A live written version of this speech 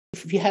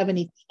if you have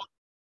any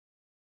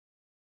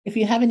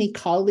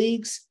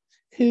colleagues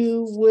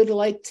who would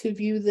like to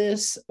view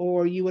this,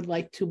 or you would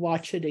like to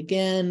watch it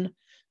again,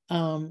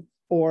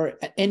 or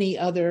any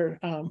other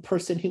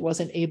person who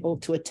wasn't able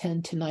to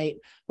attend tonight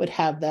would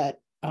have that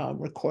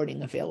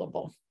recording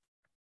available.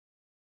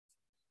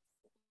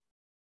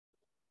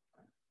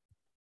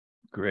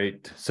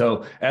 Great.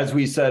 So as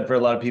we said, for a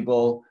lot of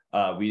people,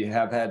 we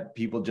have had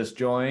people just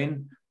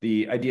join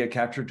the idea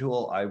capture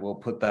tool. I will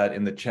put that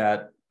in the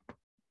chat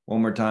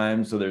one more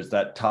time. So there's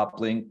that top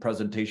link,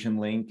 presentation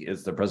link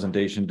is the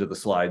presentation to the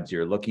slides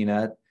you're looking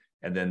at,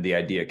 and then the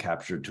idea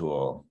capture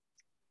tool.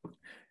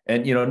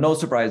 And, you know, no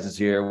surprises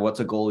here. What's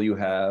a goal you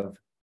have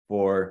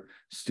for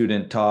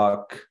student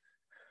talk?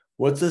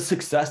 What's a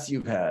success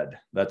you've had?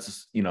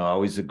 That's, you know,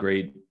 always a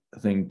great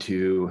thing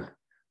to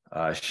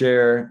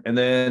share. And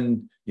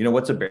then, you know,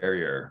 what's a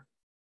barrier?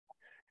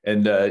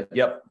 And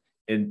yep.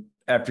 And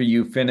after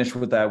you finish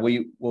with that,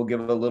 we'll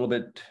give a little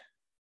bit,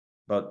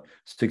 about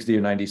 60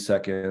 or 90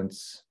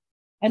 seconds.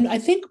 And I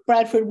think,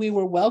 Bradford, we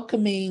were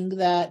welcoming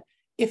that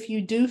if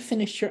you do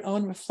finish your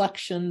own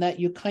reflection, that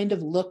you kind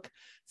of look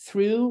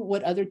through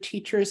what other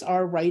teachers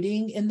are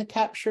writing in the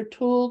capture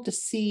tool to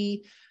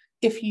see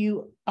if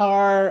you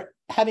are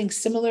having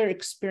similar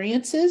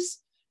experiences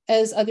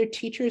as other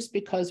teachers,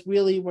 because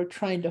really we're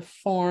trying to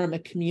form a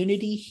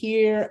community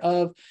here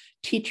of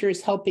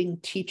teachers helping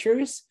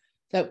teachers.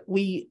 That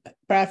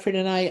Bradford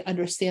and I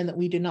understand that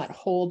we do not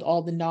hold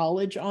all the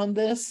knowledge on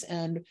this,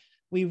 and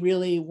we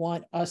really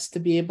want us to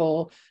be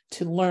able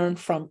to learn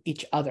from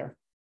each other.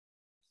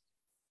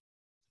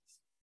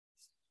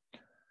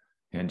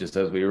 And just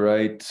as we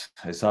write,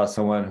 I saw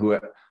someone who,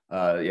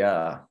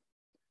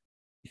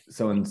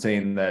 someone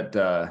saying that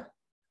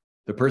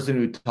the person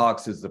who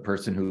talks is the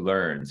person who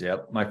learns.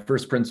 Yep, my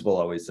first principal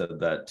always said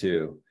that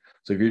too.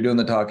 So if you're doing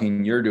the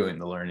talking, you're doing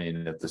the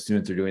learning. If the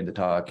students are doing the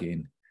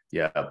talking,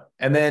 yeah.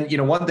 And then, you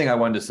know, one thing I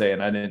wanted to say,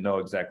 and I didn't know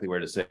exactly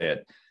where to say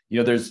it,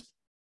 you know, there's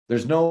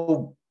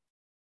no,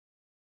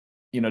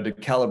 you know, to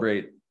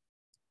calibrate,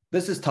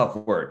 this is tough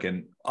work.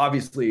 And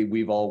obviously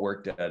we've all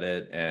worked at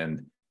it,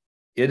 and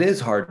it is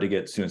hard to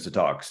get students to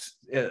talk,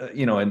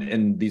 you know,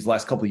 and these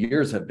last couple of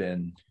years have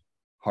been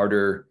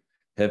harder,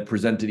 have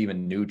presented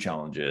even new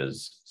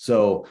challenges.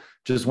 So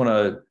just want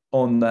to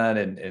own that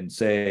and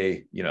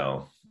say, you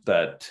know,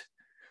 that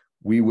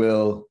we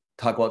will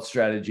talk about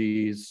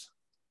strategies.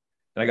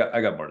 And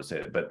I got more to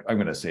say, but I'm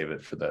going to save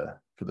it for the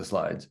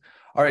slides.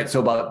 All right,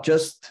 so about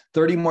just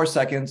 30 more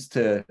seconds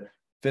to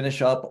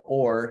finish up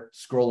or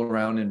scroll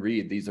around and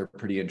read. These are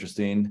pretty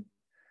interesting.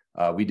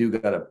 We do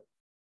got a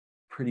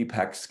pretty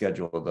packed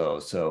schedule though,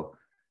 so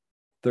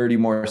 30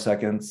 more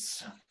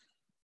seconds.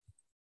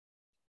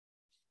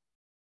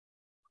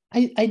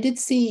 I did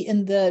see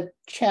in the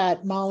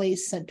chat, Molly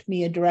sent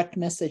me a direct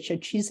message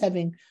that she's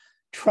having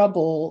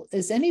trouble.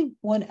 Is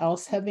anyone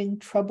else having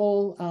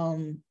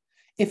trouble?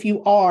 If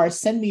you are,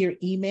 send me your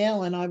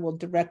email and I will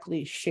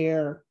directly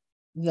share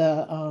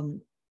the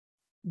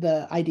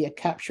idea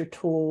capture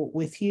tool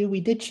with you.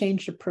 We did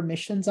change the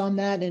permissions on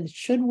that and it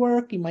should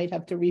work. You might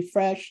have to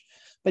refresh,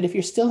 but if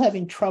you're still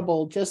having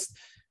trouble, just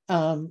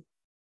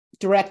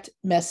direct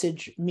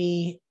message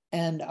me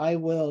and I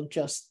will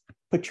just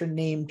put your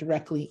name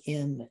directly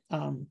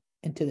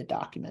into the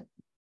document.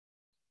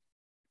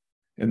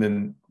 And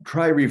then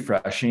try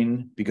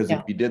refreshing, because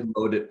if you did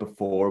load it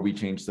before we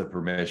changed the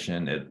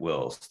permission, it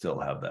will still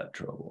have that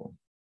trouble.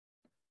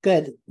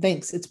 Good,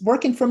 thanks. It's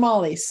working for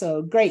Molly,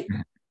 so great.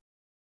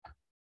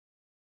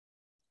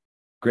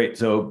 Great.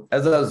 So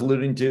as I was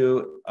alluding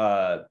to,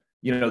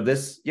 you know,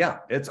 this,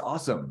 it's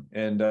awesome.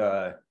 And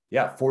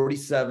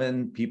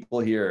 47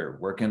 people here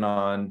working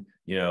on,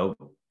 you know,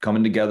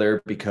 coming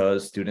together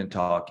because student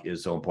talk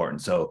is so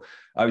important. So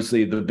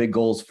obviously the big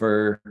goals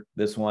for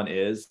this one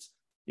is,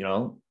 you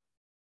know,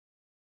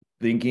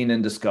 thinking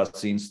and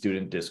discussing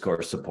student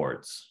discourse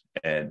supports.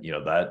 And, you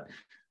know, that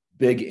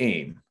big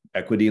aim,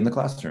 equity in the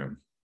classroom.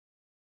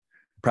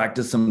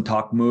 Practice some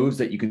talk moves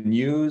that you can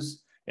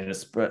use, and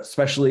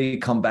especially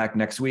come back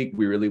next week.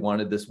 We really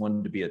wanted this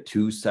one to be a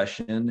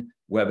 2-session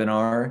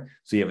webinar.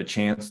 So you have a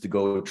chance to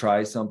go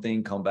try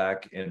something, come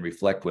back and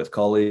reflect with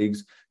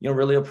colleagues, you know,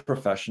 really a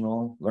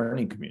professional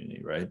learning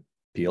community, right?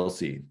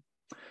 PLC.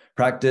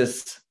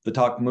 Practice the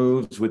talk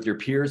moves with your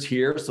peers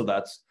here. So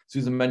that's,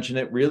 Susan mentioned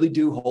it, really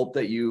do hope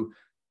that you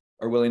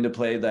are willing to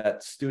play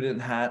that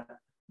student hat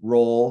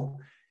role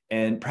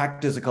and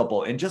practice a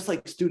couple. And just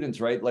like students,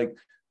 right? Like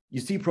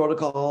you see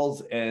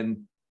protocols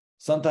and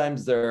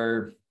sometimes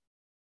we're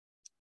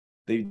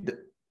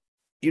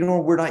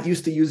not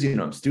used to using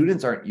them.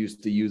 Students aren't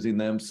used to using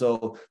them.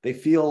 So they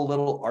feel a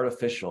little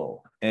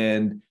artificial,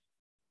 and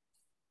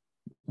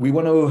we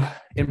want to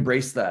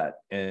embrace that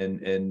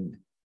and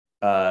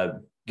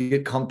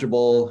get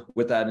comfortable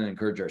with that and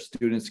encourage our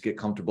students to get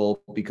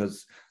comfortable,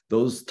 because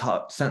those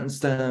top sentence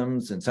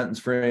stems and sentence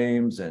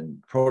frames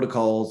and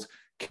protocols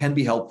can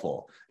be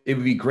helpful. It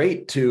would be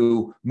great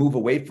to move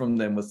away from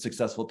them with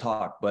successful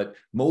talk, but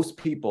most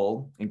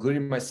people,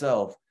 including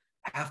myself,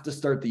 have to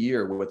start the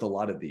year with a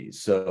lot of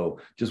these. So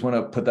just want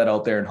to put that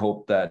out there and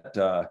hope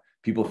that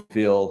people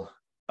feel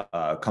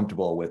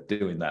comfortable with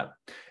doing that.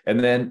 And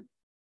then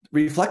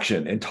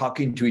reflection and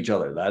talking to each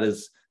other. That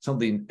is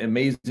something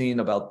amazing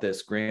about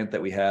this grant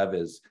that we have,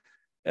 is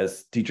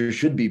as teachers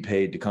should be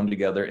paid to come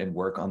together and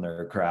work on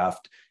their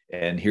craft.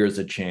 And here's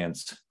a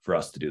chance for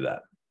us to do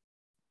that.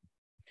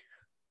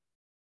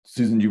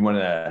 Susan, do you want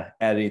to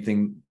add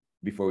anything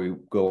before we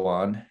go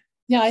on?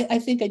 Yeah, I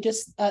think I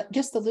just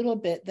a little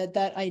bit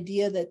that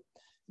idea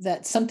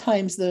that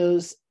sometimes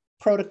those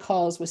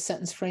protocols with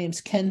sentence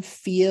frames can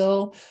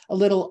feel a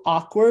little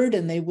awkward,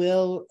 and they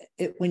will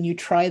when you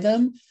try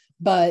them,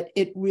 but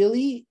it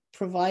really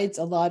provides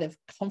a lot of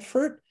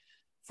comfort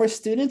for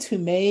students who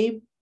may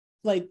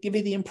like give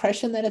you the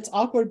impression that it's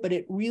awkward, but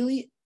it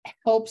really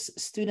helps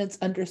students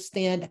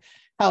understand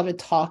how to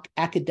talk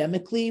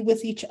academically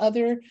with each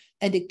other,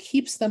 and it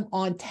keeps them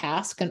on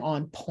task and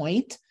on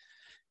point.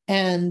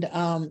 And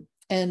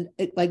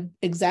it, like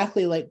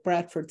exactly like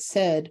Bradford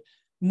said,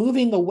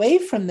 moving away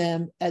from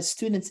them as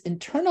students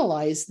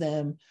internalize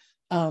them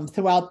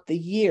throughout the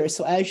year.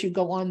 So as you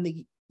go on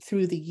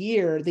through the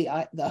year,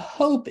 the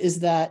hope is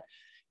that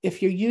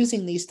if you're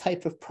using these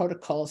type of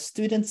protocols,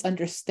 students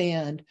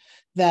understand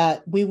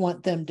that we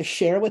want them to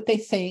share what they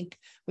think,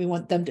 we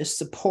want them to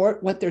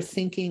support what they're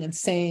thinking and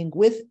saying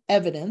with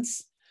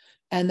evidence,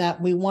 and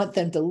that we want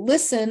them to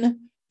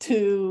listen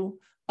to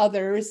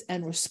others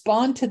and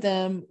respond to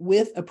them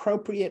with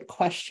appropriate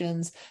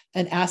questions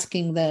and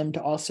asking them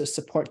to also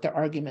support their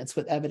arguments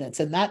with evidence.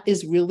 And that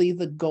is really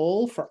the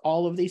goal for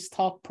all of these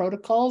talk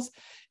protocols,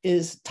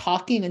 is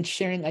talking and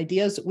sharing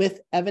ideas with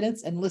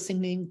evidence and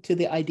listening to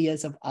the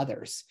ideas of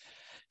others.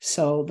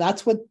 So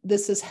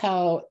this is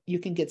how you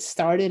can get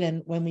started.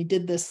 And when we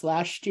did this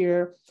last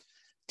year,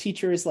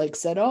 teachers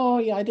said, oh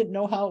yeah, I didn't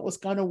know how it was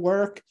going to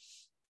work,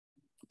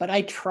 but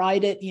I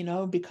tried it,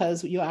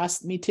 because you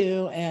asked me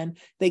to, and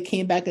they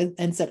came back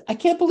and said, I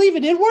can't believe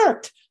it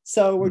worked.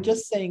 So we're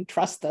just saying,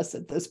 trust us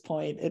at this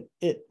point.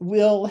 It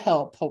will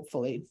help,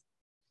 hopefully.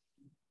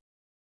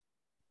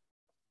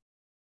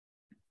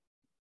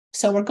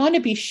 So we're going to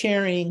be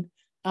sharing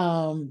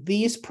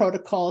these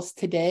protocols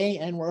today,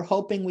 and we're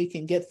hoping we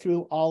can get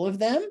through all of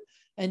them.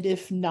 And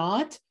if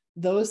not,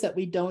 those that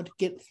we don't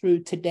get through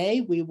today,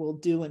 we will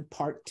do in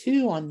part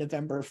 2 on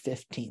November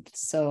 15th.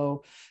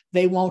 So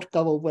they won't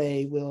go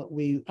away.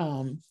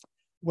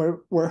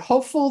 We're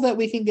hopeful that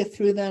we can get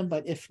through them,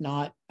 but if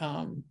not,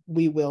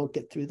 we will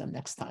get through them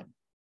next time.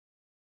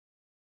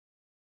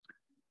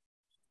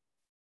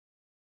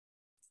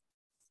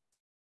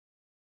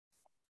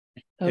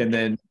 Okay. And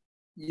then,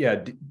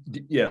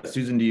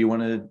 Susan, do you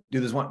want to do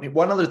this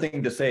one other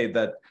thing to say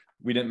that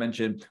we didn't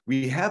mention?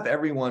 We have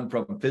everyone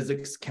from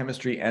physics,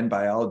 chemistry, and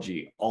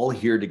biology all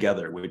here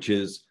together, which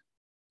is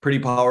pretty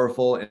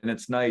powerful, and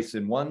it's nice.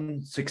 And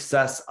one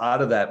success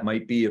out of that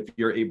might be if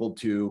you're able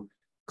to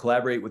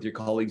collaborate with your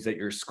colleagues at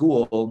your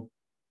school,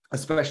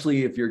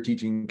 especially if you're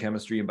teaching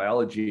chemistry and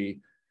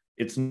biology.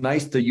 It's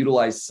nice to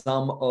utilize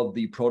some of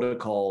the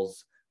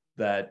protocols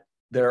that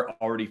they're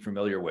already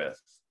familiar with.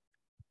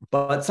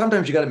 But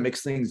sometimes you got to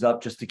mix things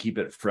up just to keep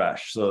it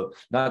fresh. So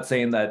not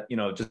saying that,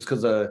 just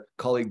because a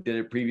colleague did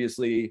it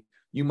previously,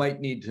 you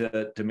might need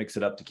to mix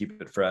it up to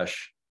keep it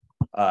fresh.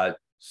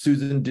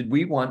 Susan, did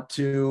we want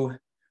to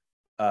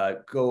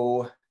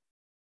go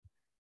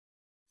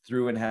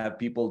through and have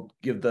people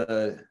give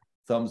the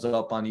thumbs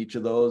up on each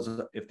of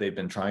those if they've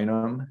been trying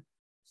them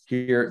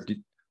here?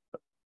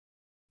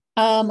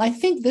 I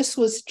think this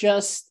was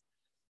just,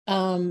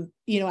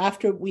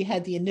 after we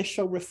had the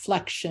initial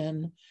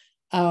reflection,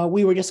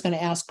 we were just going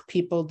to ask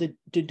people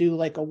to do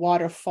like a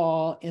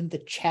waterfall in the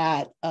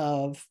chat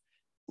of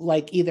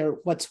either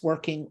what's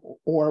working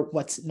or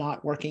what's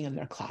not working in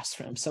their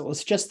classroom. So it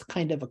was just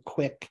kind of a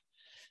quick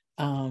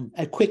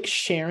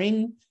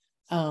sharing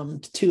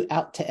out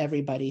to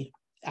everybody.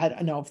 I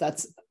don't know if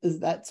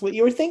that's what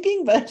you were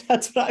thinking, but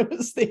that's what I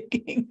was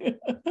thinking.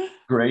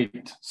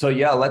 Great. So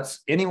yeah,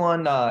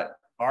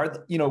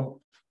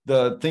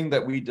 the thing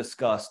that we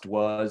discussed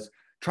was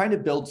trying to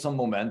build some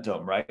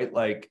momentum, right?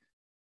 Like,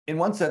 in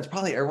one sense,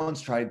 probably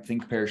everyone's tried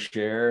Think, Pair,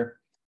 Share,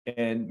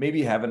 and maybe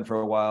you haven't for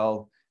a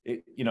while.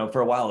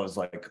 For a while it was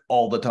like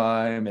all the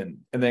time, and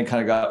then kind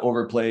of got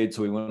overplayed,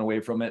 so we went away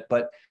from it.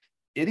 But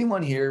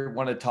anyone here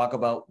want to talk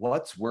about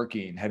what's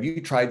working? Have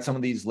you tried some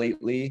of these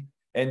lately?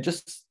 And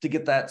just to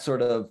get that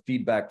sort of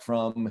feedback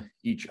from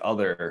each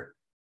other.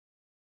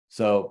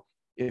 So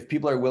if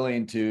people are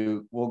willing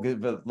to, we'll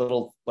give a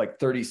little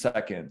 30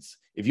 seconds.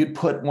 If you'd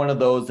put one of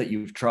those that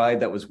you've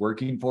tried that was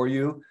working for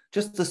you,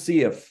 just to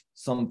see if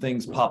some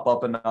things pop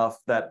up enough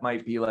that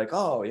might be like,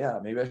 oh yeah,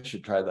 maybe I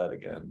should try that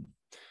again,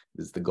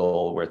 is the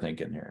goal we're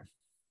thinking here.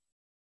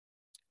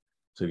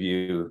 So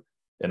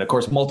and of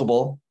course,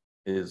 multiple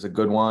is a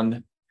good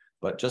one,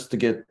 but just to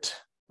get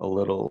a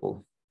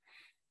little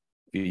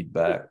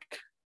feedback.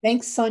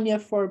 Thanks, Sonia,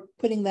 for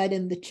putting that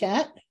in the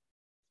chat.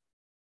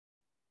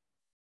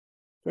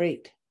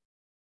 Great,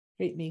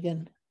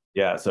 Megan.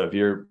 Yeah, so if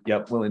you're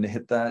willing to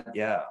hit that,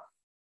 yeah.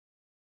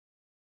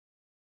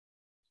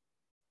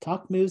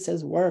 Talk moves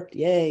has worked.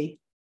 Yay.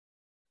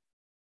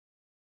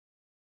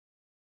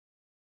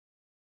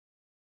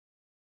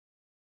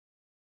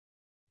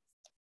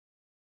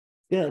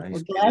 Good. Nice.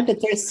 We're glad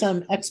that there's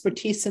some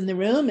expertise in the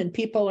room and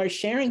people are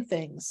sharing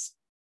things.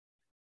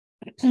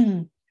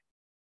 Yeah.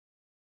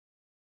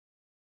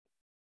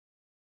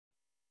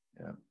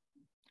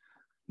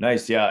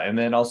 Nice. Yeah. And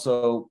then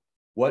also,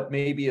 what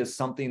maybe is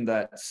something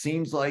that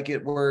seems like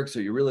it works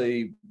or you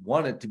really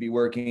want it to be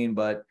working,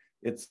 but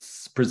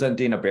it's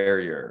presenting a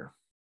barrier?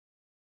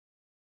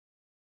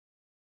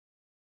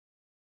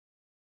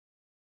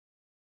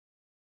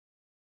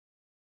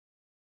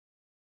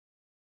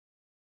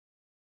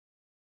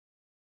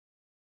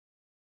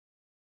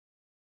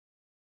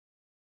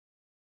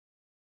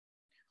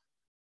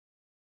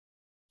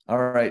 All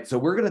right, so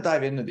we're going to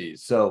dive into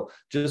these. So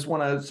just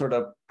want to sort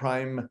of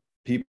prime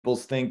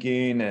people's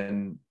thinking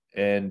and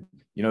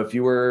if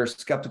you were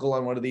skeptical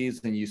on one of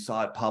these and you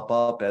saw it pop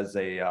up as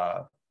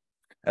a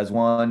as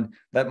one,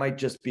 that might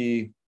just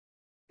be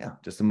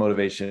just a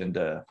motivation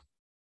to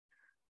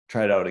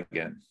try it out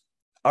again.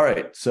 All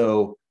right,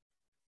 so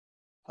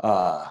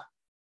yeah,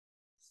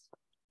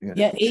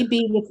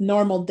 AB with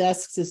normal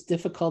desks is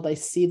difficult. I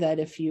see that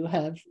if you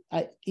have,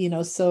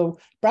 so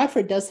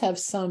Bradford does have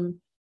some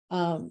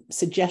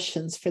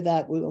suggestions for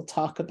that we will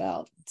talk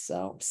about.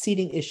 So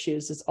seating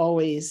issues is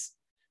always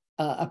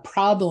a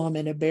problem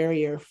and a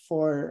barrier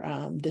for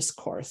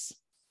discourse.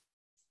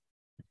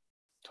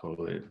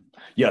 Totally.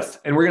 Yes.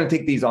 And we're going to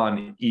take these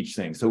on each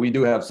thing. So we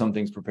do have some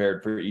things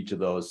prepared for each of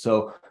those.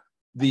 So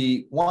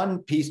the one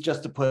piece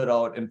just to put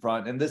out in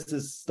front, and this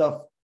is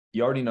stuff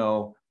you already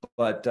know,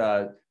 but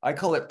I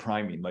call it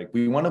priming. Like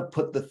we want to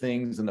put the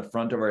things in the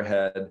front of our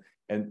head,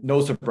 and no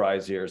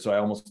surprise here. So I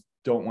almost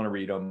don't want to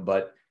read them,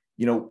 but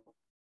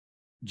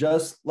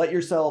just let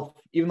yourself,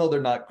 even though they're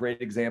not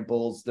great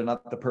examples, they're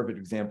not the perfect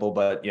example,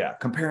 but yeah,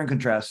 compare and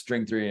contrast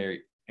string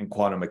theory and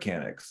quantum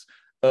mechanics.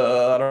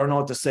 I don't know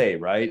what to say,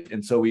 right?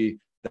 And so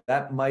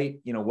that might,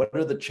 what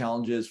are the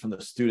challenges from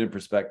the student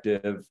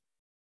perspective?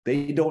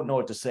 They don't know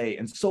what to say.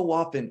 And so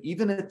often,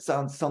 even if it's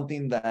on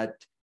something that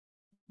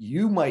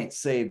you might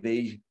say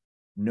they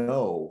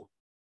know,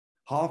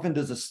 how often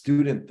does a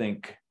student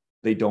think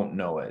they don't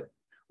know it?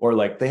 Or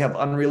like they have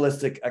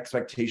unrealistic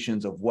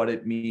expectations of what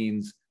it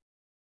means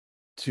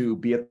to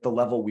be at the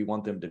level we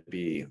want them to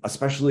be.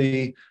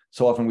 Especially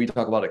so often we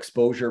talk about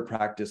exposure,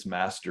 practice,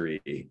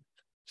 mastery.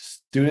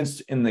 Students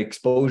in the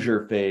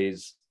exposure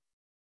phase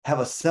have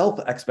a self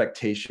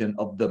expectation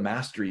of the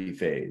mastery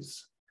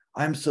phase.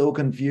 I'm so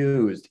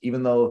confused,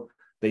 even though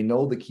they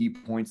know the key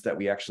points that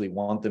we actually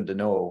want them to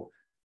know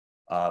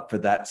for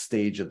that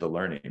stage of the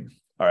learning.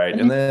 All right.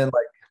 And then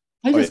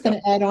I was just going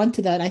to add on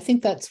to that. I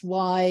think that's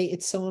why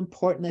it's so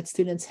important that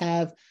students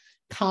have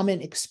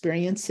common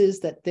experiences,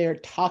 that they're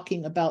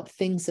talking about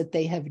things that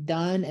they have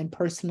done and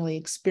personally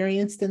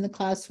experienced in the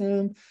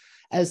classroom,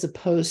 as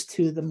opposed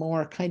to the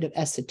more kind of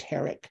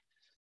esoteric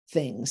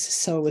things.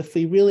 So if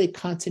we really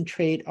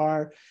concentrate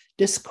our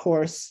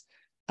discourse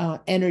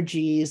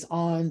energies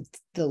on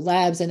the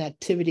labs and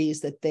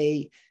activities that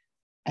they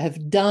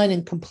have done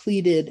and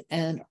completed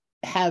and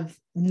have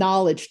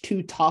knowledge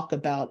to talk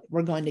about,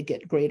 we're going to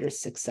get greater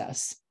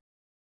success.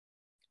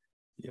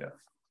 Yeah.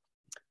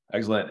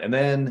 Excellent. And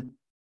then,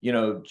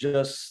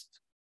 just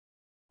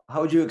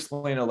how would you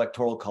explain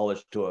electoral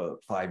college to a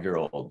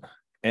 5-year-old?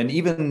 And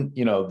even,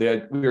 we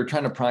were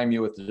trying to prime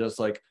you with just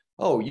like,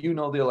 oh,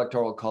 the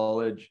electoral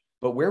college,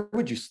 but where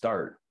would you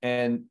start?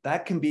 And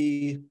that can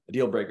be a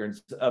deal breaker.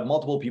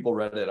 Multiple people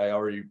read it. I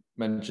already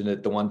mentioned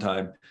it the one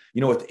time,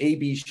 with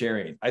A/B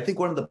sharing. I think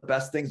one of the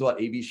best things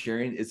about A/B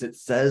sharing is it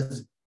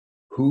says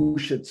who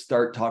should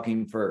start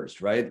talking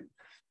first, right?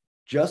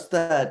 Just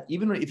that,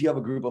 even if you have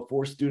a group of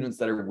 4 students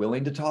that are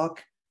willing to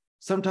talk,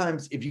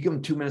 sometimes if you give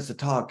them 2 minutes to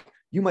talk,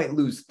 you might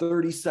lose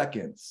 30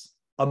 seconds,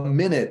 a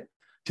minute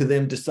to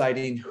them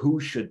deciding who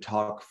should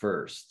talk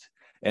first.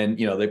 And,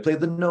 they play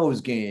the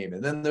nose game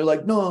and then they're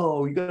like,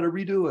 no, you got to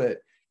redo it.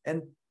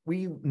 And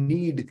we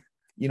need,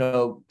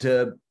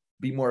 to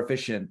be more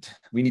efficient.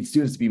 We need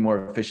students to be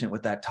more efficient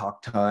with that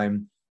talk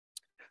time.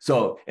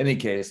 So in any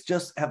case,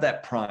 just have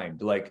that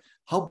primed, like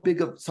how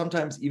big of,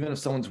 sometimes even if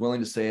someone's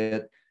willing to say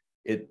it,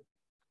 it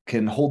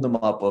can hold them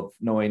up of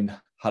knowing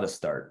how to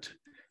start.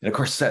 And of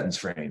course, sentence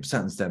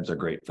stems are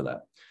great for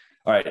that.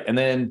 All right. And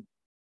then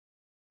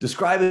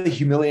describe a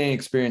humiliating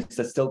experience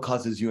that still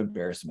causes you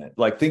embarrassment.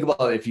 Like think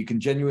about it, if you can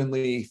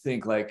genuinely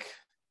think like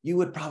you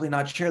would probably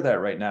not share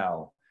that right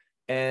now.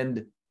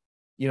 And,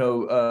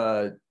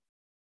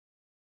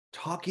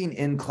 talking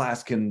in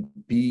class can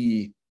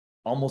be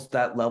almost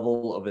that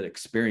level of an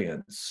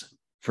experience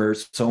for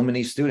so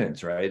many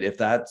students, right? If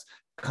that's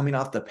coming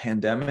off the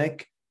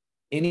pandemic,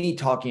 any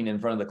talking in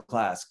front of the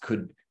class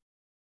could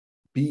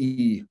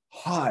be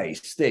high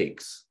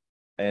stakes.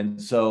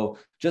 And so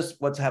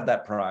just let's have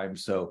that prime.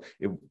 So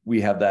if we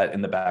have that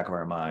in the back of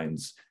our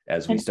minds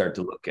as we start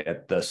to look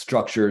at the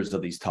structures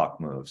of these talk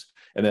moves.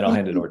 And then I'll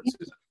hand it over to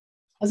Susan.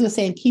 I was going to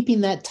say, and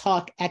keeping that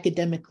talk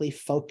academically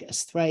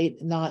focused, right?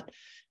 Not,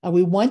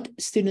 we want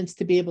students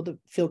to be able to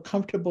feel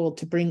comfortable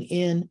to bring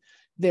in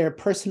their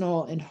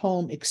personal and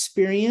home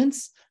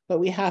experience, but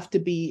we have to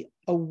be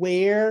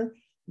aware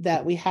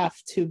that we have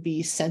to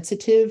be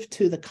sensitive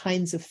to the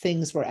kinds of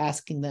things we're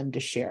asking them to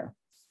share.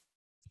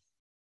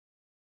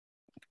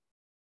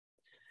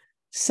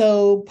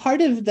 So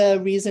part of the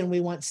reason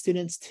we want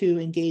students to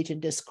engage in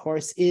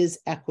discourse is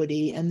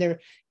equity, and there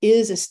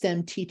is a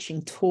STEM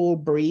teaching tool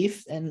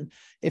brief. And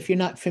if you're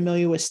not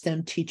familiar with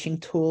STEM teaching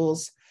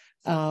tools,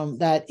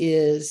 that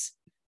is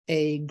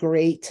a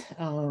great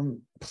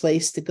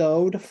place to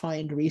go to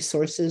find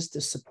resources to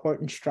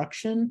support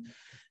instruction.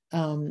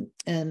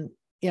 And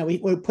yeah,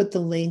 we put the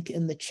link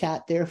in the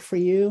chat there for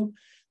you.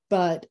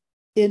 But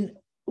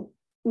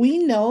we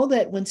know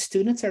that when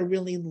students are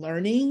really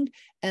learning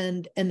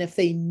and if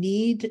they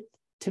need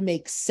to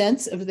make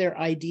sense of their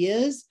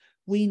ideas,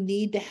 we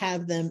need to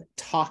have them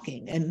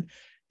talking.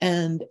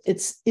 And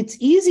it's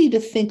easy to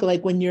think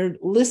like when you're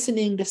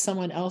listening to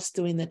someone else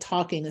doing the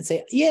talking and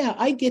say, yeah,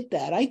 I get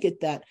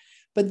that.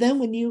 But then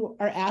when you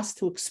are asked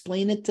to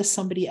explain it to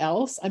somebody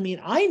else, I mean,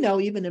 I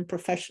know even in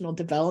professional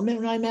development,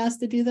 when I'm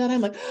asked to do that,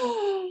 I'm like,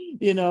 oh,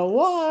 you know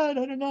what? I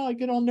don't know. I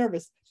get all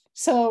nervous.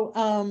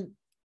 So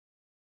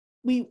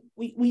we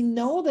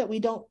know that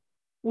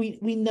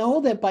we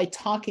know that by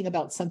talking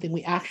about something,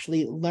 we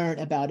actually learn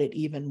about it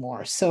even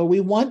more. So we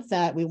want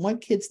that. We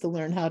want kids to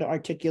learn how to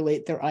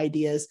articulate their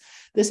ideas.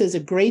 This is a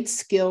great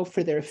skill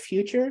for their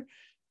future.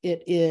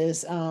 It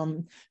is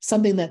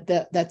something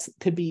that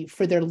could be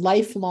for their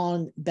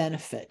lifelong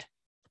benefit.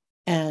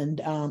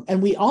 And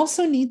we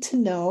also need to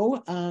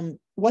know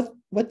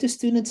what do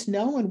students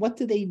know and what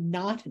do they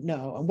not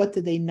know and what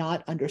do they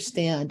not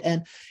understand.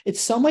 And it's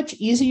so much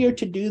easier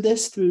to do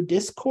this through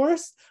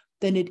discourse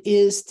than it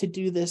is to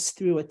do this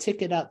through a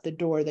ticket out the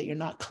door that you're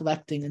not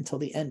collecting until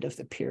the end of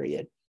the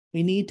period.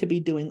 We need to be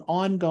doing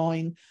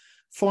ongoing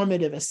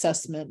formative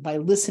assessment by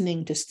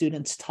listening to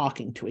students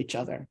talking to each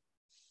other.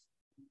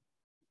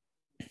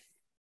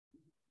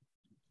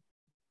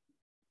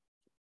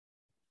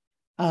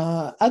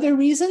 Other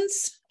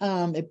reasons,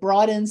 it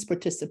broadens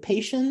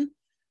participation.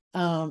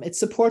 It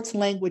supports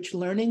language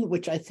learning,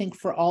 which I think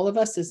for all of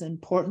us is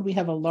important. We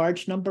have a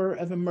large number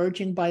of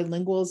emerging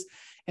bilinguals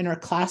in our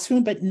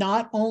classroom, but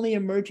not only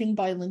emerging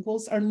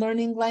bilinguals are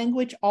learning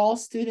language. All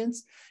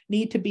students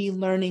need to be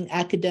learning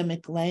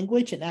academic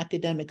language and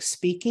academic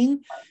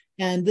speaking.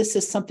 And this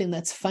is something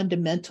that's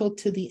fundamental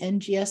to the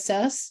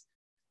NGSS.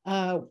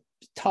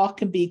 Talk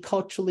can be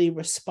culturally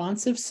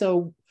responsive.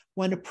 So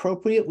when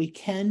appropriate, we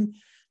can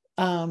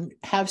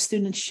have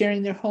students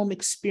sharing their home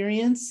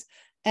experience.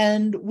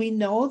 And we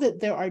know that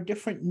there are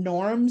different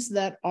norms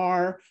that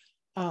are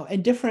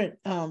and different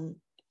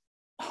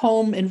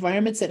home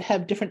environments that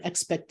have different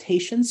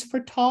expectations for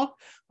talk,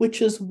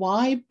 which is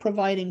why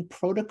providing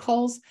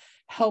protocols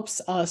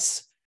helps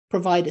us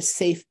provide a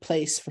safe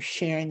place for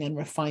sharing and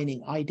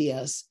refining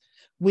ideas.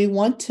 We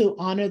want to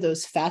honor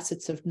those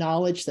facets of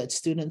knowledge that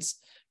students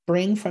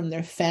bring from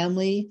their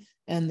family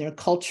and their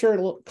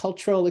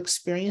cultural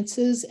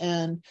experiences,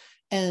 and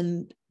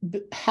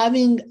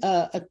having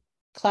a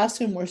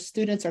classroom where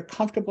students are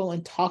comfortable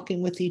in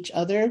talking with each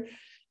other,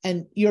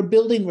 and you're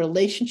building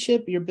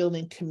relationship, you're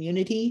building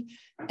community,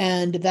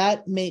 and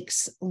that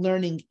makes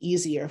learning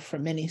easier for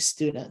many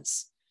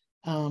students.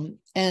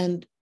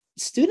 And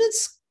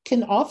students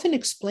can often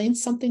explain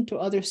something to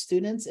other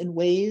students in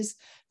ways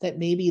that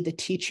maybe the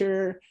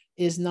teacher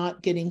is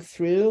not getting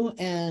through,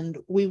 and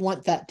we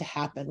want that to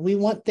happen. We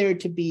want there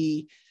to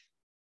be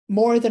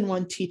more than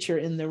one teacher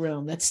in the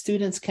room, that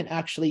students can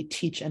actually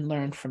teach and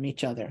learn from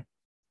each other.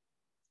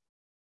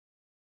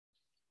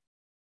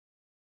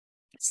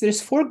 So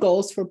there's 4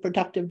 goals for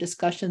productive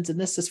discussions, and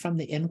this is from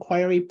the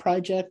Inquiry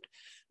Project,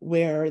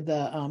 where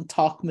the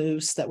talk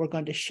moves that we're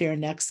going to share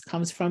next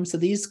comes from. So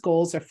these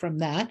goals are from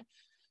that.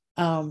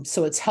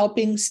 So it's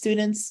helping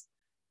students,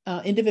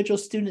 individual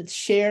students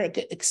share,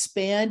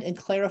 expand, and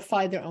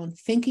clarify their own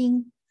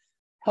thinking,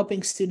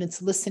 helping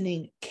students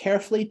listening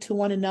carefully to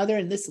one another.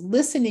 And this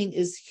listening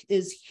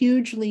is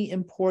hugely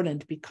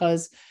important,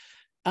 because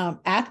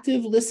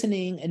active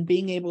listening and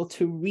being able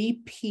to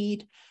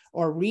repeat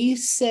or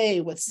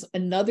re-say what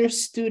another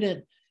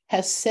student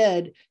has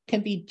said can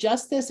be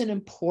just as an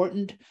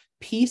important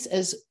piece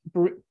as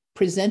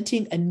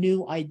presenting a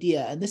new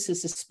idea. And this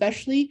is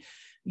especially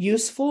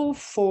useful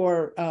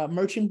for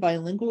emerging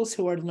bilinguals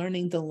who are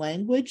learning the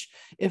language.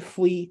 If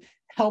we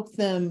help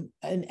them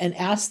and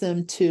ask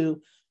them to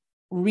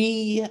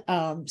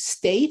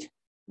restate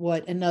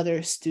what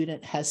another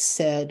student has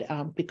said,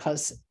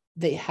 because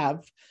they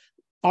have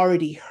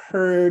already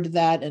heard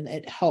that, and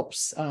it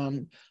helps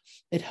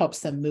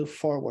them move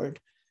forward.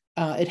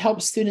 It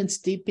helps students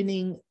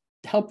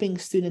helping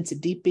students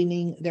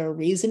deepening their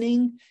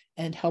reasoning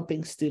and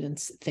helping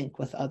students think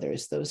with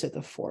others. Those are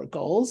the 4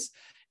 goals.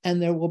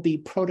 And there will be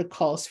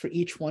protocols for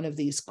each one of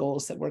these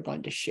goals that we're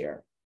going to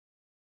share.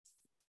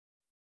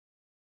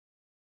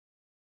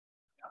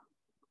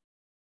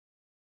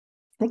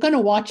 We're going to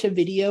watch a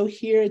video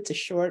here. It's a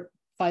short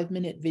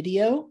 5-minute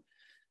video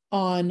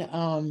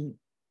on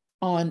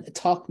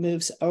Talk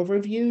Moves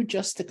overview,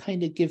 just to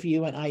kind of give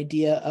you an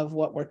idea of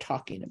what we're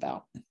talking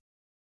about.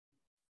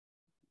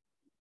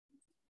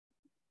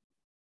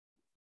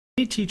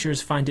 Many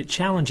teachers find it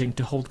challenging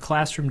to hold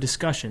classroom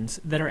discussions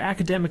that are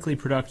academically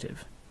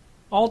productive.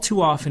 All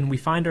too often we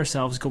find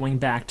ourselves going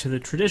back to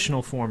the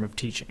traditional form of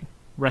teaching,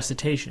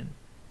 recitation.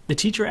 The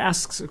teacher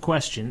asks a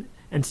question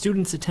and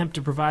students attempt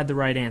to provide the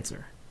right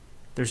answer.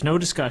 There's no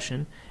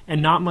discussion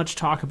and not much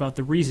talk about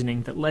the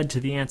reasoning that led to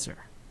the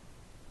answer.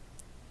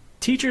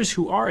 Teachers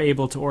who are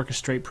able to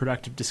orchestrate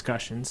productive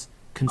discussions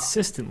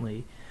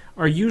consistently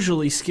are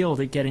usually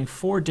skilled at getting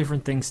 4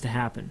 different things to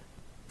happen.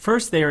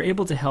 First, they are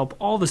able to help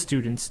all the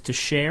students to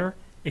share,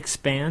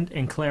 expand,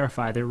 and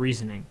clarify their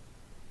reasoning,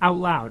 out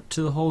loud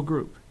to the whole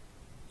group.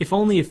 If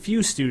only a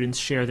few students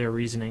share their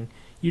reasoning,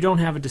 you don't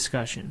have a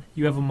discussion,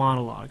 you have a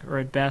monologue, or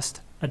at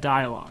best, a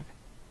dialogue.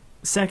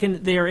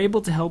 Second, they are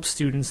able to help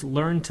students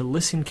learn to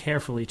listen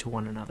carefully to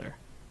one another.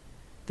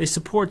 They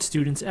support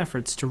students'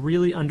 efforts to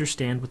really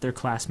understand what their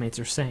classmates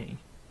are saying.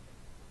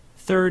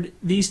 Third,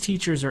 these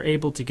teachers are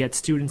able to get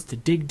students to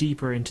dig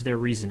deeper into their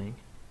reasoning.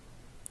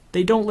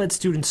 They don't let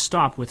students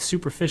stop with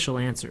superficial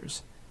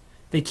answers.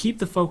 They keep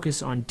the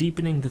focus on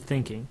deepening the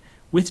thinking,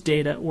 with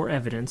data or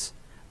evidence,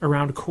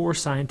 around core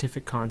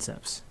scientific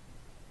concepts.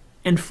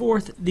 And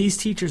fourth, these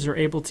teachers are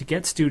able to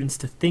get students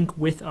to think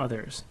with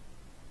others,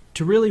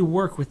 to really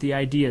work with the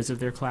ideas of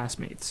their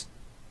classmates.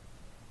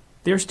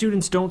 Their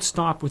students don't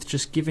stop with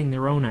just giving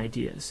their own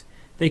ideas.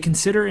 They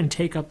consider and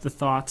take up the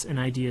thoughts and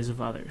ideas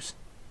of others.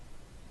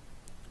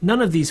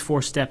 None of these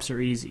 4 steps are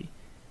easy.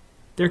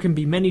 There can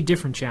be many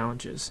different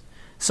challenges.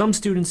 Some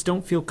students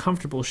don't feel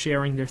comfortable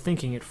sharing their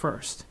thinking at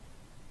first.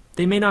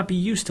 They may not be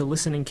used to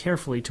listening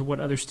carefully to what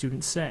other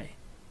students say.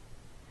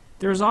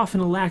 There is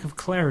often a lack of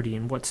clarity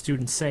in what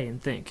students say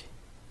and think.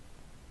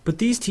 But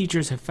these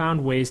teachers have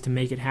found ways to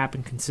make it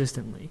happen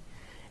consistently,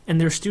 and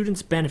their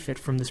students benefit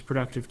from this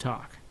productive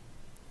talk.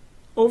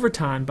 Over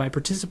time, by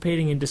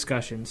participating in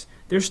discussions,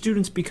 their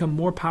students become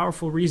more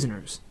powerful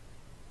reasoners.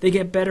 They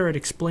get better at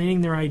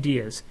explaining their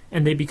ideas,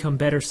 and they become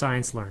better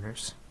science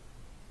learners.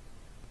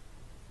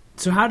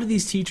 So how do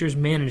these teachers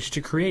manage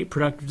to create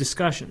productive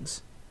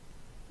discussions?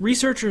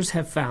 Researchers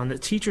have found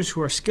that teachers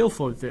who are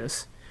skillful at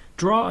this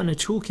draw on a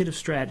toolkit of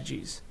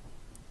strategies.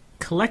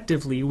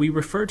 Collectively, we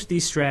refer to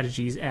these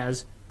strategies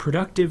as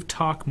productive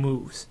talk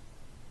moves.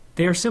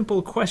 They are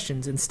simple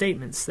questions and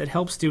statements that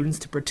help students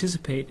to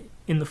participate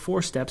in the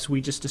 4 steps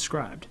we just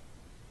described.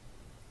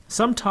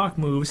 Some talk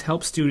moves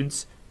help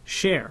students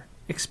share,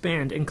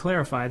 expand, and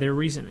clarify their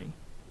reasoning.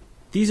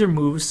 These are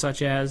moves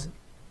such as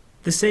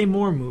the say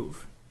more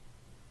move,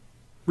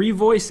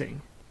 revoicing.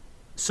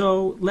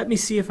 So let me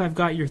see if I've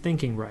got your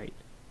thinking right.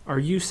 Are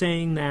you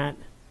saying that?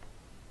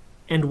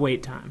 And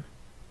wait time.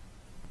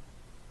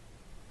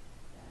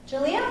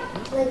 Julia?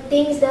 Like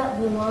things that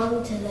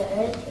belong to the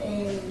earth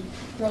and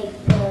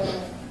like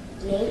the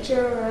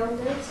nature around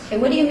us. Okay,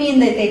 what do you mean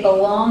that they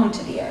belong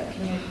to the earth?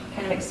 Can you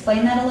kind of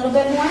explain that a little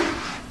bit more?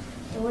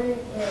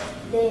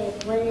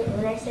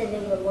 When I said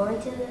they belong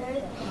to the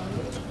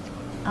earth.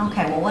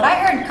 Okay, well what I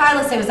heard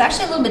Kyla say was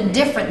actually a little bit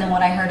different than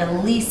what I heard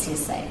Alicia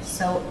say.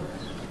 So,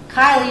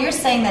 Kyla, you're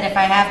saying that if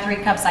I have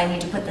 3 cups, I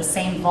need to put the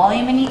same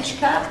volume in each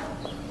cup?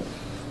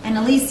 And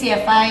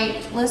Alicia, if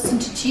I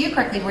listened to you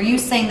correctly, were you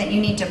saying that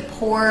you need to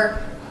pour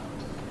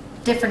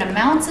different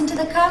amounts into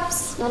the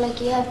cups? No, like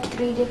you have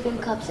 3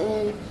 different cups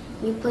and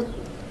you put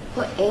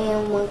A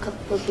in one cup,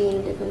 put B in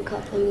a different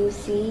cup, and you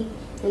see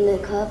in the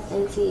cup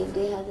and see if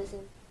they have the same.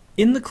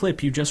 In the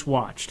clip you just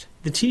watched,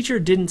 the teacher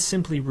didn't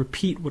simply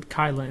repeat what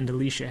Kyla and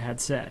Alicia had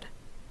said.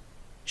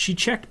 She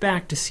checked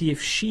back to see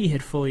if she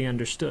had fully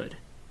understood.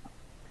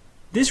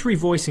 This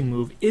revoicing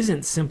move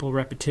isn't simple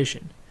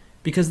repetition,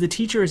 because the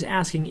teacher is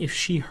asking if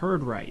she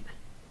heard right.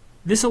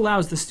 This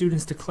allows the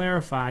students to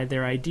clarify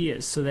their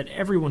ideas so that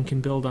everyone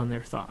can build on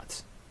their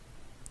thoughts.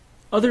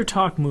 Other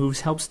talk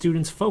moves help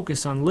students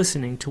focus on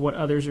listening to what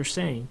others are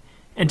saying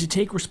and to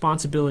take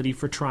responsibility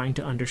for trying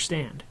to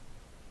understand.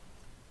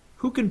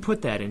 Who can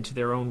put that into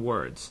their own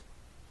words?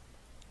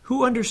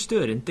 Who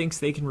understood and thinks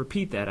they can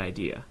repeat that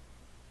idea?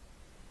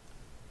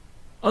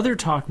 Other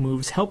talk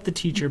moves help the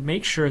teacher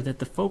make sure that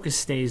the focus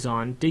stays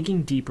on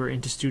digging deeper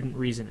into student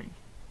reasoning.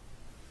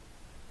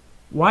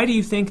 Why do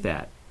you think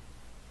that?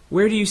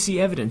 Where do you see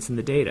evidence in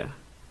the data?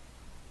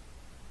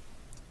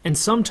 And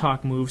some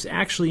talk moves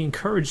actually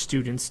encourage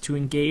students to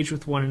engage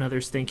with one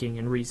another's thinking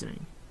and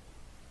reasoning.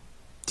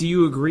 Do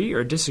you agree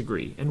or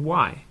disagree, and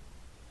why?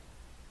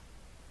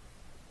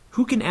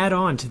 Who can add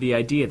on to the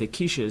idea that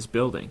Keisha is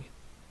building?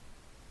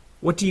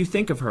 What do you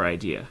think of her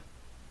idea?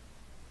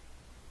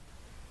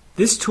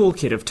 This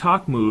toolkit of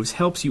talk moves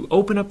helps you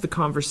open up the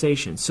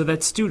conversation so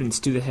that students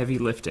do the heavy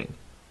lifting.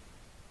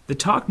 The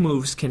talk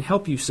moves can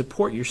help you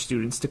support your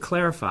students to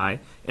clarify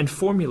and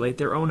formulate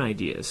their own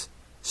ideas,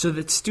 so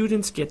that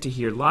students get to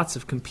hear lots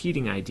of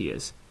competing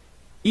ideas,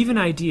 even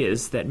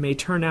ideas that may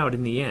turn out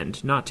in the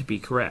end not to be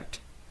correct.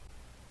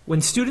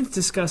 When students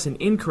discuss an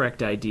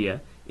incorrect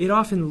idea, it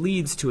often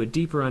leads to a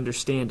deeper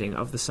understanding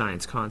of the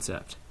science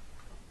concept.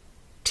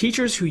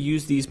 Teachers who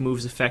use these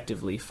moves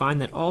effectively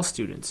find that all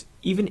students,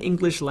 even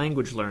English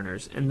language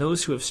learners and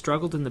those who have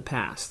struggled in the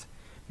past,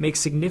 make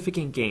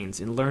significant gains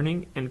in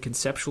learning and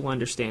conceptual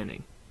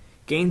understanding,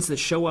 gains that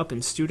show up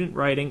in student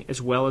writing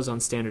as well as on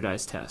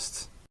standardized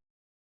tests.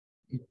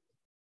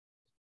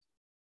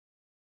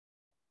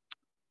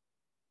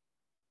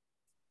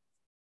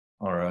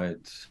 All right.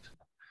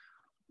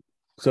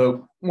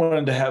 So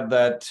wanted to have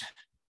that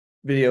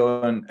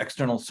video and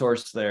external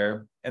source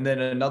there. And then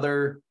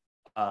another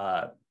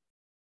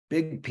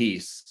big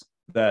piece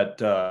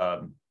that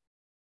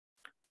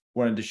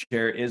wanted to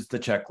share is the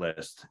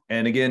checklist.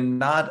 And again,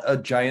 not a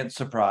giant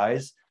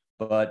surprise,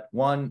 but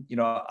one,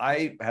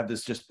 I have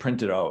this just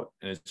printed out,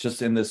 and it's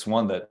just in this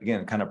one that,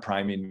 again, kind of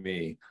priming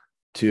me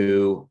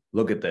to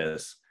look at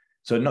this.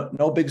 So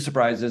no big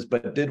surprises,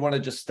 but did want to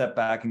just step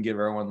back and give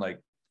everyone like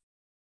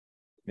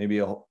maybe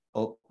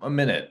a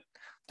minute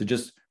to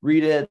just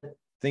read it,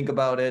 think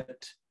about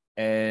it,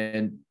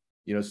 and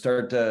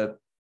start to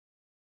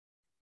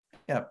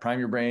prime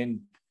your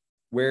brain.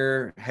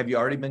 Where have you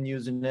already been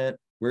using it?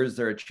 Where is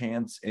there a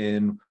chance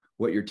in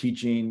what you're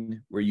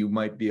teaching where you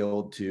might be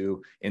able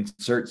to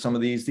insert some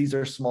of these? These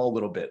are small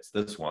little bits,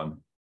 this one,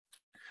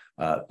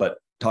 but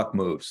talk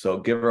moves. So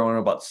give everyone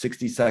about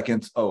 60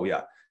 seconds. Oh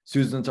yeah,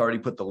 Susan's already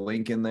put the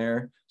link in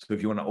there. So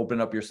if you want to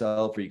open up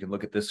yourself, or you can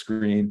look at this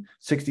screen,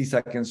 60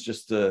 seconds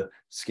just to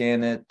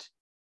scan it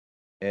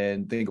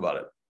and think about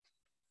it.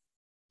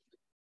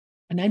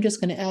 And I'm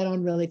just going to add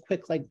on really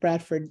quick, like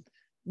Bradford,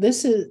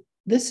 this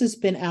has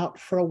been out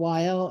for a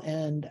while,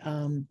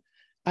 and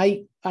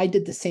I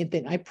did the same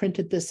thing. I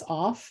printed this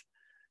off,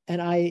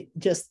 and I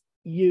just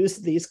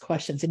used these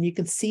questions, and you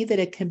can see that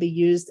it can be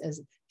used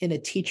as in a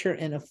teacher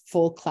in a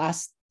full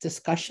class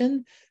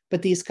discussion,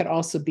 but these could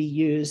also be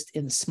used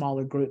in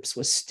smaller groups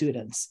with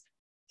students.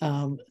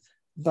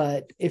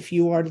 But if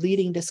you are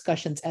leading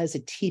discussions as a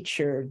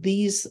teacher,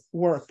 these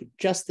work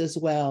just as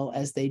well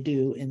as they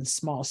do in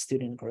small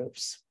student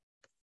groups.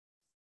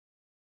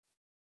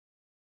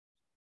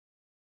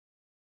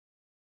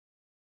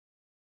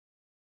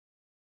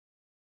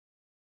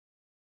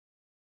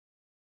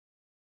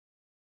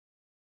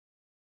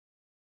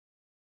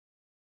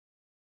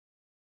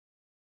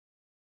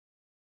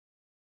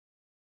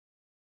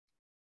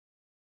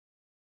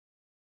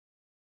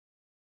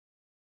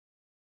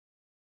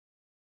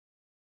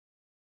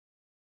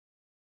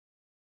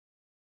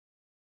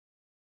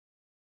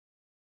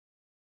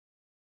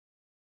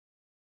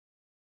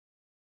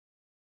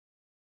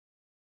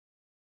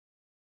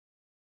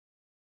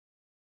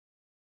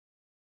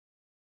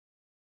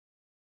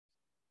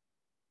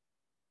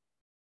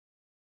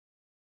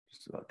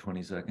 Just about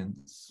 20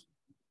 seconds.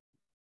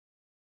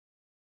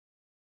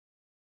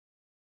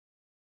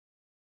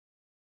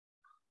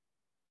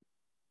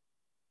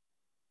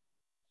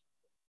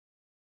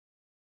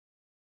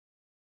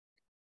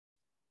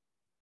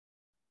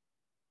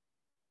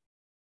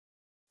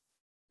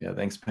 Yeah,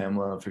 thanks,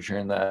 Pamela, for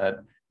sharing that.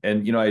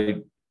 And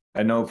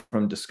I know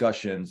from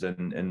discussions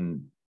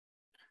and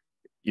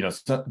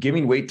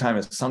giving wait time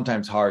is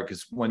sometimes hard,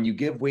 because when you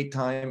give wait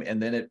time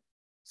and then it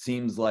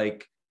seems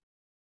like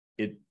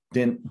it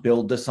didn't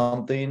build to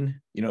something,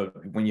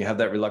 when you have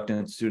that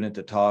reluctant student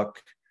to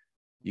talk,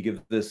 you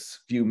give this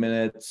few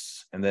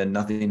minutes and then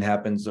nothing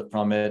happens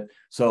from it.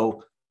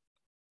 So,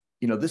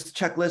 this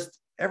checklist,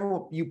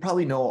 you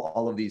probably know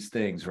all of these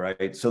things,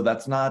 right? So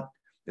it's not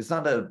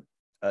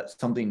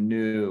something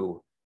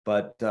new,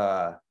 but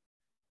the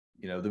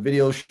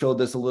video showed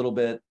this a little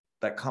bit,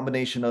 that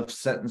combination of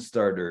sentence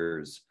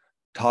starters,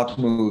 talk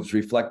moves,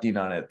 reflecting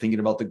on it, thinking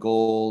about the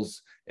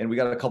goals. And we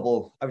got a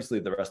couple, obviously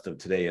the rest of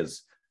today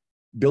is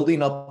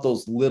building up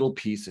those little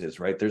pieces,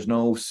 right? There's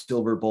no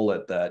silver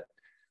bullet that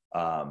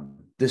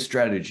this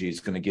strategy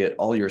is going to get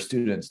all your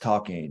students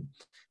talking.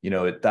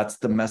 That's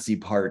the messy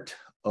part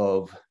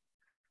of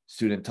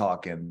student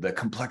talk, and the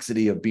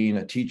complexity of being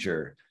a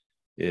teacher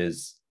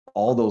is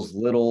all those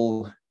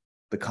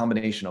the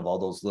combination of all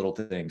those little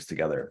things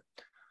together.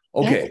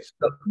 Okay.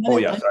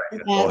 Sorry. I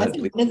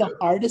think one of the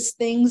hardest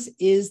things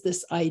is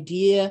this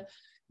idea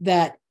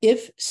that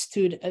if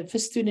a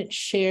student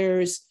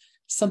shares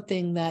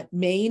something that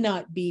may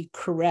not be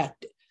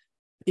correct,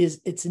 you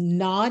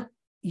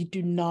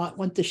do not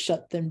want to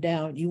shut them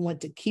down. You want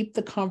to keep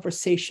the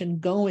conversation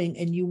going,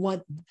 and you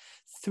want,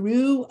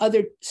 through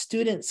other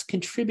students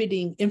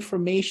contributing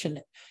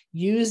information,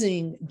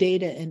 using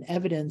data and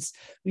evidence,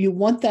 you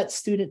want that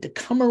student to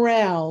come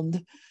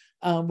around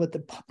with the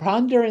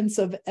preponderance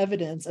of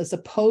evidence, as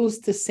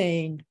opposed to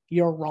saying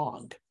you're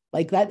wrong.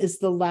 Like, that is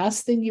the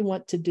last thing you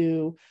want to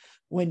do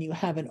when you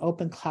have an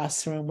open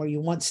classroom where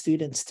you want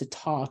students to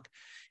talk,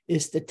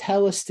 is to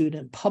tell a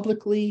student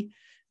publicly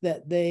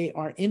that they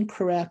are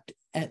incorrect,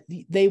 and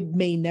they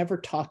may never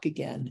talk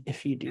again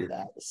if you do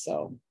that.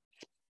 So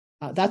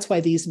that's why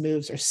these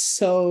moves are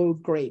so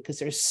great, because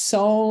there's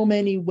so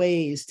many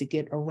ways to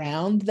get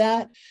around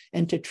that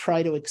and to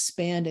try to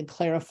expand and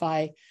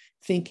clarify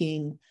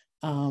thinking.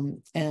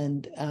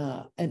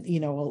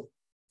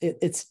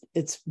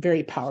 It's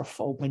very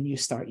powerful when you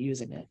start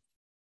using it.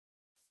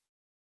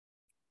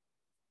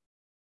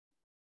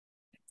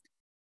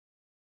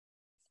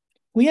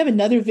 We have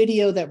another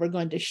video that we're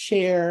going to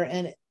share,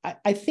 and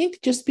I think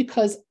just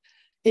because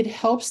it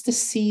helps to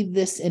see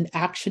this in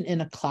action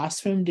in a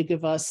classroom to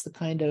give us the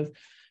kind of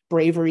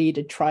bravery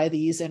to try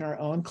these in our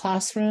own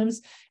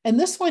classrooms. And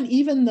this one,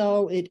 even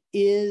though it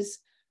is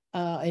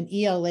an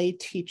ELA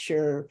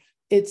teacher,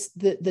 it's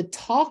the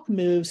talk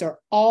moves are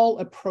all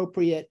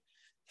appropriate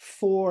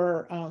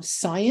for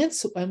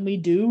science. And we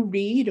do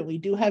read and we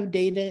do have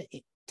data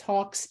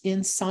talks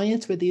in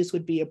science where these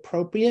would be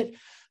appropriate.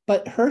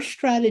 But her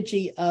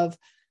strategy of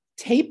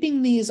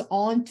taping these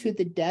onto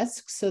the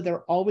desk so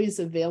they're always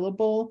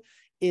available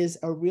is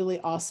a really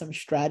awesome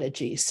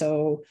strategy.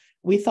 So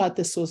we thought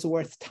this was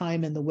worth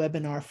time in the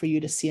webinar for you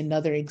to see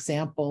another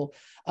example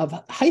of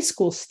high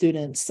school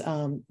students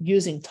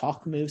using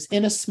talk moves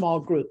in a small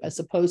group, as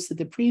opposed to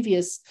the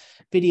previous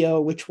video,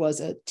 which was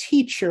a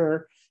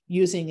teacher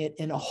using it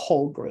in a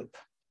whole group.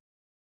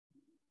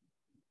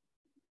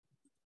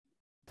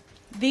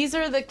 These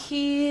are the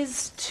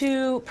keys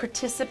to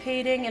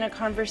participating in a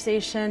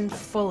conversation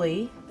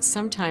fully.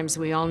 Sometimes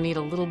we all need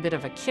a little bit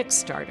of a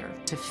Kickstarter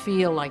to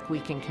feel like we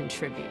can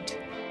contribute.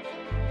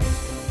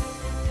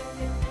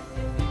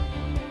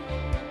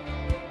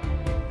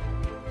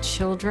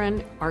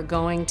 Children are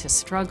going to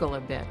struggle a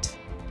bit,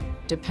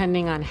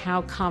 depending on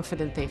how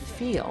confident they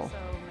feel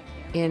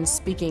in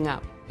speaking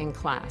up in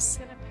class.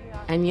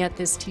 And yet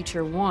this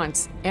teacher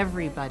wants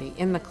everybody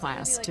in the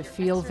class to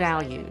feel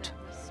valued.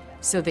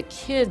 So the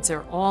kids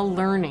are all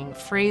learning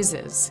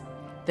phrases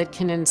that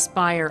can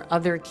inspire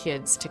other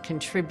kids to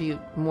contribute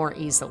more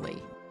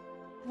easily.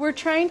 We're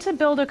trying to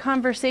build a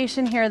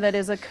conversation here that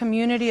is a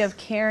community of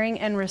caring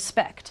and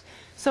respect.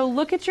 So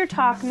look at your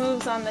talk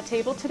moves on the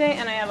table today,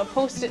 and I have a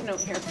post-it note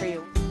here for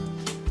you.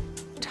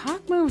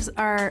 Talk moves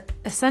are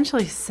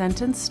essentially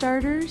sentence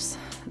starters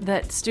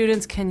that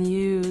students can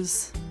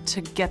use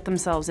to get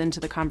themselves into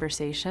the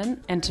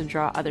conversation and to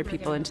draw other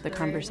people into the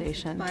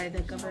conversation. By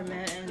the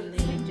government, and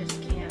they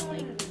just can't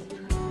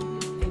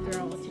figure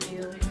out what to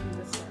do.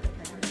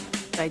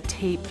 I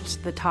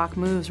taped the talk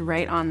moves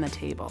right on the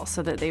table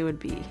so that they would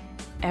be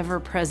ever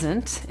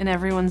present in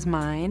everyone's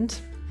mind.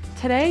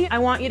 Today, I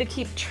want you to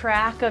keep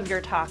track of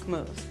your talk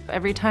moves.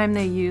 Every time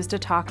they used a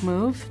talk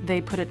move, they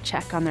put a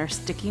check on their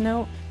sticky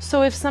note.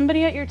 So if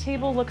somebody at your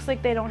table looks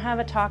like they don't have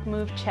a talk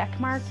move check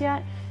mark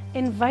yet,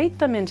 invite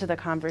them into the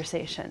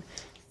conversation.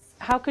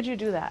 How could you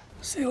do that?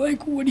 Say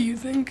what do you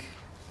think?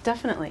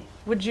 Definitely.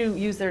 Would you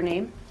use their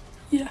name?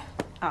 Yeah.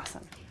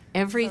 Awesome.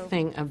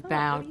 Everything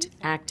about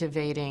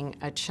activating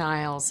a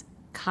child's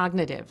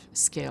cognitive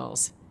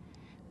skills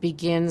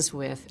begins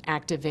with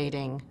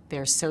activating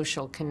their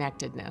social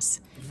connectedness.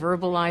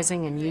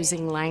 Verbalizing and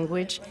using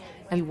language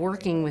and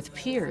working with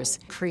peers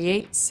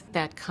creates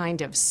that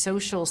kind of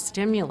social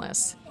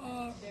stimulus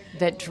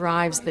that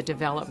drives the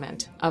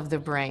development of the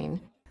brain.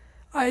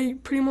 I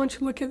pretty much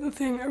look at the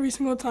thing every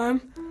single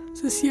time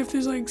to see if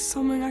there's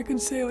something I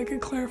could say, a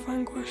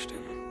clarifying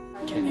question.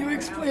 Can you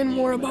explain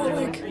more about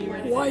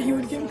why he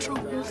would get in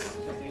trouble?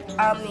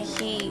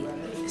 He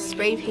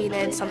spray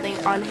painted something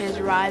on his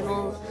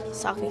rival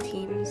soccer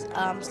team's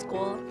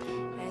school,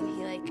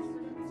 and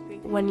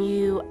when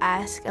you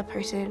ask a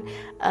person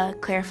a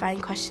clarifying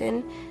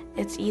question,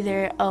 it's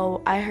either,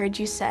 oh, I heard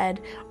you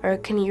said, or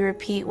can you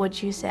repeat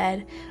what you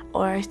said,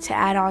 or to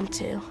add on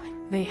to.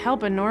 They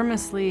help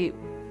enormously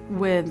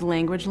with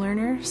language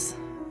learners.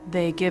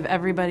 They give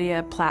everybody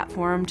a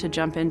platform to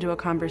jump into a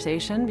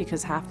conversation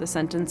because half the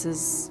sentence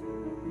is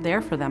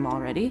there for them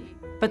already.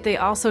 But they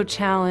also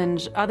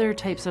challenge other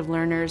types of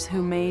learners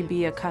who may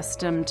be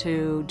accustomed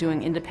to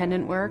doing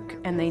independent work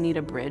and they need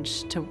a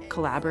bridge to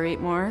collaborate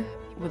more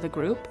with a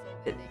group.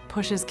 It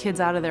pushes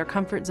kids out of their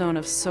comfort zone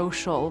of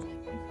social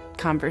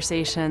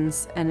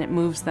conversations, and it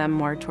moves them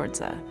more towards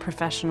a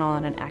professional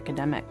and an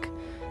academic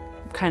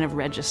kind of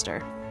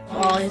register.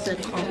 All his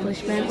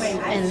accomplishments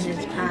in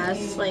his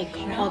past,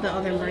 all the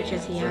other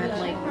marches he had,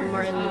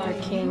 Martin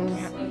Luther King,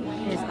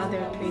 his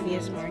other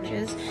previous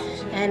marches,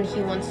 and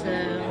he wants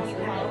to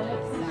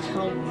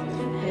help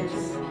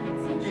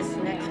this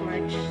next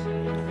march.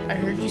 I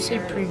heard you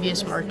say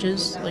previous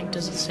marches.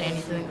 Does it say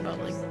anything about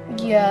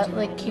Yeah,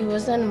 he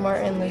was in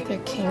Martin Luther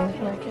King's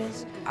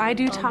marches. I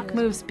do talk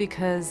moves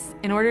because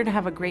in order to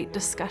have a great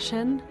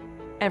discussion,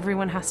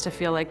 everyone has to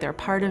feel like they're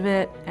part of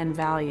it and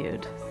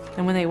valued.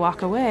 And when they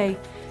walk away,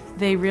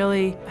 they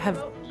really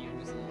have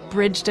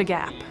bridged a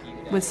gap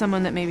with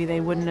someone that maybe they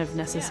wouldn't have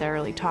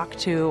necessarily talked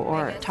to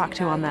or talked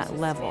to on that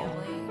level.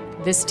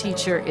 This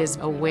teacher is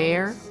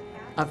aware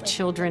of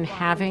children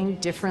having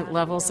different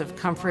levels of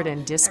comfort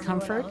and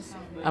discomfort,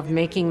 of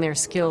making their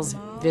skills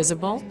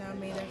visible,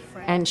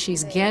 and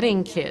she's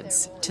getting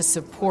kids to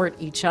support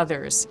each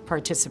other's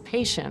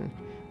participation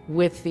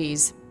with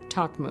these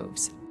talk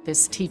moves.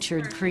 This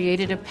teacher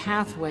created a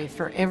pathway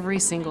for every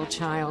single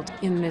child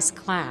in this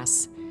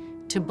class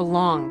to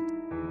belong.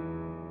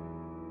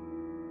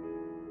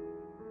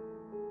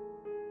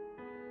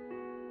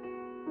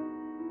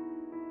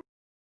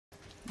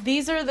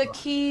 These are the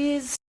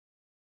keys.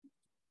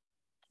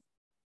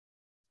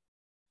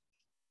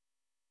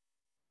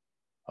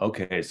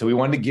 Okay, so we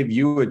wanted to give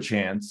you a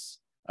chance.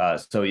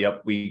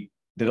 Yep, we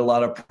did a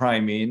lot of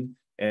priming,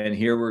 and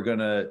here we're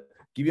gonna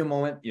give you a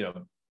moment,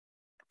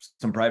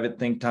 some private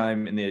think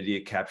time in the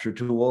idea capture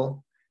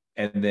tool,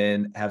 and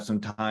then have some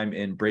time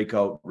in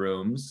breakout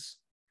rooms.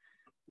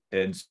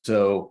 And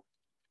so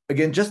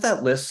again, just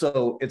that list.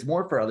 So it's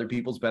more for other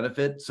people's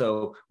benefit.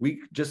 So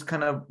we just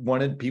kind of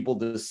wanted people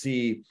to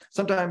see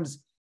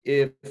sometimes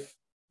if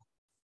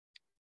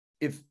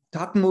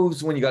talk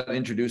moves when you got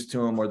introduced to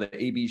them, or the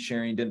A/B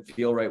sharing didn't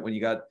feel right when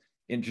you got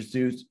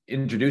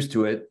introduced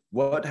to it,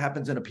 what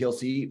happens in a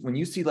PLC when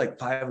you see like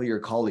 5 of your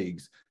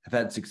colleagues have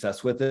had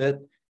success with it,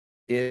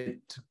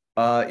 it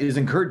is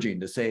encouraging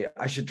to say,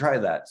 I should try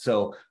that.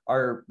 So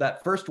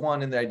that first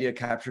one in the idea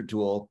capture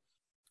tool,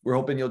 we're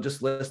hoping you'll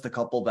just list a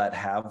couple that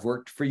have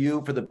worked for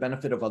you for the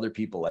benefit of other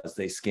people as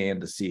they scan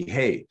to see,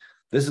 hey,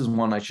 this is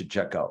one I should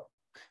check out.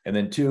 And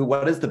then 2,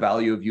 what is the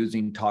value of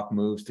using talk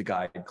moves to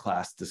guide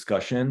class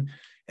discussion?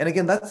 And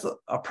again, that's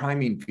a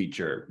priming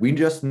feature. We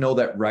just know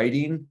that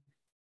writing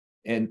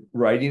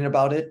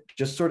about it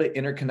just sort of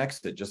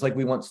interconnects it. Just like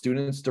we want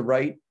students to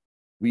write,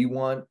 we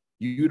want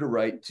you to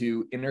write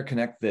to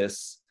interconnect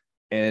this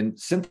and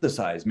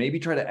synthesize, maybe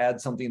try to add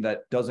something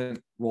that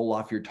doesn't roll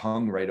off your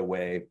tongue right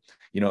away.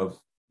 You know, if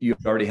you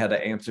already had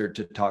an answer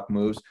to talk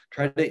moves,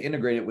 try to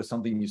integrate it with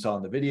something you saw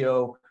in the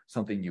video,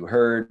 something you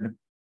heard.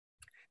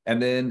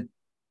 And then,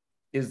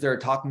 is there a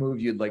talk move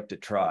you'd like to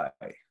try?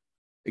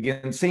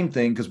 Again, same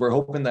thing, because we're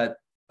hoping that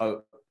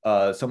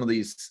some of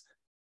these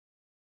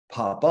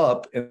pop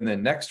up, and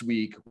then next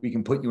week we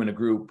can put you in a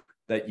group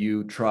that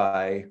you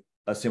try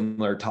a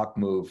similar talk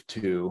move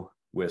to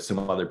with some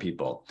other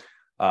people.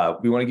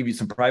 We want to give you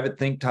some private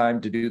think time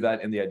to do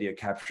that in the idea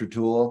capture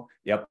tool.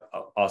 Yep,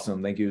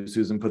 awesome. Thank you,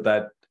 Susan. Put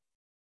that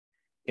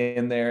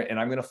in there, and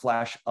I'm going to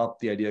flash up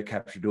the idea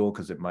capture tool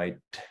because it might,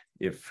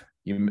 if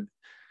you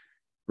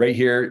right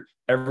here,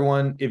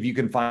 everyone, if you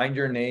can find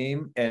your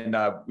name, and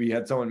we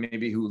had someone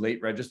maybe who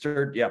late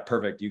registered. Yeah,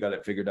 perfect. You got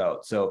it figured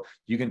out. So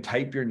you can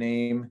type your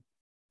name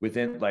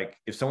within, like,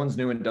 if someone's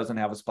new and doesn't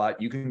have a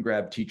spot, you can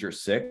grab teacher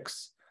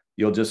 6.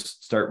 You'll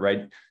just start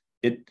right.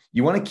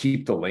 You want to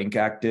keep the link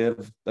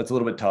active. That's a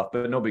little bit tough,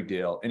 but no big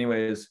deal.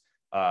 Anyways,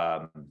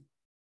 yeah,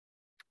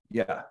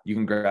 you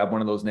can grab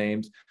one of those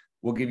names.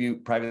 We'll give you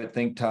private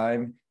think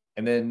time,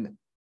 and then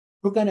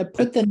we're going to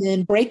put them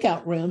in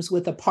breakout rooms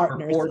with a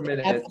partner. For 4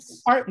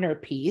 minutes. Partner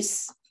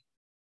piece.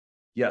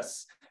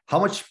 Yes. How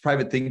much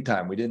private think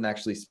time? We didn't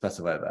actually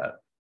specify that.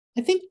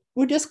 I think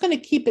we're just going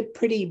to keep it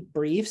pretty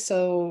brief.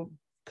 So,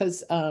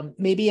 because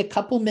maybe a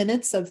couple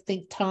minutes of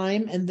think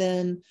time, and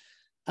then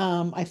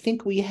I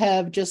think we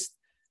have just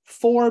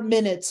 4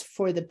 minutes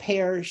for the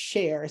pair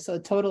share. So a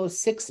total of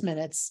 6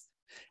 minutes.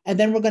 And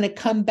then we're going to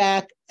come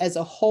back as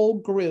a whole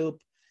group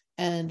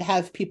and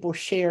have people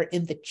share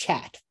in the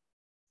chat.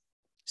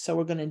 So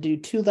we're going to do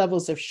 2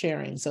 levels of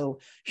sharing. So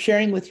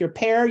sharing with your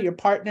pair, your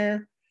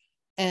partner,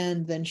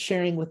 and then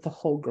sharing with the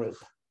whole group.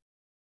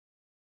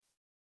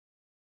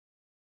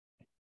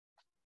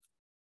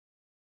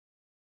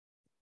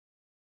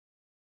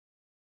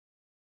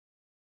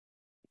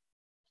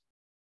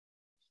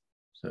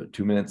 So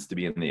 2 minutes to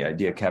be in the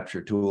idea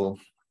capture tool.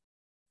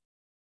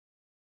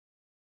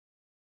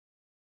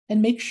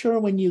 And make sure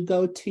when you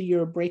go to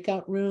your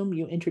breakout room,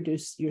 you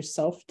introduce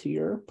yourself to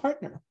your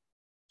partner.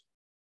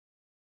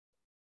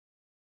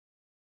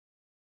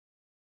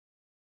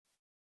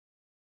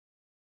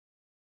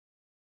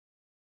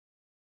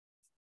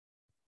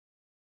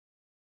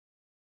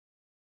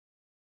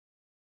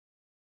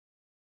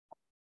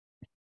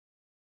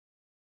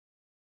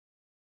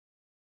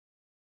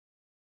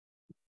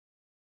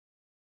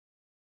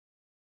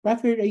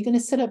 Bradford, are you going to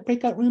set up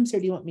breakout rooms, or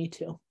do you want me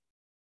to?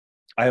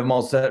 I have them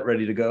all set,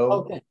 ready to go.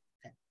 Okay.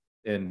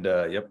 And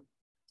yep.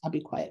 I'll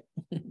be quiet.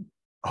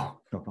 Oh,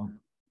 no problem.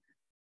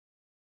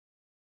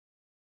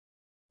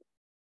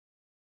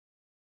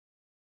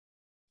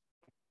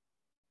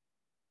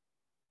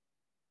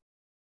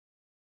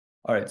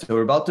 All right, so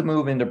we're about to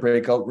move into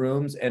breakout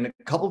rooms, and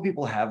a couple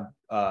people have,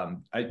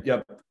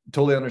 yep,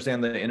 totally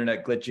understand the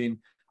internet glitching.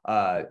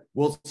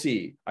 We'll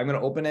see. I'm going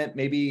to open it.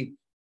 Maybe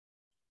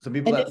some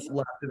people that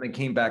left and they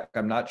came back,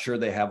 I'm not sure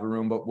they have a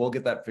room, but we'll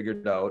get that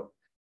figured out.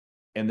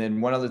 And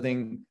then one other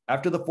thing,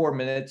 after the 4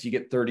 minutes, you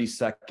get 30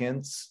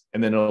 seconds,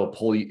 and then it'll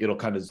pull you, it'll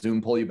kind of Zoom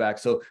pull you back.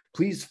 So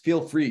please feel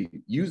free,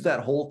 use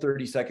that whole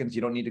 30 seconds.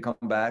 You don't need to come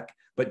back,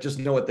 but just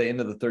know at the end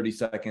of the 30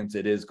 seconds,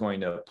 it is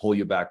going to pull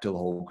you back to the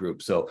whole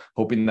group. So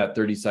hoping that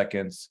 30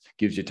 seconds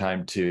gives you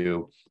time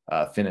to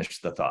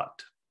finish the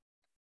thought.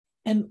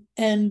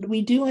 And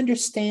we do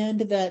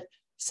understand that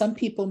some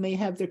people may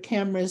have their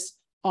cameras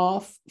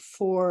off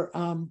for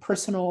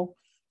personal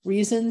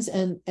reasons,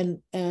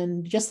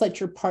 and just let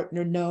your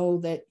partner know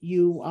that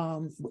you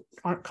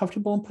aren't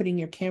comfortable in putting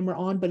your camera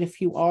on. But if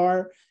you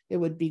are, it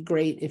would be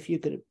great if you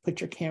could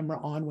put your camera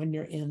on when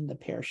you're in the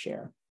pair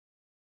share.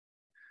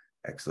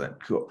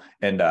 Excellent, cool,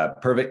 and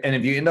perfect. And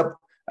if you end up,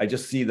 I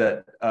just see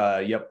that,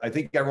 yep, I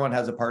think everyone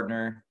has a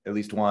partner, at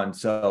least one.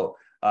 So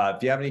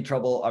if you have any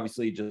trouble,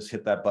 obviously just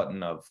hit that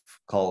button of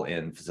call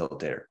in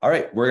facilitator. All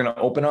right, we're gonna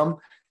open them,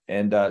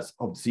 and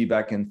hope to see you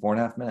back in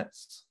 4.5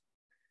 minutes.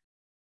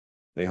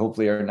 They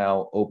hopefully are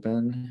now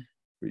open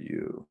for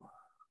you.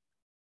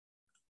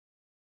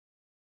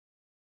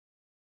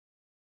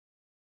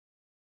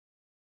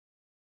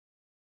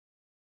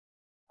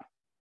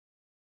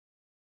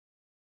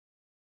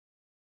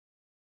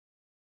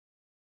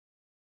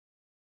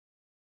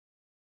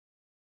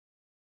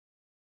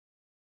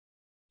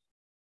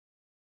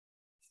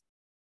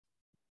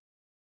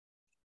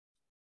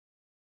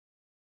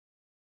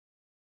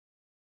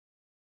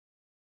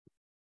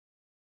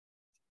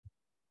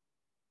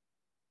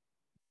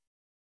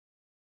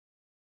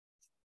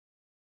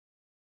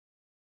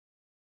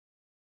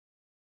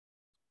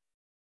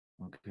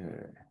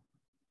 Okay.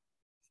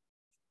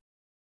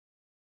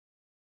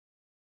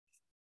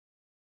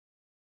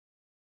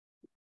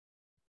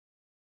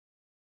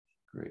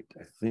 Great.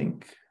 I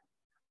think,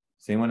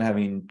 is anyone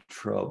having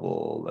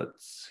trouble?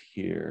 Let's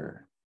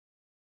hear.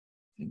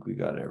 I think we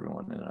got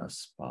everyone in a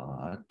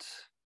spot.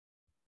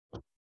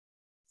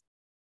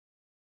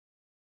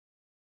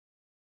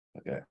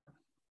 Okay.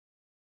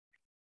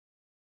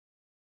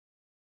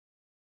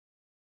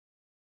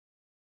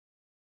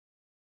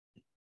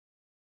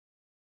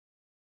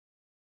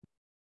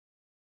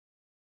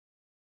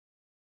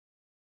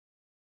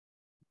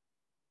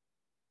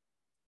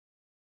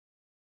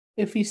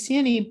 If you see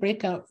any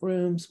breakout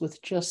rooms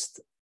with just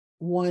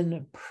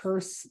one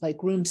person,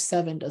 like room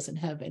 7 doesn't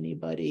have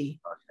anybody.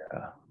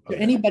 Yeah.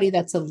 Okay. Anybody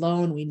that's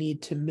alone, we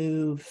need to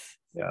move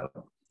Yeah.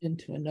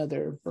 into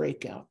another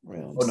breakout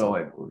room. Oh, no,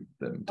 I moved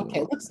them to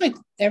okay, looks like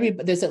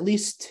there's at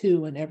least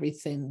 2 and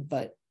everything,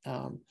 but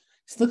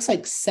it looks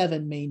like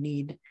 7 may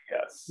need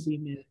to be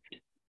moved.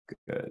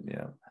 Good,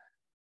 yeah.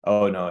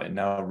 Oh, no, and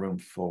now room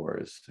 4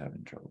 is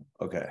having trouble.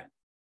 Okay.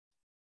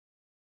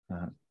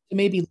 So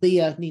maybe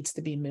Leah needs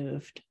to be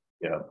moved.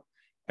 Yeah,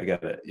 I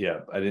got it.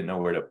 Yeah, I didn't know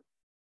where to.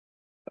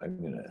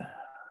 I'm gonna.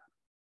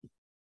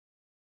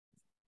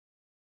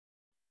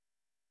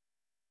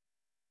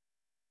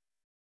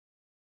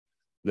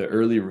 The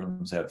early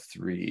rooms have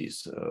 3,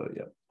 so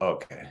yeah.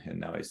 Okay, and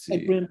now I see.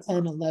 Like room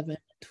 10, 11,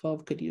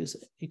 12 could use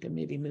it. You can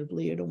maybe move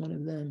Leah to one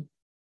of them.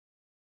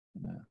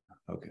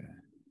 Okay.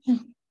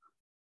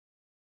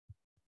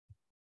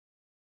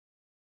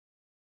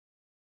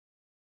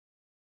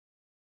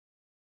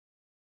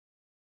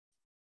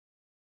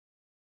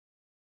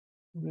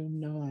 Room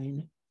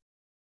 9.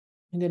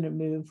 I'm going to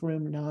move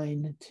room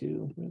 9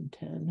 to room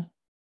 10.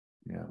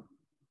 Yeah.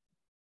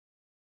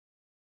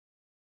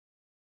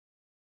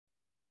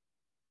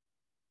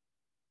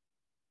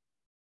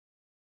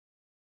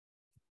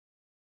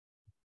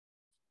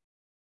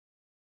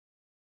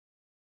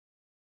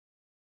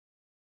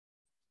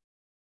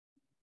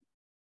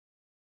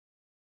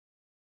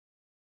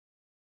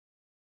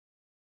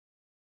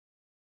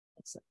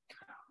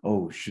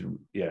 Oh,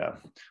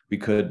 we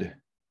could,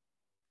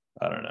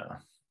 I don't know.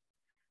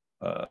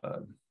 I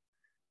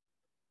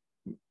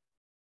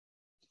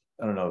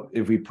don't know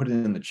if we put it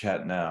in the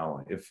chat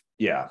now,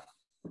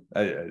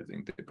 I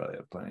think they probably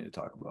have plenty to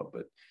talk about,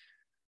 but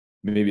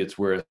maybe it's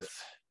worth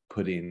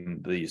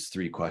putting these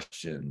 3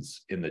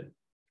 questions in the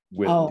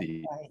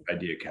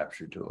idea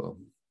capture tool.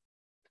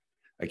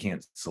 I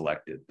can't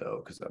select it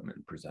though, because I'm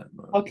in present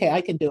mode. Okay,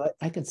 I can do it.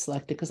 I can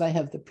select it because I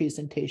have the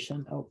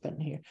presentation open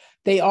here.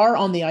 They are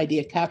on the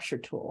idea capture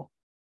tool.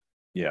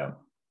 Yeah.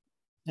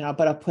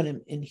 But I'll put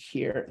them in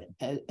here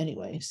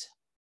anyways.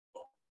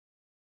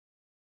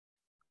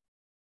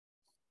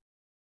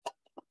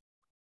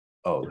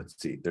 Oh, let's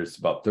see. There's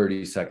about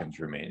 30 seconds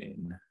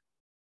remaining.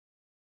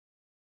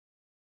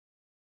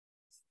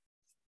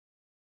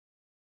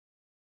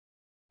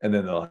 And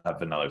then they'll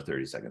have another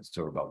 30 seconds,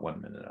 so we're about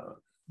 1 minute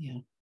out. Yeah.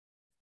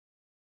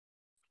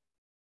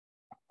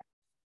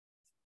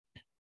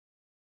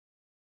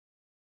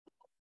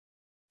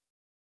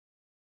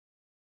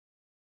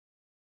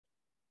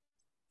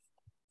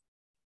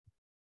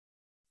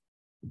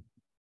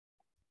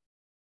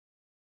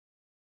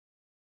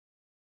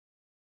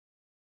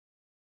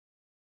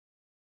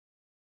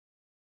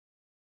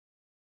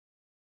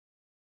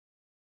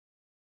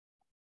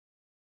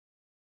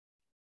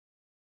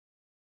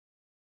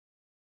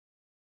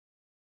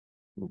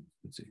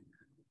 Let's see.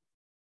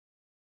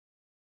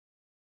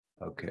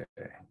 Okay.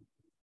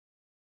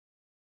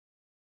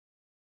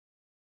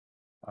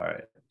 All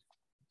right.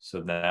 So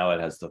now it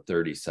has the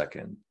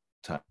 30-second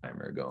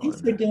timer going.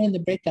 Thanks for doing the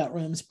breakout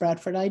rooms,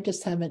 Bradford. I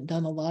just haven't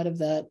done a lot of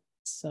that.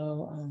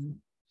 So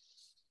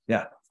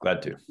yeah,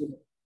 glad to.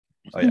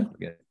 Oh yeah, we're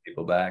getting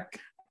people back.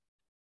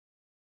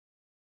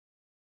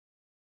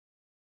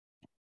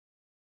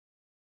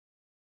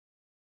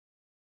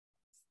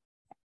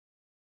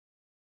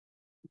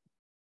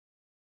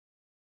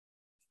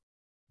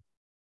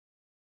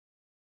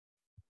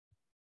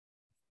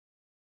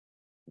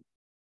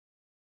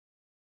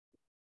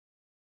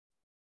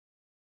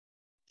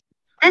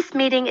 This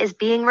meeting is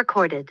being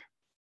recorded.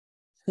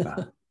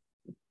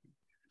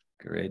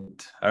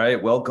 Great. All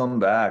right, welcome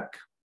back.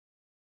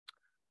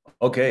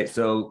 Okay,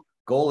 so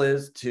goal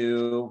is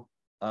to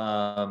do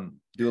a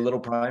little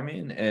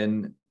priming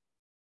and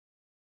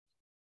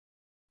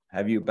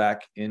have you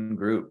back in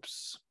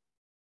groups.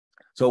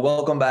 So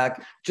welcome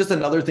back. Just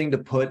another thing to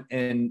put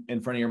in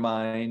front of your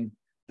mind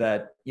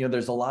that,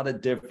 there's a lot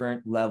of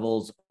different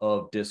levels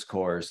of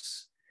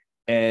discourse,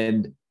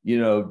 and,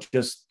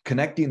 just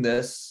connecting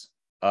this,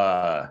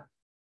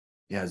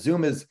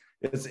 Zoom it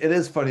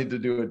is funny to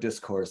do a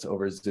discourse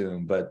over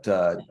Zoom, but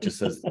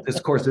just as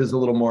discourse is a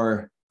little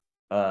more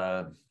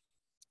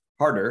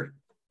harder.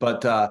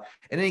 But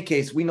in any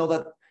case, we know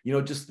that,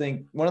 just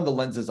think one of the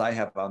lenses I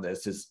have on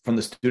this is from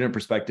the student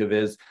perspective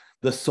is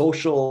the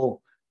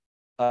social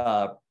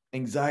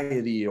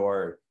anxiety,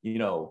 or,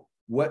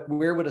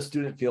 where would a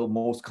student feel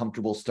most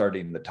comfortable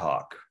starting the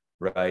talk,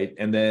 right?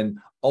 And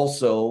then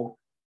also,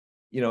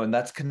 and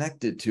that's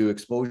connected to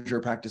exposure,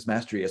 practice,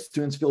 mastery. As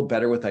students feel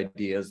better with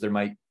ideas, they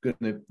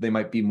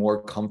might be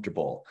more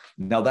comfortable.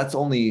 Now that's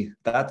along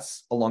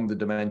the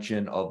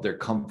dimension of their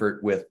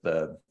comfort with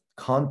the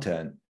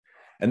content.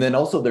 And then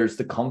also there's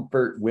the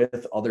comfort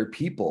with other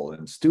people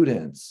and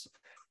students.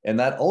 And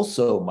that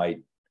also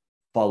might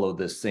follow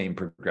this same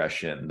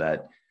progression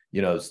that,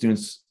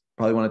 students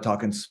probably want to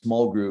talk in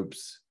small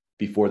groups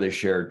before they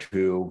share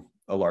to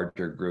a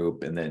larger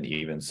group, and then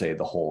even say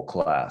the whole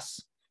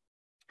class.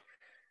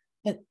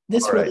 And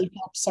this really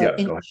helps our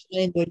English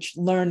language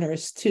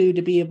learners too,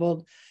 to be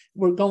able,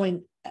 we're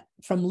going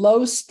from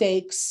low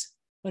stakes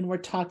when we're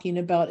talking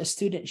about a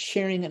student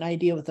sharing an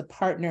idea with a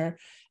partner.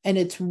 And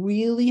it's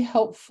really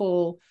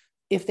helpful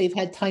if they've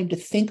had time to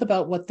think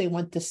about what they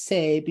want to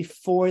say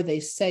before they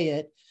say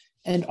it.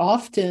 And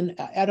often,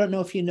 I don't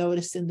know if you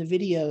noticed in the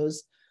videos,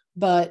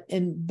 but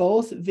in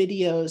both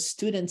videos,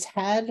 students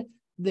had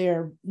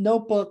their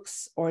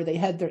notebooks or they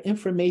had their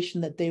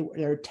information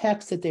their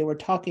text that they were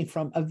talking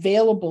from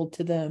available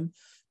to them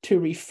to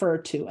refer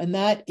to. And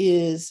that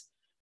is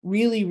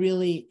really,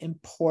 really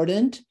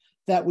important,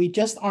 that we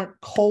just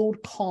aren't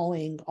cold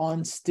calling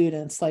on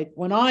students. Like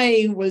when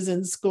I was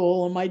in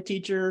school and my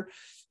teacher,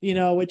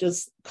 would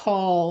just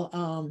call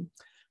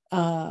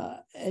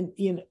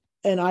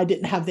and I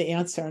didn't have the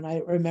answer. And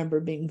I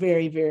remember being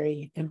very,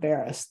 very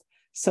embarrassed.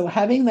 So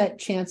having that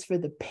chance for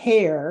the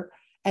pair,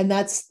 and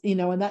that's,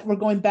 and that we're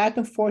going back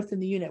and forth in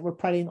the unit, we're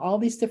providing all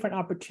these different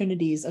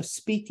opportunities of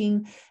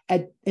speaking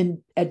at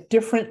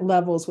different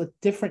levels with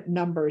different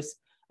numbers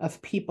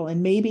of people.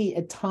 And maybe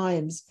at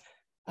times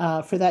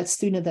for that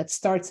student that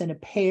starts in a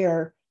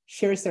pair,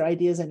 shares their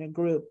ideas in a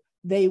group,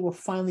 they will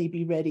finally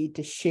be ready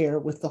to share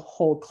with the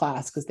whole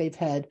class because they've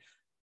had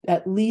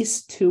at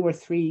least 2 or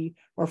 3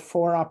 or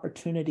 4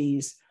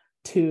 opportunities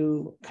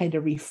to kind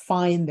of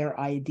refine their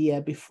idea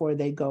before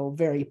they go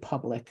very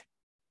public.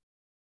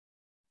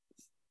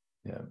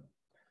 Yeah.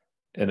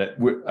 And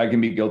I can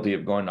be guilty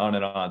of going on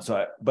and on.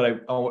 So,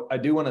 I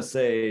do want to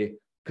say,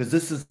 because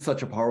this is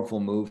such a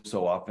powerful move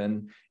so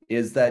often,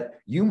 is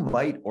that you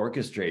might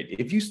orchestrate.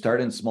 If you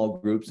start in small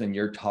groups and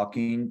you're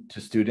talking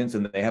to students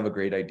and they have a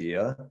great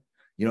idea,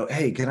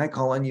 hey, can I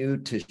call on you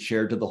to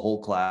share to the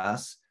whole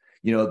class?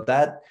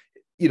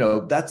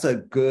 That's a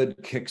good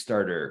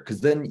Kickstarter,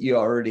 because then you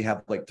already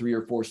have like 3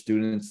 or 4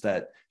 students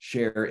that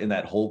share in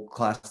that whole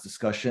class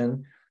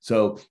discussion.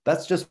 So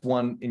that's just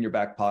one in your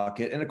back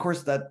pocket. And of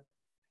course, that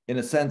in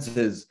a sense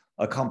is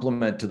a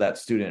compliment to that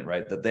student,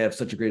 right? That they have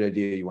such a great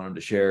idea, you want them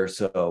to share.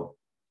 So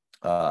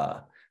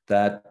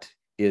that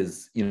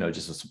is,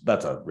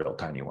 that's a real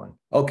tiny one.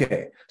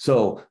 Okay,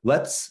 so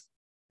let's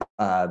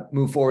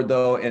move forward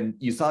though. And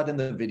you saw it in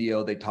the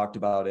video, they talked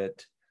about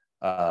it.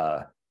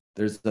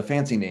 There's a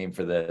fancy name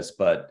for this,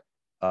 but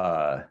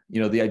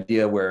the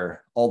idea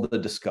where all the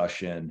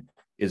discussion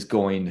is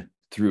going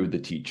through the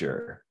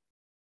teacher.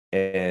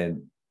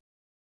 And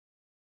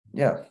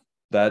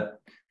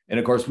and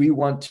of course we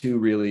want to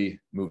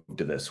really move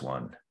to this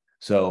one.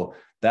 So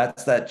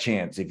that's that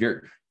chance. If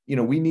you're,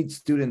 we need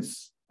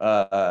students,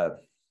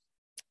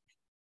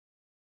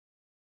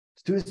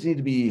 students need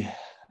to be,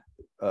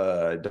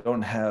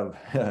 don't have,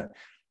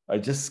 I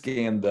just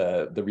scanned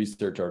the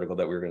research article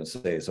that we were going to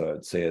say, so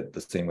I'd say it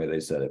the same way they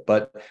said it.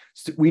 But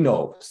we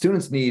know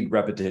students need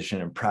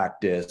repetition and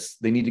practice.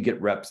 They need to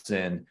get reps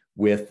in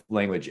with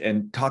language,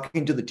 and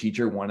talking to the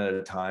teacher one at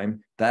a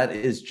time, that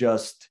is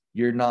just,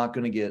 you're not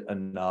going to get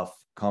enough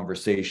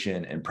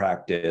conversation and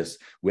practice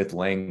with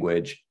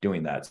language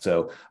doing that.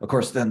 So of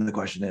course, then the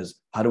question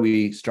is, how do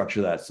we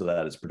structure that so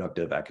that it's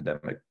productive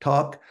academic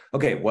talk?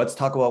 Okay, let's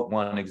talk about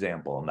one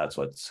example, and that's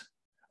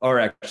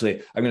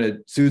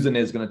Susan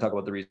is going to talk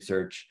about the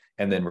research,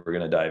 and then we're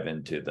going to dive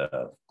into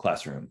the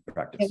classroom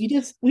practice.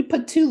 Yeah, we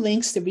put 2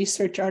 links to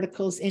research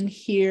articles in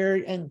here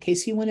in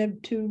case you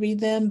wanted to read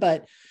them,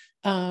 but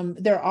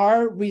there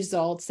are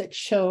results that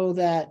show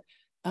that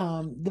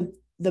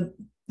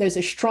there's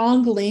a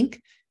strong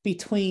link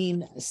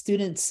between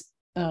students,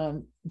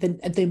 the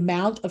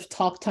amount of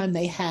talk time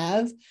they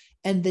have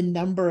and the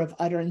number of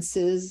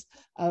utterances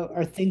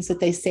or things that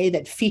they say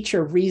that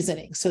feature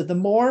reasoning. So the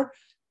more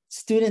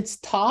students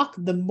talk,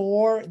 the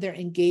more they're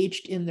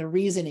engaged in the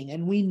reasoning.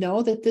 And we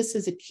know that this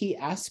is a key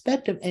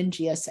aspect of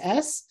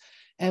NGSS,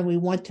 and we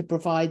want to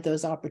provide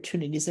those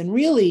opportunities. And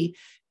really,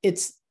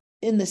 it's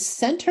in the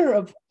center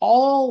of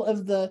all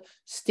of the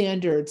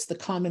standards, the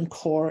Common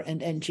Core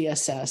and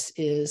NGSS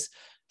is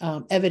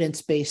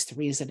evidence-based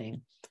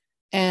reasoning.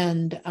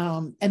 And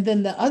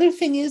then the other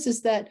thing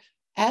is that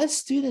as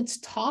students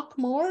talk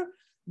more,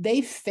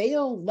 they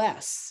fail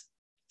less.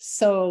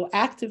 So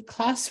active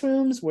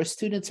classrooms where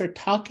students are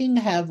talking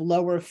have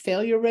lower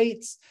failure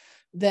rates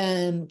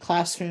than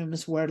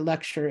classrooms where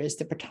lecture is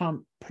the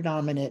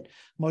predominant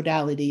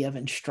modality of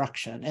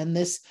instruction. And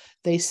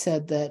they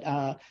said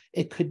that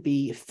it could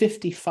be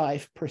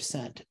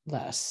 55%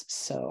 less.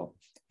 So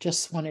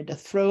just wanted to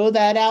throw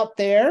that out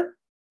there.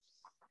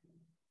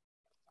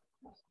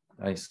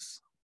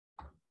 Nice.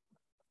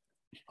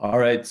 All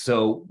right.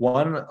 So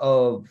one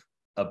of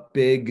a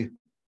big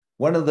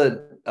one of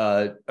the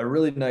a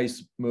really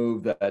nice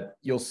move that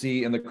you'll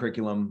see in the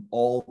curriculum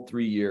all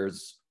 3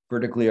 years,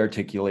 vertically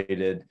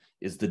articulated,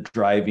 is the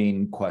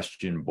driving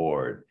question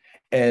board.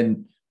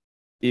 And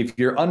if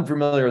you're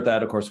unfamiliar with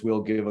that, of course,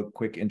 we'll give a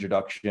quick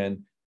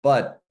introduction,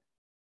 but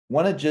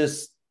want to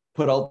just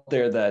put out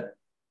there that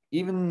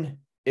even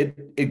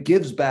it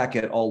gives back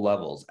at all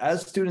levels.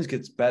 As students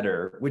gets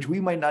better, which we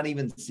might not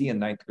even see in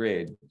 9th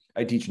grade.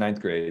 I teach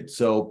 9th grade.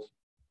 So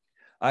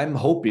I'm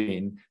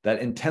hoping that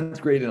in 10th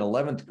grade and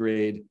 11th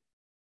grade,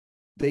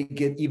 they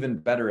get even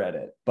better at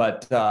it.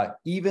 But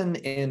even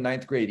in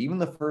 9th grade, even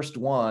the first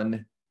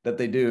one that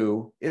they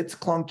do, it's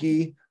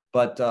clunky,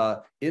 but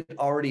it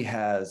already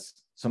has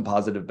some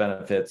positive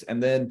benefits.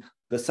 And then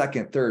the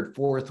second, third,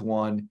 fourth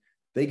one,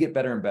 they get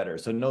better and better.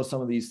 So know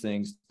some of these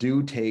things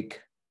do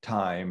take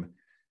time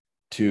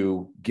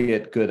to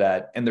get good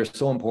at, and they're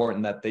so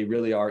important that they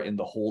really are in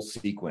the whole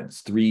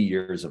sequence, 3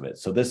 years of it.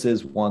 So this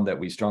is one that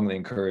we strongly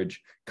encourage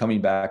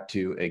coming back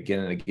to again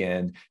and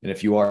again. And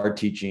if you are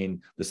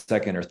teaching the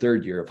second or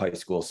third year of high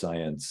school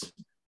science,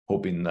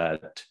 hoping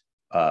that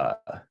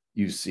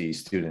you see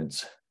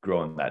students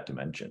grow in that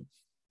dimension.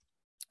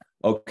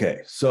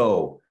 Okay,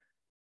 so.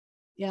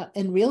 Yeah,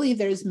 and really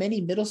there's many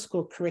middle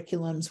school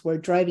curriculums where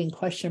driving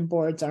question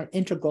boards are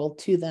integral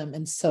to them.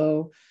 And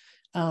so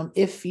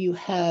if you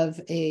have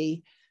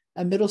a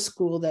middle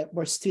school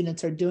where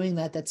students are doing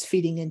that, that's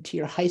feeding into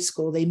your high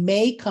school, they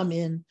may come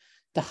in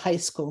to high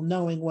school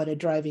knowing what a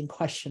driving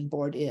question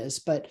board is.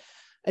 But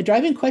a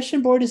driving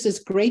question board is this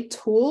great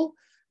tool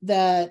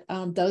that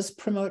does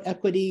promote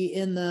equity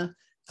in the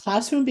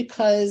classroom,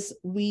 because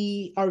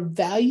we are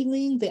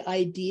valuing the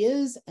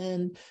ideas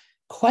and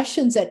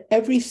questions that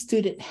every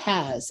student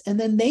has. And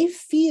then they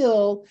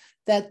feel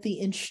that the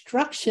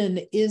instruction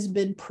is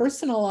been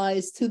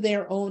personalized to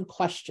their own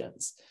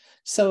questions.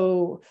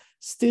 So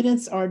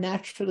students are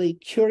naturally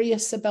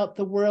curious about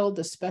the world,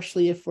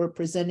 especially if we're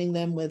presenting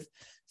them with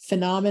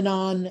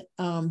phenomenon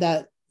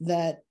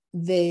that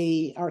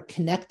they are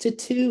connected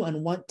to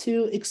and want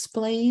to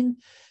explain.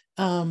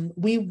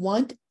 We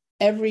want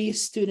every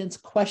student's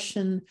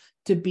question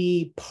to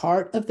be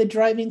part of the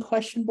driving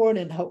question board,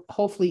 and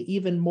hopefully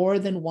even more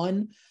than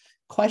one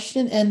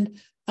question. And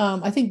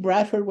I think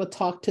Bradford will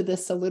talk to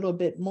this a little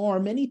bit more.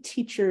 Many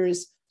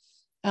teachers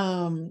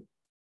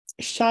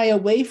shy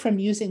away from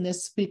using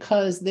this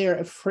because they're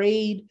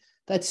afraid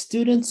that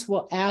students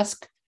will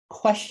ask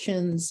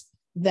questions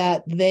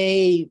that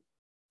they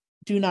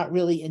do not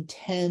really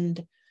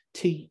intend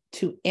to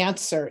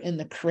answer in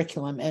the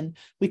curriculum. And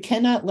we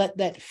cannot let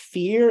that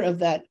fear of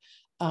that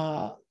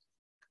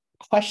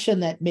question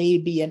that may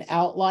be an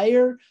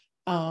outlier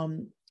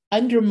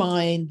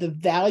undermine the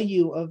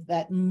value of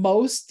that.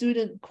 Most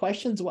student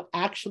questions will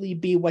actually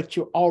be what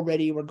you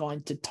already were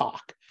going to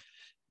talk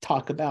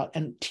about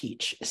and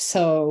teach.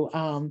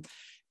 So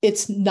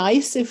it's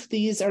nice if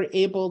these are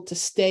able to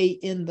stay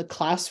in the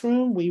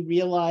classroom. We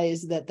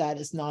realize that that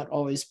is not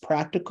always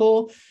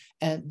practical,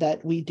 and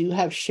that we do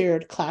have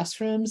shared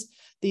classrooms.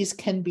 These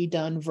can be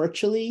done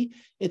virtually.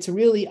 It's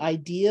really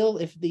ideal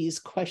if these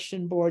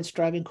question boards,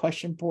 driving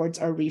question boards,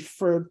 are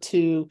referred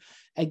to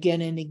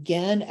again and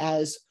again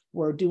as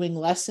we're doing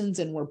lessons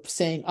and we're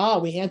saying,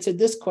 we answered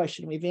this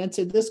question, we've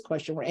answered this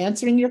question, we're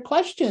answering your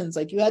questions,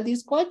 like you had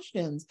these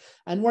questions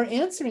and we're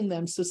answering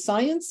them. So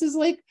science is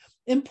like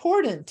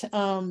important.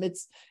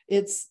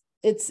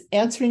 It's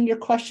answering your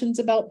questions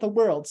about the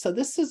world. So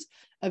this is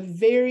a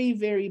very,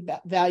 very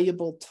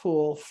valuable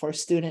tool for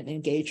student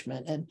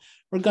engagement. And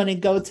we're going to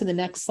go to the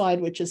next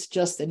slide, which is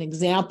just an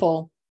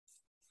example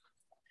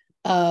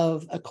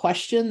of a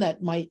question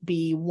that might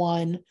be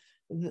one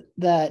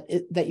that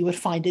you would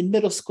find in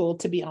middle school.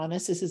 To be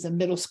honest, this is a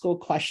middle school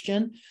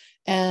question.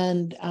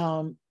 And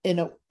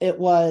it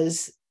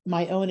was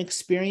my own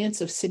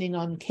experience of sitting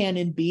on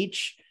Cannon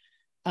Beach,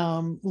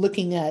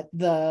 looking at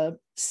the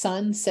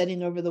sun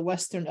setting over the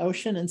Western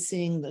Ocean and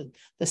seeing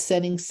the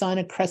setting sun,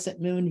 a crescent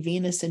moon,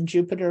 Venus and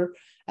Jupiter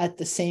at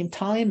the same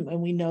time.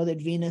 And we know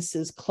that Venus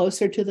is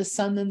closer to the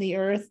sun than the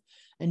Earth,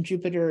 and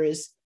Jupiter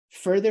is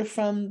further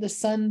from the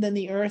sun than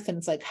the Earth. And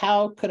it's like,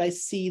 how could I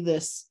see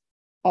this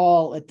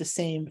all at the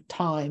same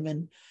time?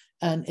 And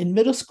in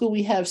middle school,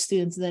 we have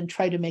students then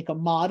try to make a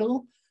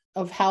model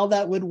of how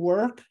that would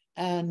work,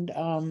 and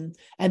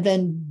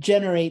then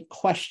generate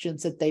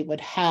questions that they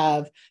would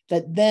have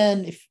that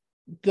then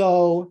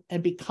go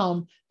and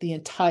become the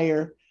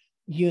entire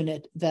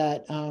unit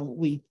that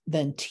we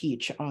then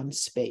teach on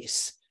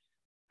space.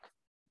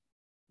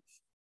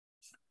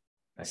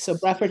 Nice. So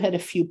Bradford had a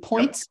few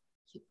points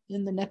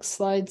in the next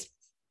slides.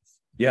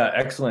 Yeah,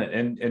 excellent.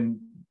 And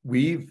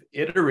we've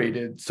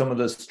iterated some of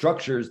the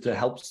structures to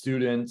help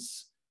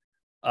students,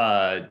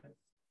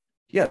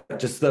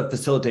 just the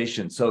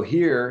facilitation. So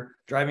here,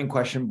 driving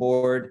question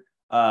board,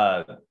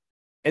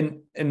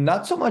 and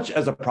not so much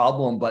as a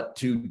problem, but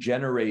to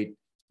generate.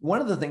 One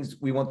of the things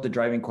we want the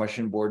driving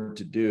question board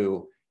to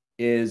do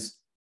is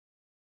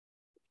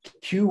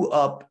cue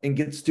up and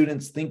get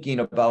students thinking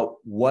about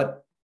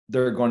what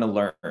they're going to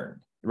learn,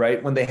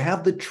 right? When they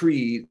have the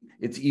tree,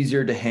 it's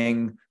easier to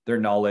hang their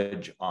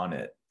knowledge on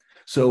it.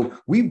 So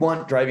we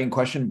want driving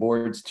question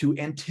boards to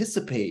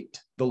anticipate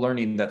the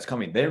learning that's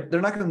coming. They're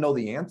not going to know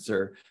the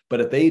answer,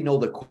 but if they know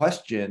the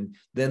question,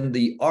 then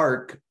the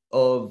arc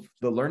of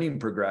the learning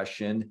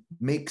progression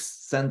makes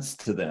sense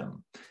to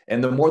them.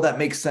 And the more that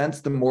makes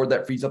sense, the more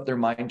that frees up their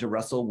mind to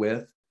wrestle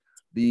with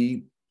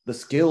the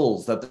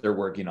skills that they're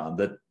working on,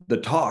 the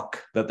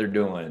talk that they're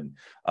doing,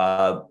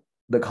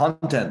 the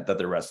content that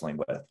they're wrestling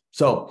with.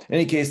 So in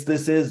any case,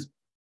 this is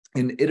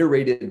an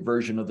iterated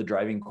version of the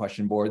driving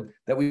question board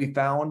that we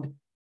found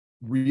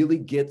really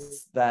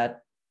gets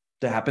that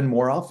to happen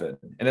more often.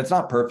 And it's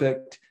not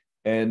perfect.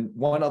 And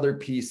one other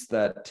piece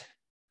that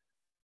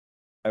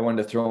I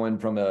wanted to throw in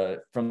from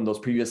those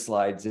previous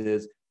slides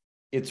is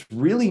it's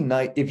really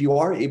nice if you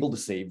are able to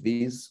save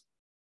these.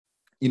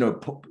 You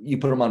know, you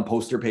put them on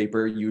poster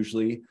paper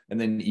usually, and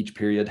then each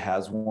period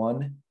has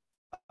one.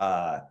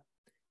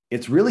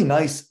 It's really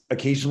nice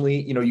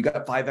occasionally, you know, you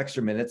got 5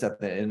 extra minutes at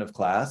the end of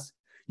class,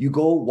 you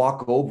go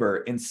walk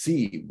over and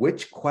see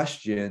which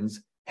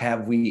questions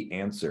have we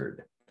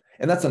answered.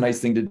 And that's a nice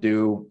thing to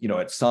do, you know,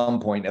 at some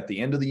point at the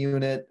end of the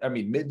unit, I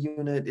mean,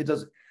 mid-unit, it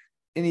doesn't,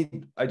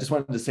 I just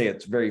wanted to say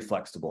it's very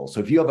flexible. So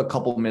if you have a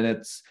couple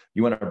minutes,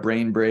 you want a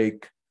brain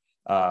break,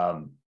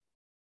 have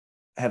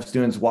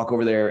students walk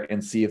over there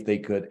and see if they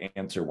could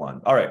answer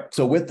one. All right,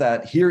 so with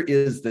that, here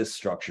is this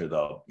structure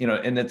though, you know,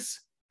 and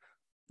it's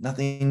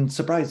nothing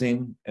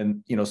surprising.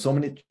 And, you know, so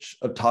many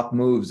of Talk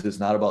Moves is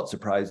not about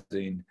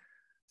surprising.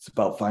 It's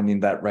about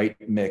finding that right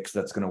mix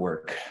that's going to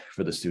work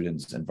for the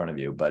students in front of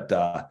you. But,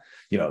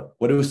 you know,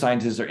 what do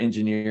scientists or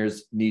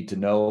engineers need to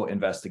know,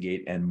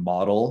 investigate, and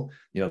model?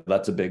 You know,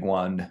 that's a big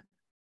one.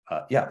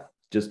 Yeah,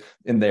 just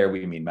in there,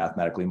 we mean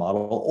mathematically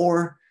model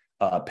or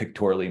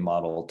pictorially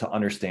model to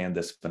understand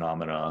this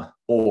phenomena,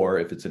 or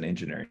if it's an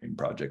engineering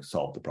project,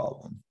 solve the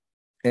problem.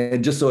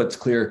 And just so it's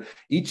clear,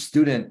 each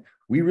student,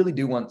 we really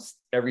do want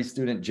every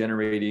student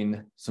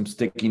generating some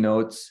sticky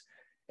notes.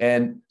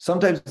 And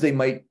sometimes they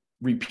might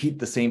repeat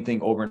the same thing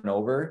over and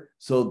over.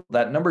 So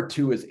that number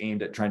 2 is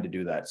aimed at trying to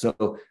do that.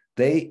 So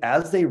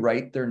as they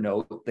write their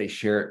note, they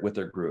share it with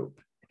their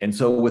group. And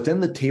so within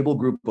the table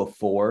group of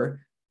 4,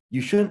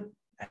 you shouldn't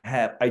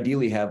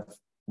ideally have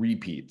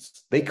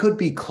repeats. They could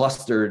be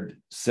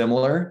clustered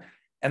similar,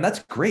 and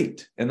that's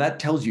great. And that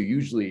tells you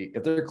usually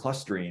if they're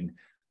clustering,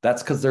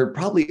 that's because they're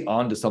probably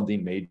onto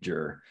something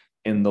major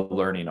in the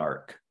learning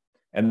arc.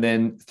 And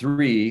then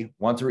 3,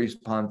 once a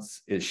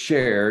response is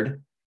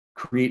shared,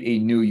 create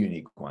a new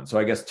unique one. So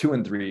I guess 2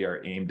 and 3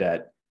 are aimed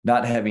at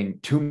not having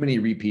too many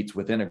repeats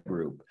within a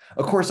group.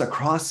 Of course,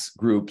 across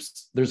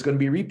groups, there's going to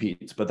be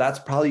repeats, but that's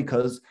probably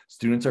because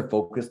students are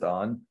focused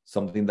on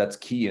something that's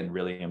key and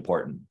really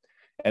important.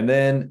 And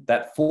then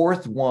that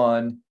 4th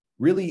one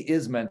really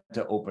is meant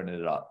to open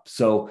it up.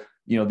 So,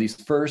 you know, these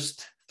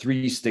first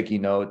 3 sticky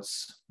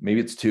notes,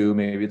 maybe it's 2,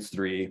 maybe it's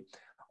 3,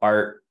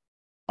 are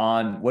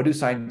on what do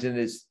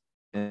scientists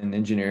and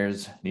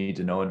engineers need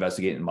to know,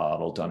 investigate, and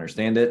model to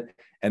understand it.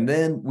 And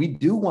then we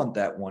do want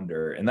that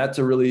wonder, and that's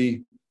a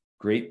really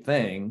great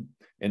thing.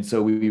 And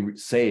so we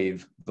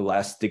save the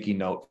last sticky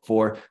note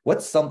for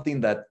what's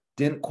something that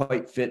didn't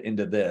quite fit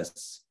into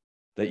this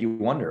that you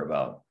wonder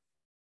about.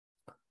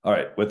 All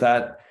right, with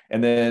that,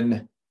 and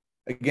then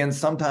again,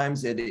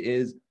 sometimes it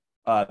is,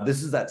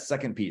 this is that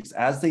second piece.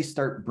 As they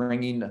start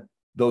bringing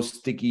those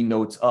sticky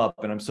notes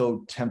up, and I'm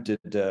so tempted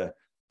to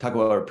talk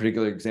about a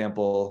particular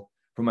example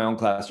from my own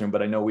classroom,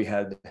 but I know we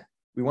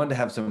wanted to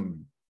have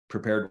some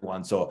prepared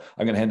ones. So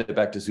I'm going to hand it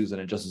back to Susan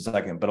in just a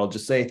second, but I'll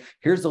just say,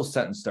 here's those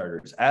sentence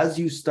starters. As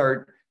you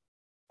start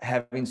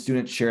having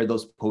students share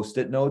those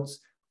Post-it notes,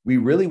 we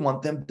really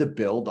want them to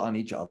build on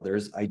each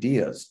other's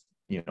ideas.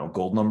 You know,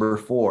 goal number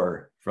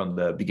 4 from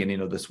the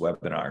beginning of this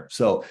webinar.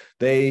 So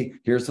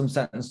here's some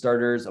sentence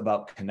starters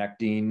about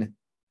connecting,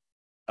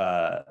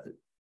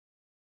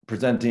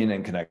 presenting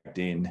and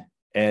connecting.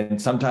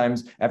 And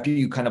sometimes after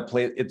you kind of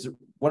play, it's a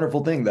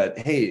wonderful thing that,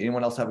 hey,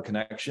 anyone else have a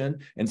connection?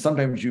 And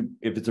sometimes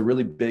if it's a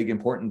really big,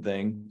 important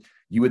thing,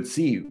 you would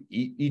see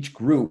each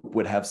group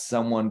would have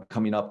someone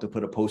coming up to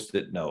put a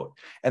Post-it note.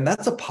 And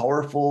that's a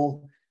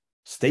powerful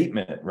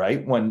statement,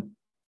 right?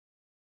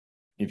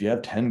 If you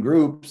have 10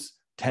 groups,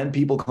 10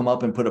 people come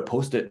up and put a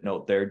Post-it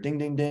note there, ding,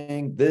 ding,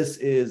 ding, this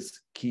is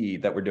key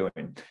that we're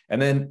doing.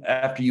 And then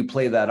after you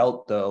play that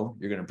out though,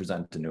 you're going to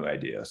present a new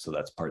idea. So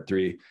that's part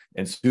 3.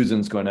 And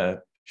Susan's going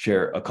to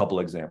share a couple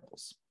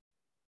examples.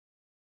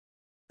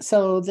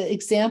 So the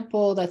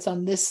example that's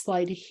on this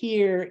slide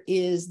here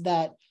is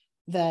that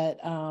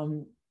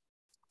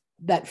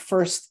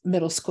first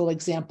middle school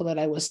example that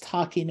I was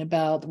talking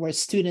about, where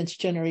students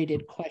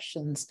generated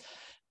questions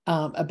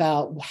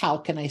about how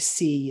can I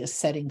see a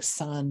setting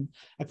sun,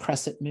 a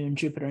crescent moon,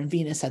 Jupiter, and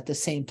Venus at the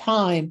same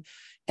time.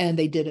 And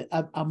they did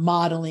a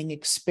modeling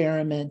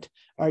experiment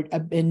or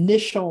an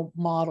initial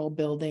model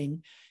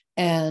building.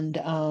 And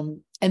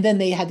then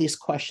they had these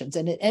questions.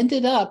 And it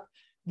ended up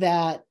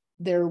that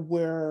there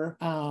were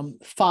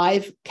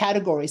 5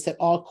 categories that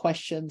all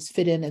questions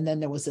fit in, and then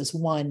there was this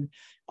one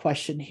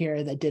question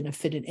here that didn't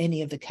fit in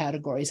any of the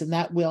categories, and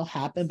that will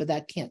happen, but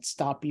that can't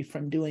stop you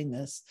from doing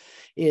this.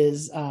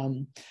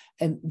 And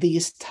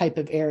these type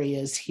of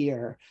areas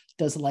here,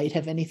 does light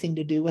have anything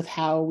to do with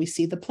how we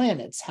see the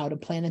planets? How do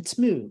planets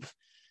move,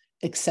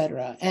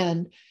 etc.?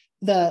 And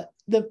the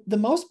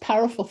most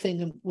powerful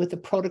thing with the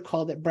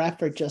protocol that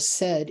Bradford just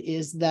said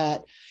is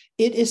that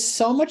it is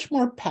so much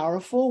more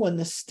powerful when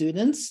the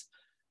students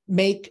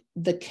make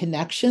the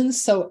connections.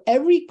 So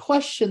every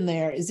question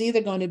there is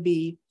either going to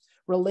be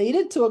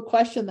related to a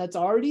question that's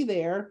already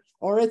there,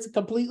 or it's a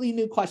completely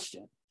new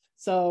question.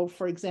 So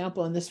for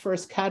example, in this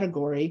first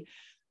category,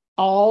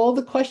 all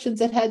the questions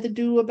that had to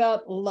do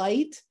about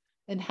light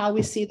and how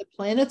we see the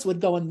planets would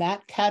go in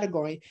that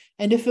category.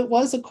 And if it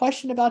was a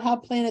question about how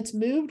planets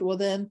moved, well,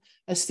 then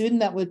a student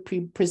that would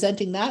be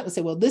presenting that would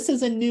say, well, this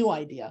is a new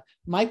idea.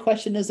 My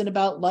question isn't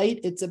about light,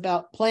 it's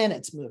about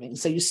planets moving.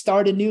 So you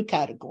start a new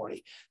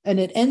category. And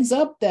it ends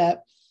up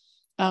that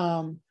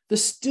the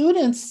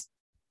students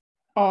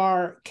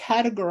are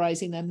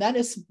categorizing them. That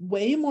is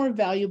way more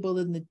valuable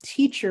than the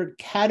teacher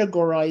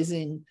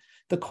categorizing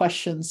the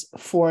questions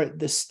for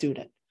the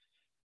student.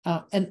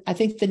 And I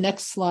think the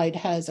next slide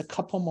has a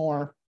couple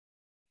more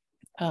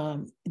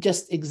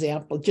just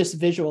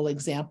visual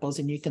examples,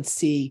 and you can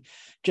see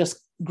just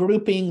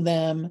grouping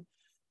them,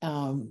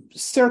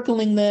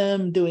 circling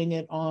them, doing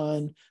it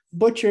on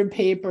butchered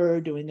paper,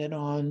 doing it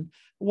on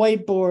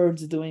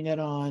whiteboards, doing it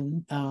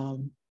on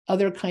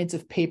other kinds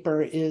of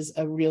paper is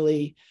a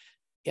really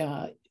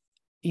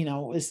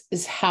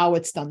is how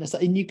it's done this,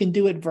 and you can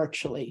do it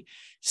virtually.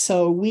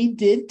 So we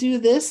did do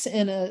this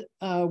in a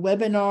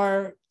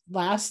webinar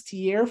last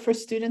year for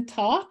Student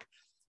Talk,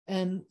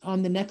 and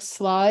on the next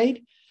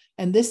slide,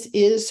 and this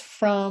is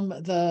from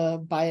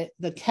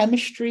the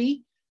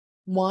chemistry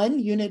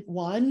unit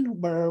 1,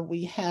 where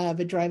we have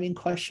a driving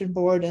question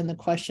board, and the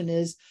question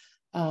is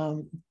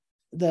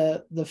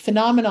the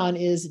phenomenon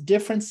is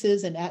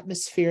differences in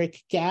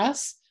atmospheric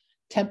gas,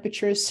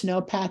 temperature,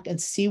 snowpack, and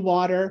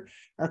seawater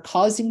are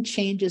causing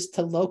changes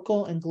to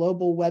local and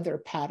global weather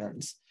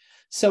patterns.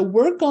 So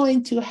we're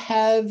going to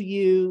have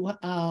you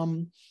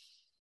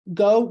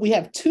we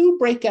have 2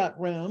 breakout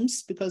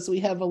rooms because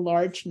we have a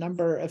large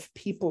number of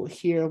people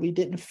here. We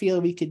didn't feel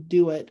we could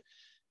do it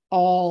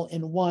all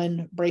in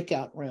one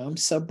breakout room.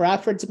 So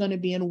Bradford's going to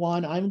be in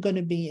one, I'm going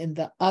to be in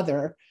the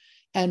other,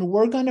 and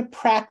we're going to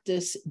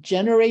practice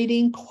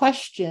generating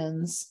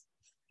questions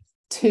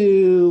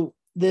to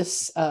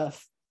this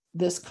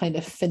kind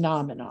of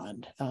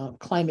phenomenon,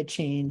 climate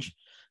change,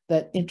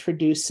 that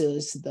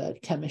introduces the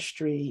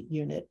chemistry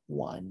unit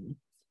 1.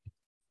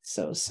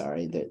 So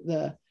sorry,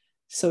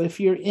 so if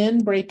you're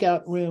in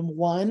breakout room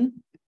 1,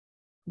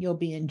 you'll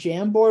be in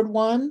Jamboard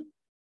 1.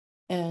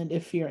 And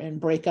if you're in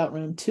breakout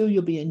room 2,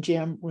 you'll be in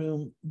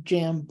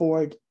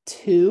Jamboard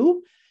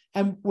 2.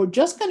 And we're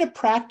just going to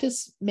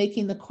practice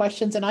making the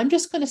questions. And I'm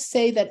just going to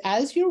say that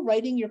as you're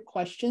writing your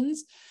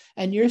questions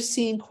and you're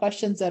seeing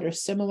questions that are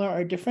similar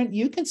or different,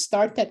 you can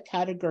start that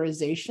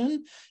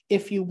categorization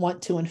if you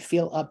want to and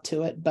feel up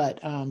to it.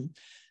 But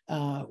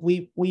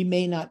we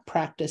may not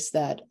practice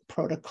that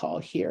protocol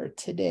here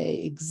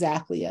today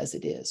exactly as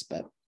it is,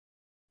 but.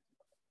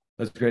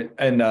 That's great.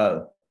 And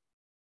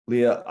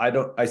Leah,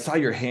 I saw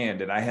your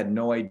hand and I had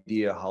no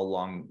idea how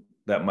long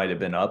that might've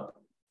been up.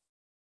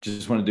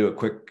 Just want to do a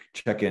quick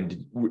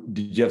check-in.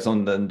 Did you have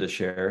something to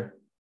share?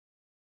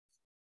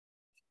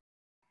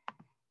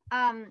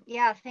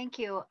 Yeah, thank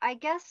you. I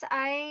guess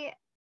I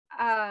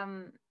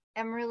am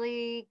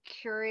really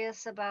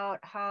curious about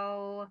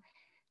how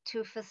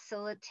to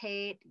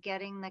facilitate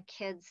getting the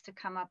kids to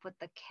come up with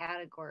the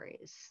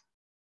categories.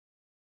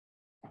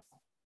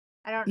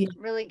 I don't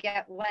really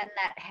get when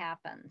that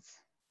happens.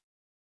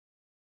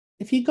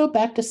 If you go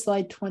back to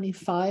slide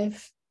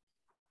 25,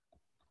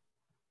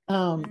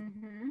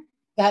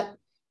 that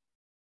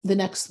the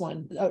next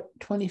one,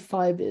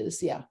 25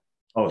 is, yeah.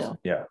 Oh, no.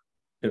 Yeah.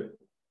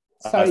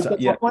 Sorry,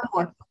 yeah. One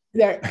more.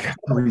 There. Back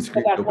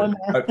one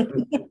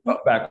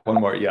more. Back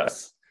one more,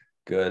 yes.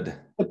 Good.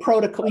 The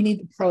protocol, we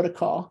need the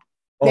protocol.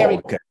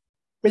 Okay.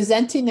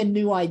 Presenting a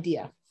new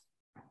idea.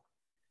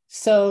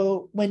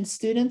 So when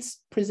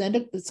students present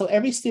it, so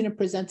every student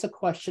presents a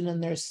question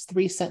and there's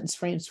 3 sentence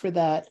frames for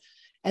that.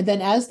 And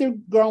then as they're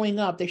growing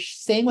up, they're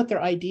saying what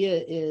their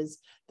idea is.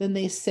 Then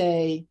they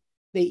say,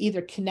 they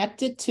either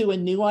connect it to a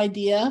new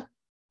idea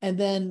and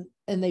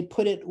they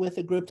put it with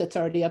a group that's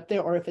already up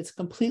there, or if it's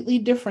completely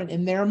different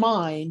in their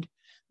mind,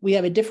 we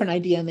have a different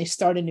idea and they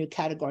start a new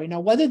category. Now,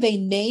 whether they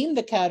name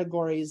the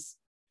categories,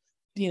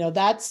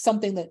 that's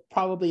something that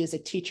probably is a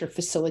teacher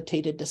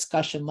facilitated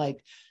discussion.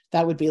 Like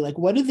that would be like,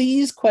 what do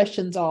these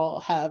questions all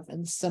have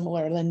and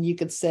similar? And then you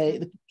could say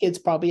the kids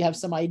probably have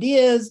some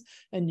ideas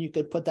and you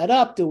could put that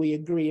up. Do we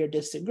agree or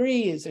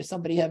disagree? Is there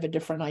somebody have a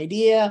different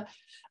idea?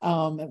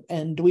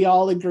 And do we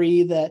all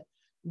agree that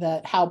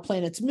how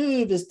planets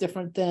move is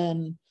different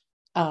than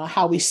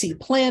how we see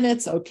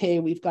planets? Okay,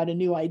 we've got a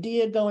new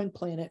idea going,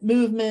 planet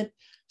movement.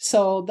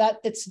 So that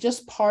it's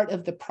just part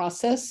of the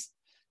process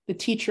the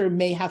teacher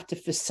may have to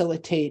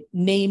facilitate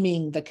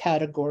naming the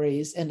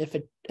categories. And if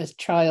a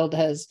child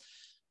has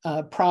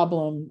a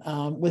problem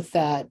with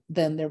that,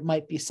 then there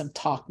might be some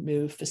talk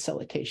move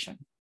facilitation.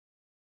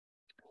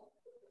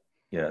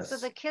 Yes. So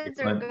the kids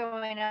are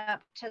going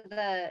up to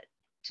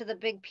the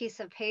big piece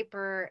of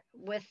paper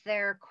with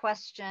their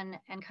question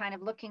and kind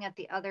of looking at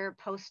the other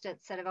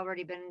post-its that have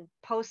already been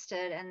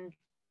posted and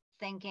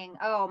thinking,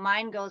 oh,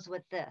 mine goes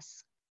with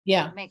this.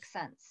 Yeah. That makes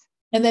sense.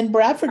 And then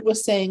Bradford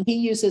was saying he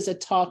uses a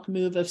talk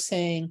move of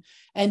saying,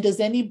 and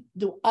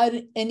do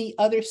any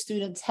other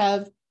students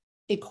have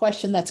a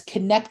question that's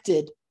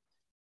connected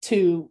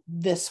to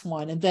this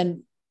one? And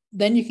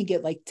then you can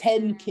get like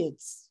 10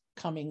 kids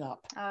coming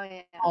up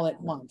all at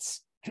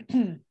once.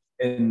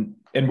 And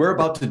we're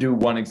about to do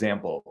one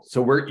example.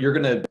 So you're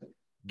going to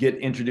get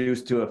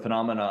introduced to a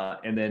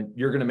phenomena, and then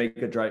you're going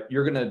to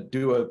you're going to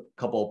do a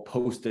couple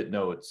post-it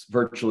notes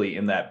virtually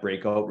in that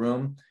breakout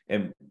room,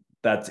 and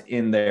that's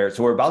in there.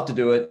 So we're about to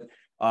do it.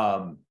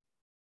 We're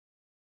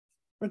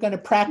going to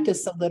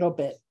practice a little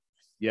bit.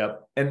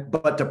 Yep.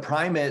 But to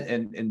prime it,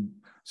 and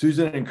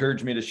Susan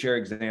encouraged me to share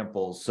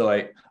examples. So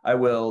I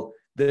will.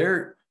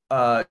 There,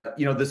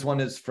 this one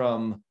is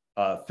from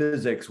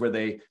physics, where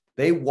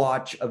they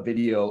watch a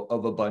video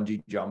of a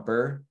bungee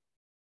jumper.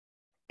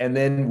 And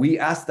then we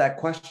ask that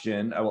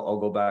question. I'll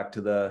go back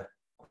to the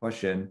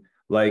question,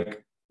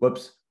 like,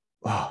 whoops.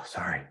 Oh,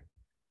 sorry.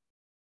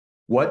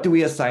 What do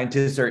we as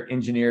scientists or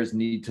engineers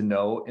need to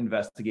know,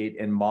 investigate,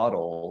 and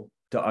model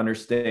to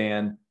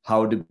understand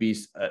how to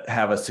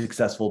have a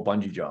successful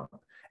bungee jump?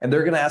 And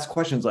they're going to ask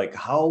questions like,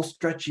 how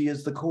stretchy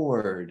is the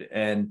cord?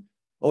 And,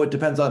 oh, it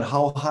depends on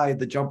how high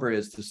the jumper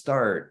is to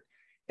start.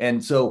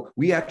 And so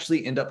we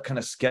actually end up kind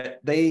of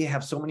they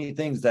have so many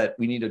things that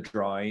we need a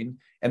drawing.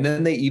 And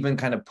then they even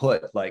kind of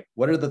put like,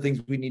 what are the things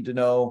we need to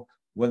know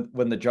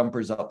when the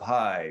jumper's up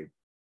high?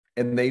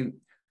 And they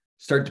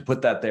start to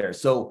put that there.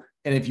 So,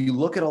 and if you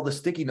look at all the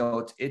sticky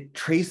notes, it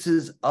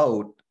traces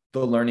out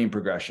the learning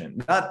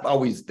progression. Not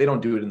always, they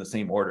don't do it in the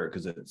same order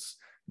because it's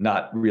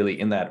not really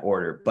in that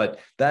order, but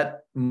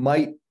that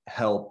might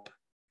help,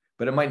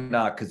 but it might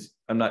not, because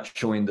I'm not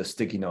showing the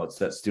sticky notes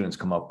that students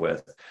come up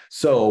with.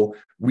 So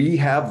we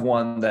have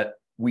one that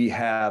we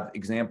have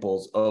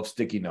examples of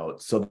sticky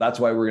notes. So that's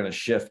why we're going to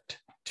shift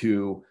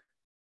to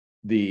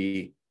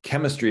the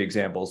chemistry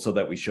examples so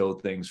that we show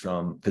things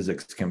from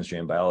physics, chemistry,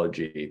 and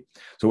biology.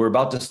 So we're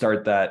about to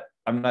start that.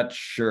 I'm not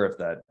sure if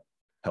that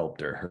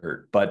helped or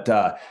hurt, but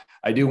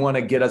I do want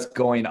to get us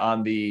going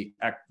on the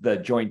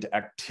joint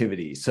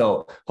activity.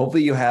 So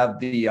hopefully you have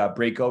the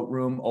breakout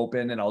room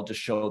open, and I'll just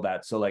show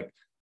that. So like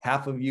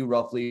half of you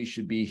roughly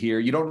should be here.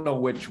 You don't know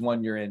which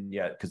one you're in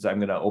yet, because I'm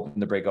going to open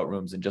the breakout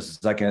rooms in just a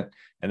second.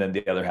 And then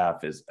the other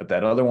half is at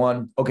that other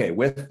one. Okay,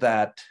 with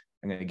that,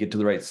 I'm going to get to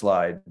the right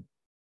slide.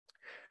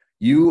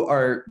 You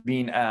are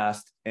being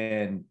asked,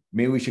 and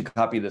maybe we should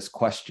copy this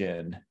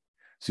question,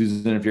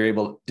 Susan, if you're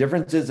able.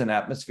 Differences in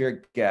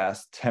atmospheric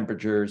gas,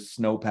 temperatures,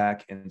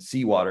 snowpack, and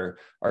seawater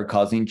are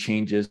causing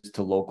changes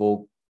to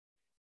local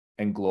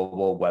and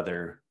global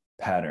weather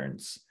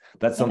patterns.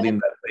 That's something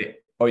that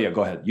oh yeah,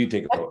 go ahead. You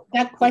take it.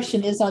 That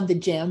question is on the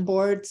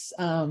Jamboards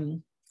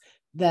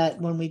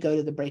that when we go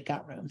to the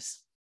breakout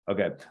rooms.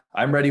 Okay.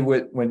 I'm ready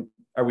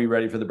are we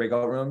ready for the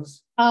breakout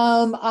rooms?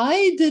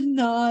 I did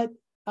not.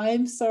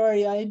 I'm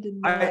sorry, I did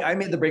not. I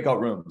made the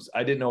breakout rooms.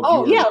 I didn't know.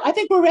 Oh, yeah, I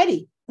think we're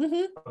ready.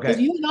 Because Okay.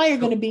 you and I are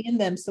going to be in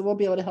them, so we'll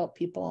be able to help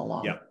people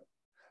along. Yeah.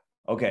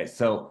 Okay,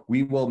 so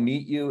we will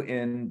meet you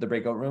in the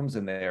breakout rooms,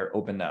 and they're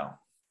open now.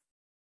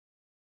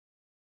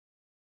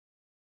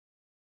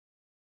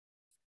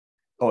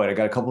 Oh, and I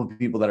got a couple of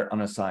people that are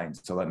unassigned,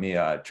 so let me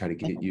try to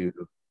get you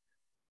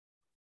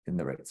in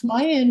the right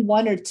spot. Am I in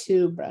 1 or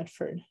 2,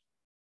 Bradford?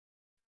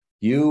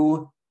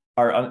 You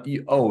are,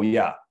 oh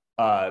yeah.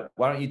 Why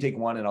don't you take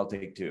 1 and I'll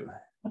take 2?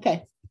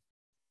 Okay.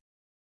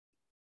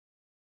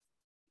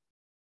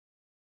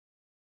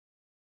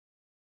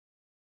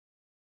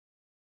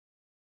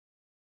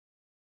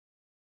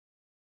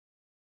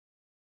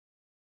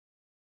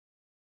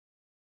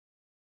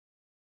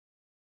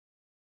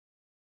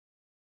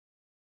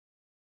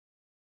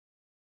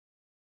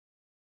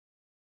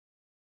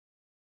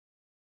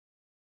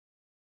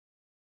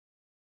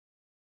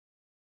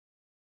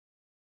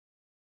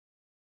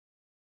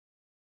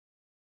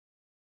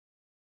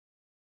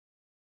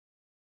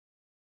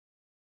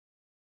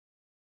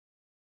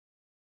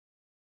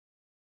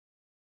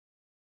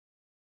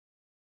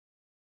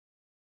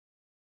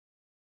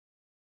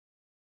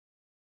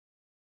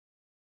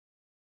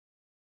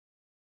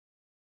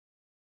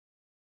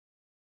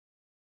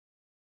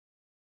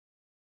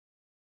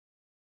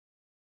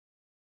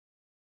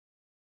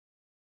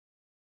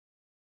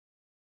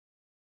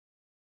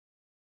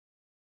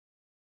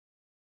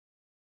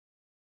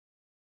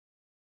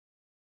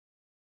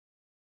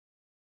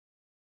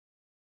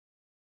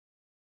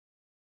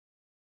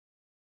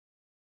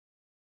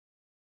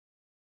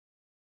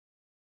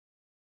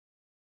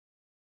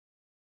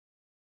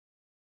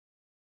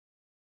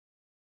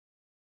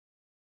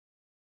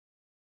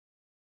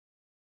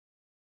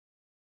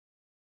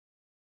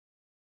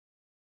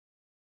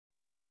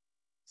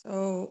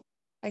 So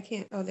I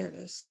can't, oh, there it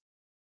is.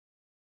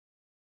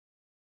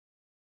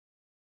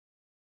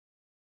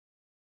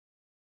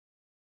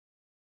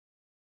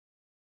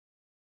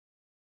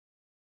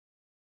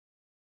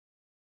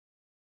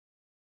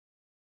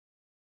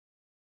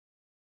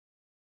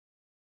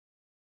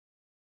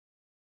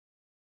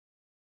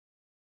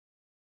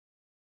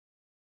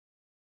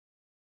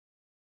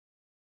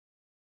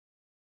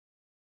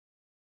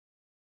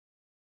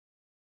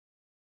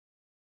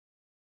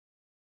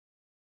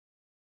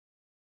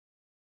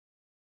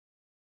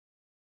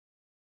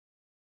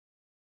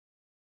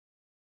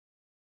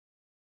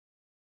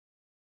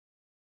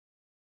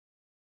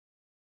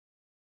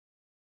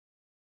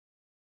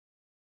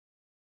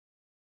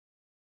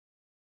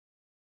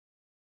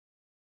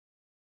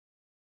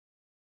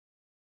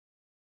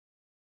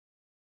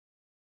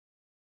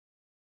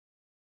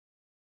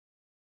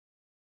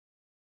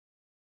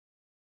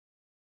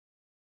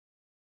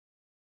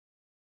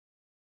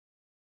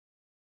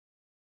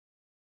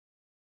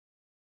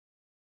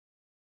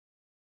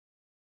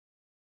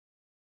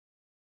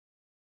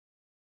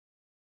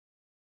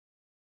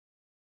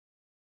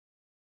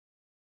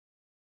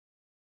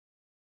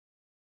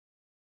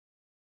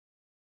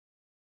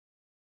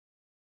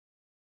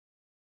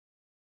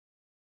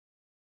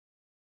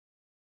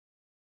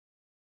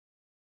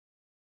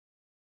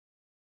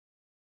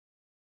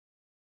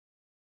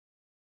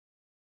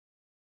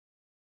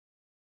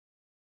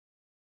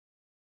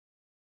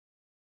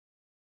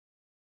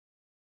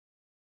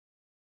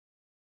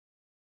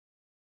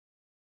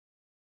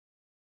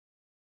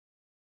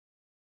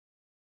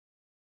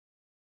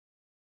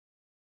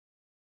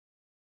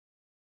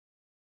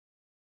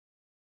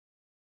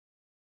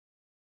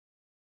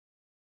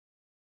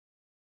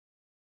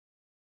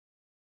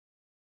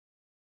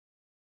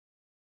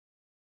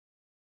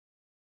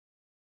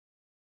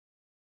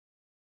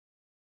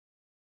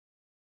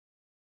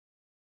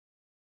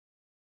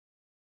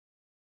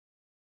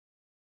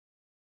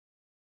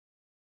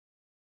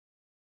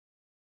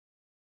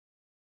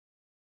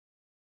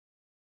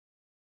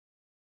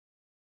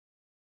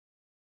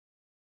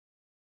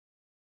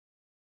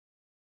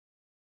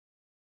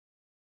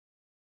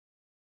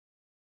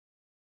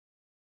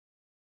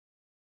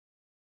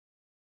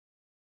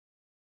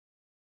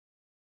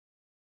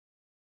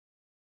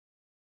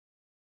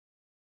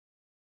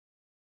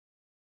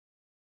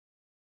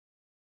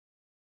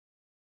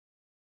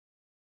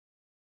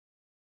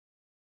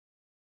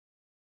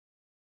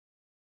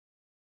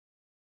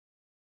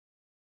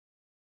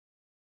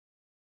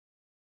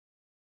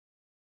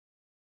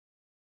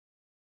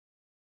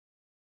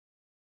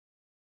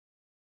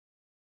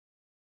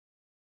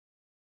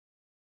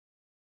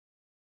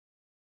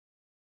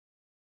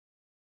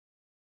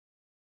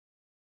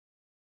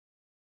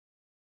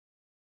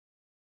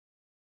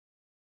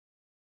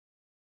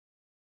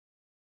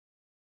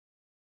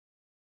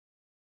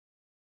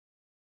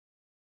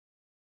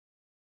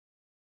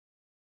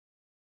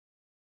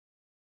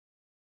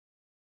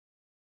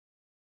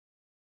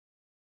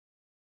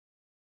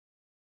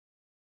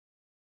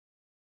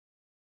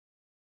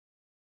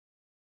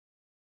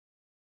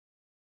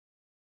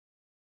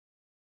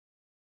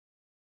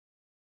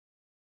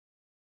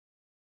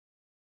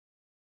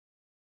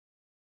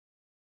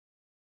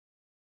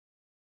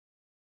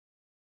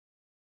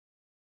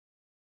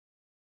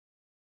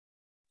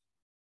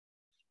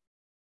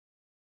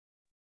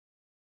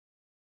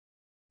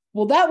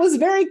 Well, that was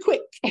very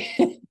quick.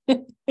 Just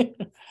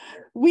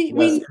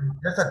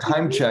a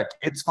time check.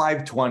 It's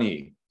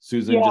 5:20.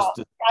 Susan, yeah,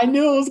 I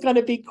knew it was going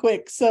to be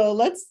quick. So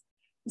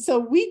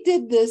we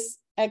did this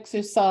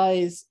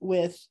exercise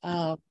with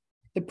the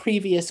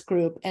previous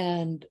group,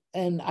 and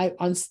I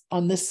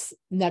on this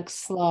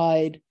next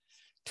slide,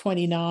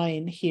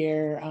 29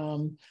 here,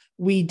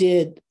 we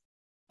did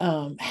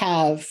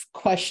have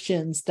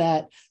questions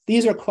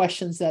these are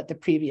questions that the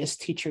previous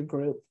teacher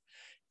group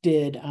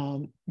did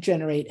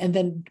generate. And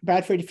then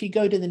Bradford, if you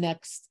go to the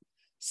next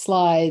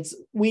slides,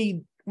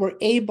 we were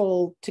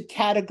able to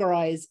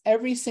categorize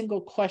every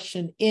single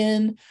question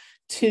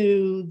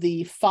into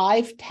the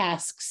 5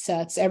 task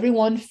sets.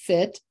 Everyone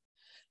fit.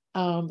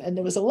 And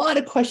there was a lot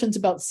of questions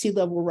about sea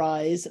level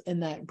rise in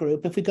that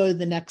group. If we go to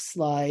the next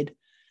slide,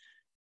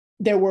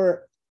 there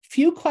were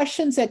few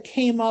questions that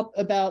came up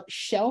about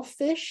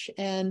shellfish,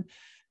 and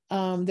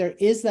there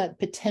is that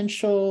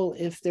potential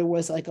if there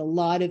was like a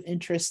lot of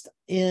interest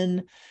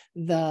in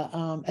the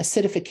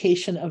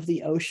acidification of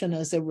the ocean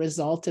as a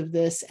result of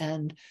this,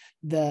 and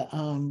the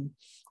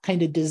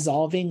kind of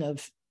dissolving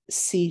of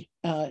sea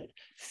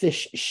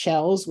fish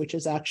shells, which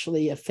is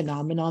actually a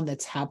phenomenon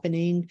that's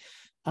happening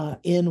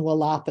in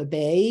Walapa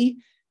Bay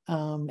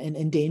and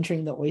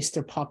endangering the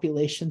oyster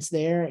populations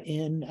there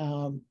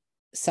in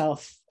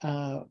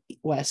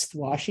Southwest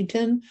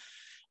Washington.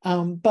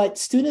 But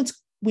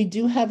students, we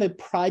do have a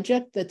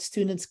project that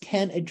students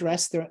can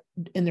address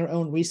in their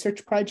own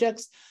research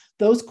projects.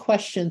 Those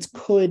questions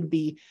could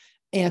be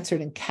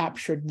answered and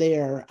captured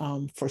there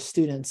for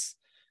students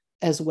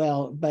as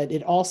well, but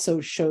it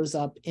also shows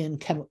up in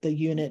the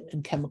unit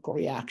and chemical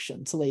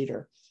reactions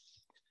later.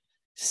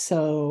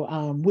 So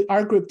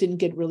our group didn't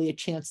get really a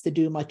chance to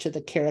do much of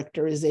the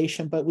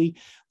characterization, but we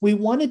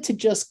wanted to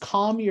just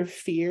calm your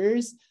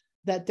fears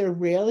that there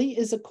rarely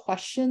is a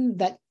question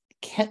that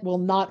will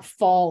not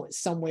fall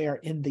somewhere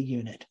in the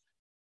unit.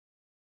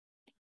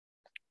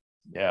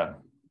 Yeah.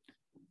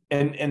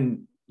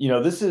 And you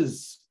know, this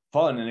is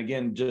fun. And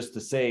again, just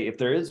to say, if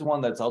there is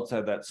one that's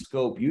outside that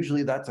scope,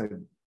 usually that's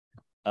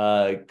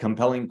a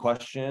compelling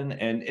question.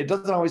 And it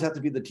doesn't always have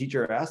to be the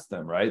teacher asked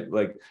them, right?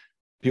 Like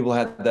people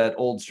had that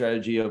old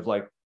strategy of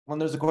like, when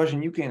there's a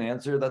question you can't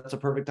answer, that's a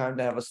perfect time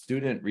to have a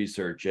student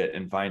research it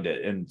and find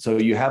it. And so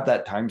you have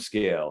that time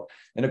scale.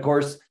 And of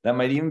course, that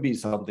might even be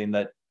something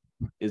that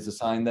is a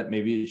sign that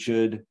maybe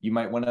you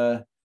might want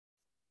to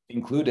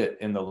include it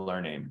in the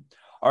learning.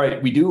 All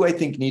right, we do, I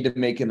think, need to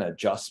make an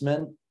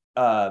adjustment.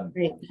 We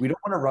don't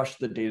want to rush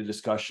the data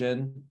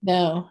discussion.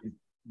 No.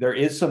 There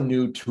is some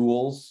new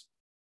tools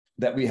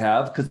that we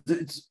have, because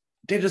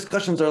data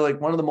discussions are like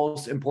one of the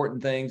most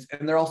important things,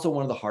 and they're also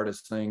one of the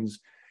hardest things.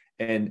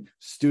 And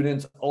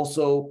students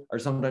also are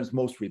sometimes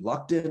most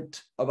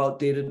reluctant about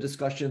data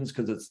discussions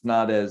because it's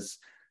not as,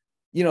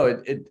 you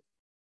know,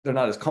 they're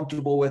not as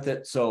comfortable with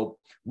it. So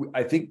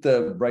I think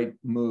the right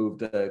move,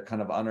 the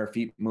kind of on our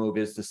feet move,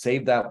 is to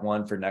save that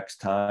one for next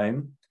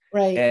time.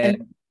 Right.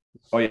 And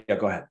oh yeah,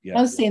 go ahead. Yeah.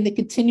 I was saying that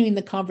continuing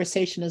the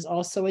conversation is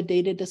also a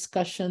data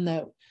discussion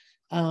that,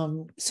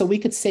 so we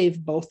could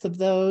save both of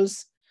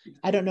those.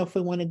 I don't know if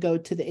we want to go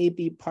to the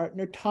AB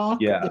partner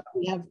talk.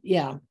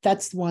 Yeah.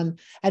 That's one.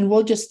 And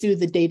we'll just do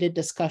the data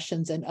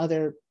discussions and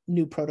other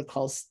new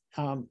protocols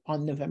on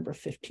November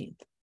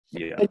 15th.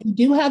 Yeah. But we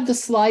do have the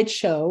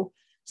slideshow.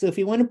 So if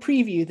you want to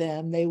preview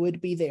them, they would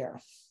be there.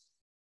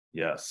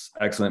 Yes,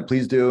 excellent.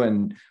 Please do.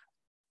 And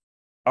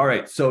all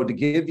right, so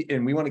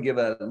we want to give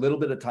a little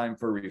bit of time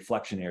for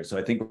reflection here. So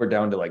I think we're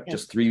down to like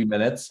just 3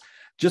 minutes.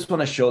 Just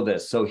want to show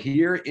this. So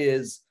here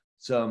is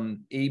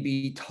some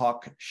AB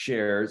talk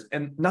shares,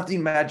 and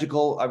nothing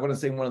magical. I want to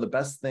say one of the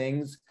best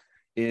things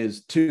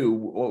is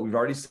what we've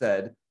already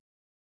said.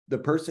 The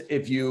person,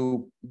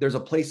 there's a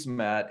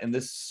placemat, and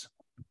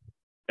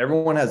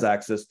everyone has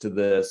access to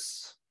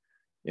this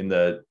in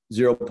the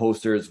Zero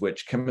posters,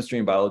 which chemistry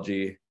and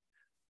biology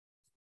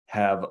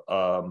have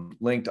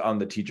linked on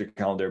the teacher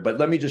calendar. But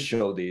let me just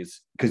show these,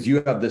 because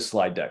you have this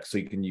slide deck, so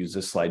you can use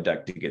this slide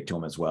deck to get to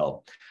them as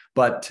well.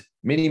 But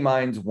mini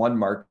minds, one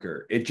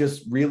marker. It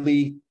just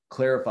really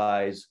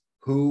clarifies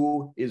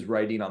who is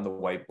writing on the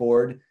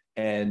whiteboard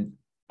and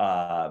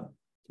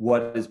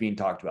what is being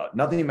talked about.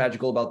 Nothing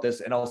magical about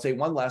this. And I'll say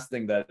one last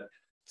thing, that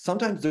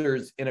sometimes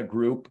in a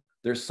group,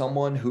 there's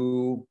someone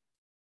who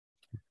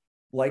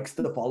likes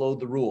to follow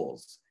the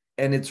rules.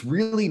 And it's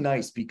really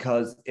nice,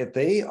 because if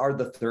they are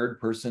the third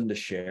person to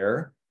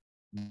share,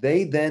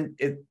 they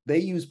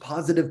use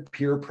positive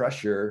peer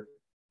pressure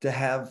to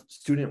have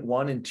student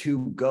 1 and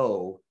 2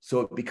 go,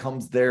 so it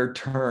becomes their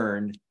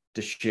turn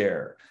to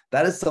share.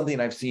 That is something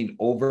I've seen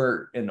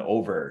over and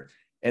over.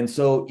 And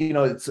so, you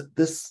know,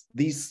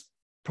 these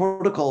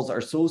protocols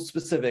are so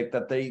specific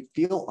that they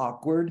feel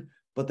awkward,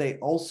 but they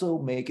also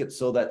make it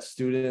so that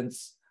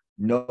students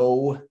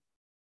know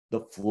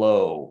the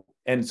flow.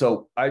 And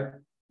so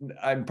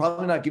I'm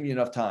probably not giving you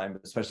enough time,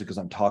 especially because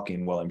I'm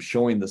talking while I'm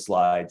showing the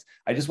slides.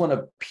 I just want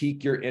to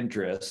pique your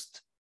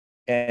interest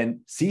and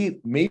see,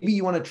 maybe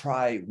you want to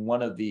try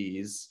one of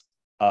these.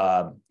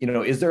 You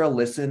know, is there a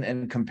listen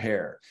and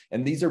compare?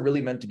 And these are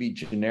really meant to be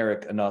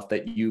generic enough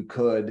that you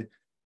could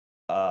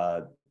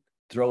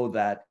throw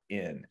that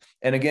in.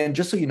 And again,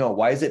 just so you know,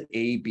 why is it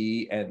A,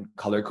 B, and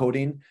color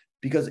coding?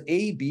 Because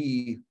A,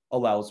 B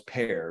allows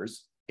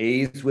pairs,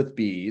 A's with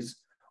B's,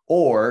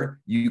 or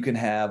you can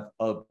have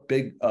a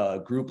big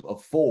group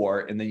of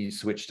 4 and then you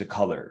switch to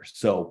color.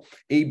 So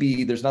A,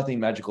 B, there's nothing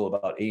magical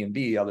about A and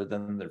B other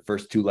than their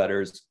first 2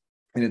 letters.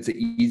 And it's an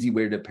easy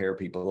way to pair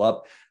people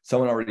up.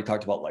 Someone already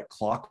talked about like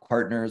clock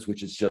partners,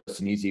 which is just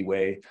an easy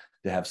way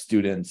to have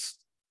students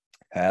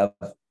have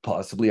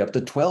possibly up to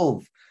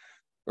 12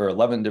 or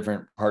 11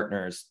 different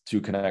partners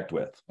to connect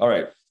with. All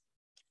right.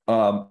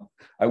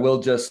 I will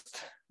just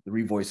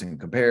revoice and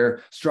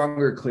compare.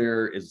 Stronger,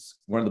 clearer is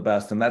one of the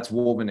best, and that's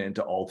woven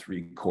into all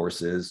 3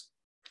 courses.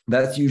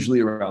 That's usually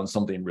around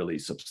something really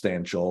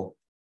substantial,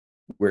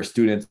 where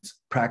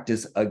students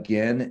practice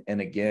again and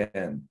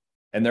again.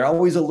 And they're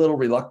always a little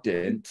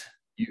reluctant,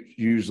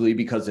 usually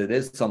because it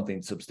is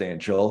something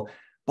substantial,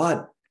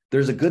 but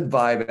there's a good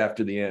vibe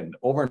after the end.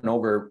 Over and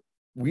over,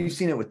 we've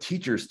seen it with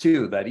teachers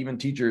too, that even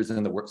teachers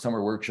in the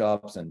summer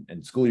workshops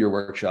and school year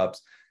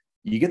workshops,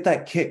 you get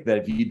that kick that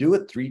if you do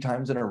it 3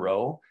 times in a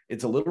row,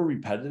 it's a little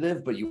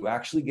repetitive, but you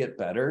actually get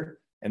better.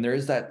 And there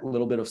is that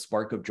little bit of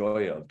spark of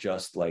joy of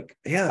just like,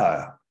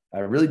 yeah, I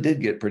really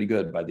did get pretty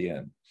good by the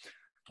end.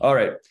 All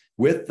right.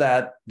 With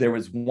that, there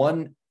was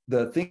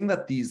the thing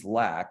that these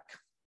lack,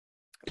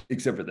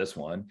 except for this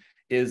one,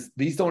 is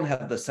these don't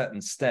have the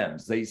sentence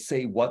stems. They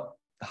say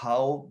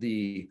how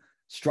the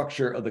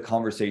structure of the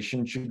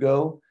conversation should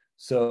go.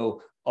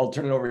 So I'll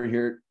turn it over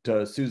here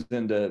to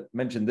Susan to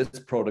mention this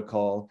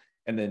protocol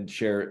and then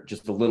share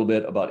just a little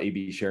bit about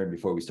AB sharing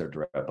before we start to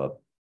wrap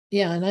up.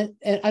 Yeah, and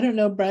I don't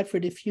know,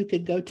 Bradford, if you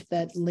could go to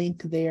that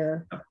link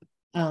there,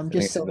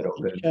 just so we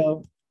can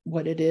show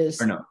what it is.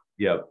 Or no,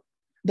 yep.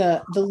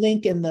 The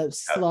link in the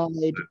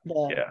slide.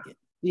 Yeah.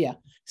 Yeah.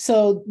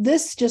 So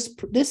this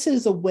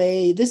is a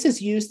way, this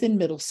is used in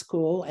middle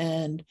school,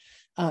 and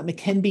it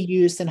can be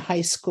used in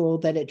high school,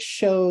 that it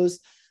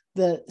shows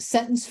the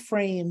sentence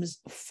frames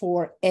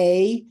for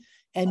A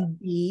and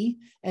B,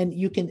 and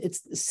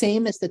it's the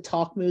same as the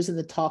talk moves and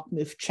the talk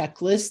move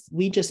checklist.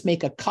 We just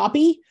make a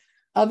copy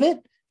of it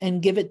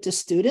and give it to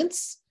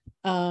students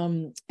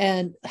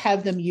and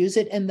have them use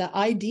it. And the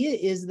idea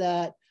is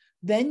that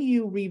then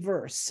you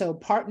reverse. So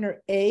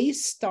partner A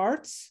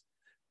starts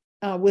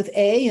with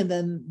A, and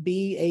then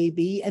B, A,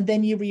 B, and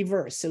then you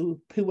reverse. So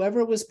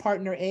whoever was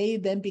partner A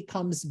then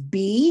becomes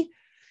B,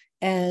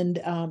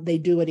 and they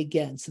do it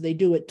again. So they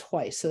do it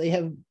twice. So they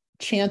have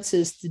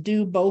chances to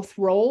do both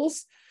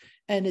roles,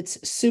 and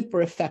it's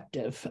super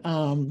effective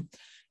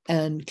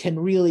and can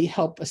really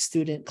help a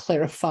student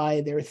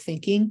clarify their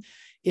thinking.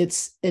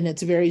 It's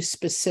very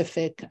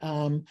specific.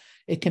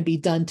 It can be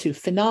done to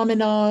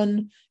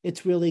phenomenon.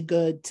 It's really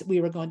good.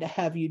 We were going to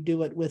have you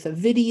do it with a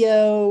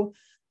video.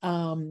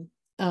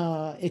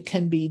 It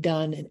can be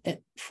done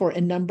for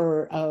a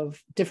number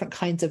of different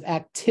kinds of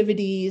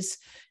activities.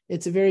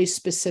 It's very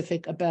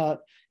specific about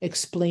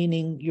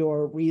explaining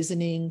your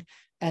reasoning,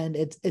 and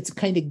it's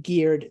kind of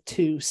geared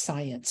to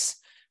science.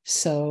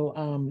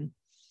 So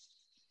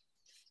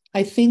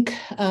I think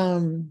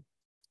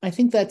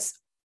that's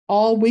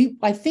all.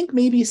 I think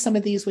maybe some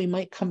of these we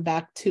might come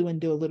back to and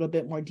do a little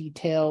bit more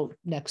detail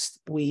next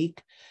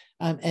week.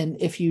 And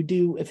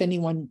if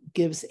anyone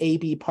gives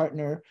AB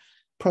partner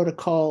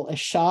protocol a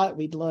shot,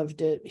 we'd love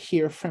to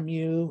hear from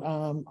you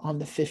on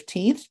the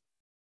 15th.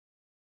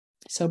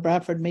 So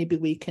Bradford, maybe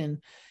we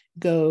can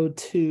go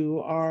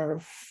to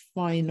our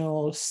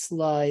final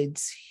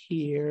slides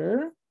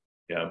here.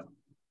 Yeah.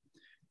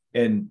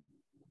 And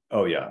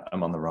oh yeah,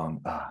 I'm on the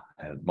wrong, I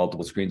had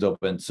multiple screens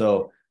open.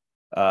 So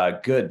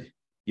good.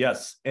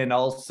 Yes. And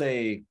I'll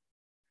say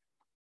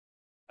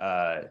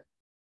that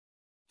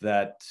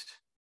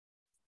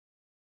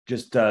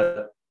just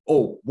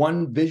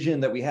one vision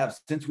that we have,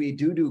 since we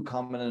do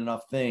common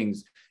enough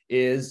things,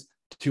 is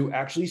to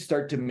actually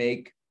start to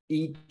make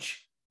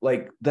each,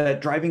 like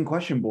that driving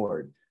question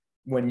board,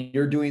 when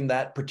you're doing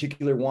that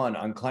particular one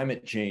on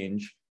climate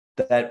change,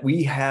 that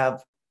we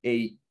have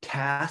a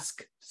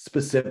task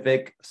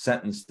specific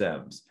sentence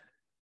stems.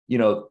 You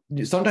know,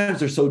 sometimes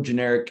they're so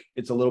generic,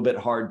 it's a little bit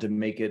hard to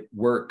make it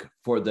work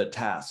for the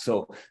task.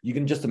 So you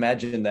can just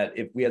imagine that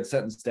if we had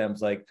sentence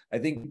stems, like I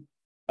think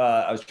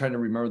I was trying to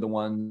remember the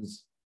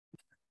ones,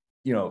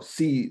 you know,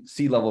 sea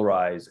level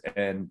rise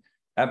and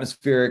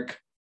atmospheric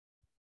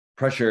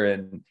pressure,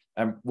 and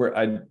I'm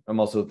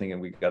also thinking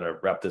we got to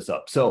wrap this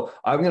up. So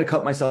I'm going to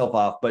cut myself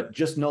off, but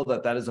just know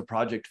that that is a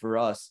project for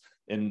us.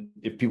 And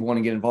if people want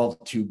to get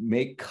involved, to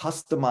make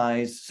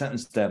customized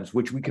sentence stems,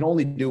 which we can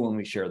only do when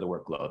we share the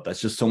workload.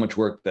 That's just so much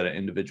work that an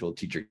individual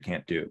teacher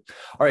can't do.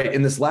 All right,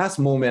 in this last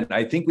moment,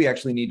 I think we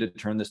actually need to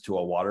turn this to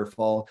a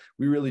waterfall.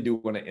 We really do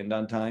want to end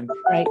on time.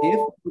 Right. If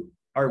you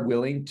are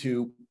willing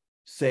to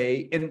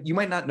say, and you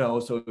might not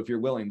know, so if you're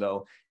willing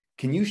though,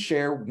 can you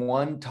share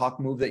one talk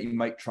move that you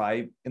might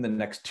try in the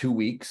next 2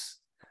 weeks?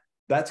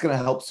 That's going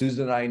to help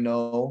Susan and I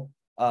know.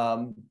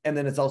 And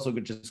then it's also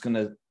just going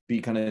to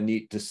be kind of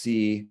neat to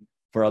see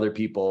for other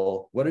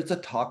people, what is a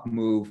talk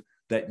move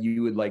that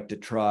you would like to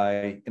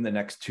try in the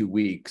next 2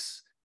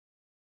 weeks?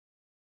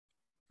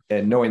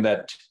 And knowing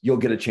that you'll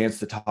get a chance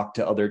to talk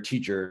to other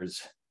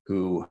teachers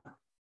who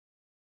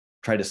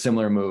tried a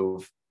similar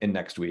move in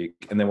next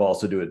week. And then we'll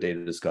also do a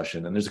data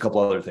discussion. And there's a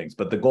couple other things,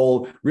 but the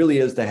goal really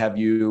is to have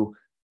you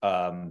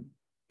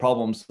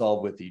problem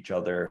solve with each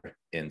other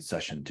in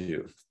session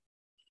 2.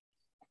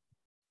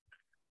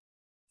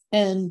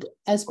 And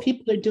as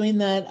people are doing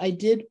that, I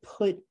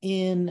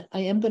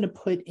am going to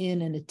put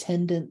in an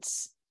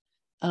attendance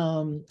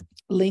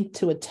link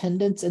to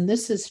attendance. And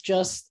this is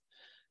just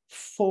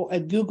for a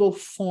Google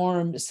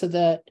form so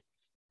that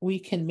we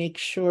can make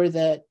sure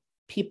that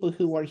people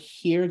who are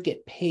here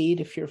get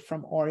paid if you're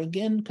from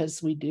Oregon,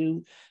 because we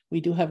do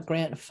have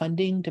grant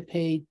funding to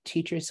pay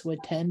teachers who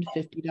attend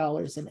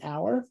 $50 an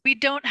hour. We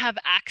don't have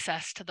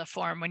access to the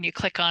form. When you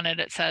click on it,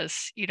 it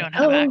says you don't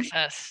have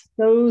access.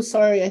 So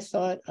sorry, I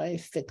thought I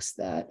fixed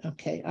that.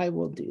 Okay, I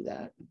will do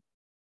that.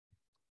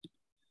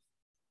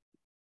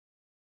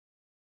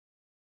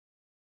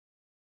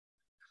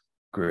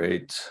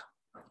 Great.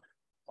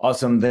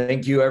 Awesome.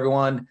 Thank you,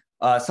 everyone.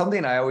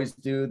 Something I always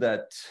do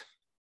that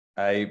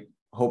I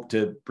hope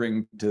to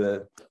bring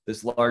to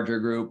this larger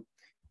group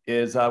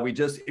is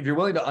if you're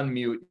willing to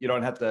unmute, you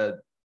don't have to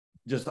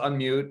just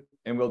unmute,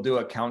 and we'll do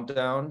a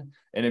countdown.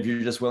 And if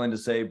you're just willing to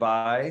say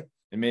bye,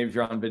 and maybe if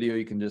you're on video,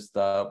 you can just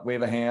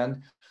wave a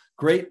hand.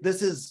 Great.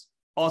 This is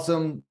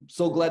awesome.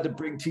 So glad to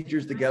bring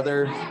teachers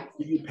together,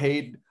 give you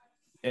paid.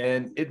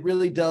 And it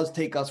really does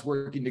take us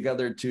working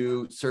together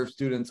to serve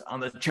students on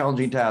the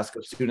challenging task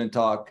of student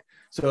talk.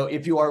 So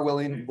if you are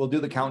willing, we'll do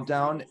the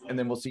countdown, and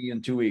then we'll see you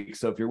in 2 weeks.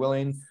 So if you're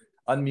willing,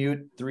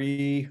 unmute,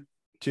 3,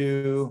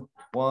 2,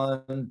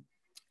 1.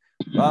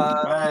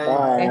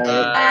 Bye.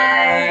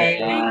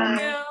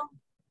 Bye.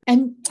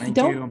 And Thank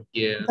don't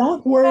you.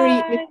 don't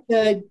worry if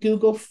the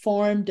Google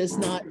form does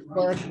not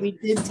work. We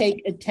did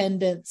take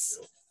attendance.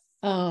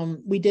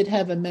 We did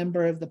have a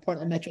member of the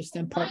Portland Metro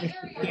STEM Partnership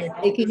here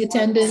taking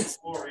attendance.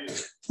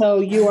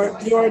 So you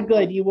are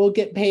good. You will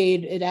get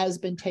paid. It has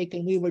been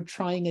taken. We were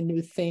trying a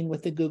new thing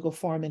with the Google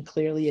form and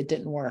clearly it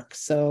didn't work.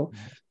 So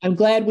I'm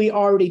glad we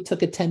already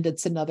took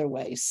attendance another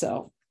way.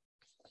 So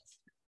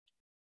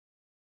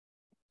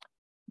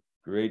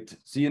Great.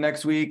 See you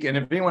next week. And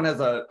if anyone has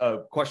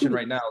a question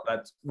right now,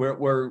 that's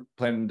we're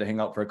planning to hang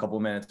out for a couple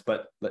of minutes,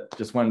 but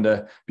just wanted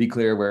to be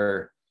clear,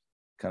 we're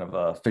kind of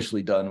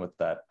officially done with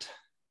that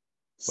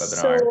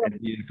webinar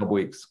in a couple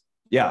weeks.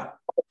 Yeah.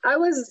 I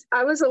was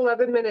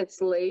 11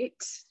 minutes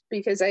late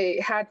because I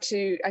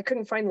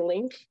couldn't find the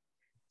link.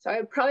 So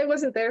I probably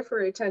wasn't there for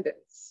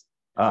attendance.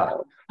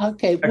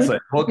 Okay.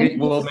 Excellent.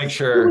 We'll make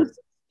sure.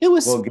 It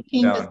was we'll get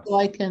speaking down. so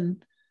I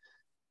can.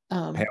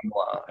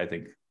 Pamela, I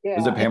think. Yeah.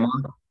 Was it Pamela?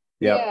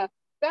 Yeah.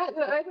 That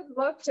I would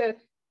love to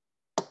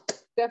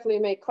definitely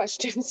make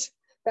questions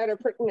that are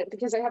pertinent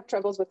because I have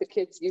troubles with the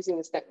kids using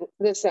the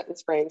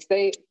sentence frames.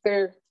 They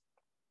can't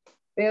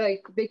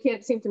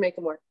seem to make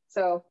them work.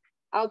 So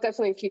I'll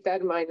definitely keep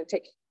that in mind and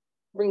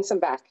bring some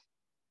back.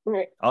 All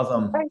right.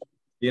 Awesome. Bye.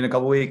 See you in a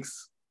couple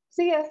weeks.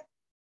 See ya.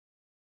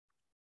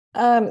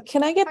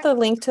 Can I get the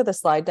link to the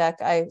slide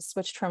deck? I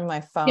switched from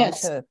my phone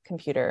to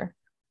computer.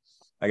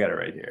 I got it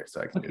right here, so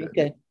I can do it.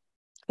 Good.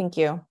 Thank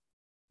you.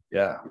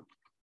 Yeah.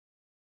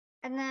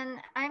 And then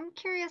I'm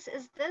curious,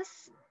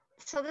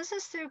 so this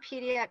is through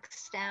PDX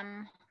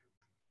STEM.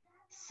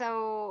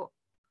 So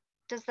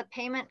does the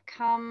payment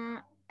come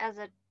as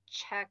a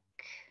check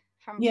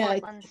from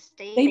Portland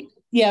State?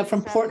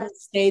 From Portland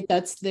State.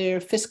 That's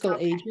their fiscal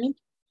agent.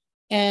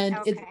 And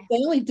they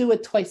only do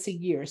it twice a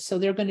year. So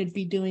they're going to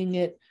be doing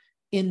it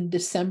in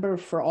December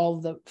for all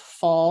the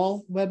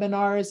fall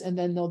webinars, and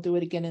then they'll do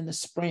it again in the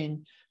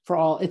spring for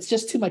all. It's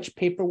just too much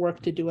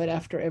paperwork to do it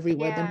after every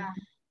webinar.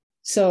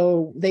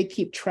 So they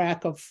keep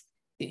track of,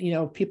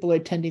 people are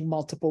attending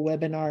multiple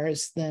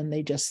webinars, then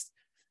they just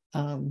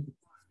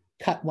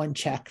cut one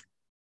check.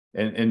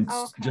 And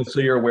just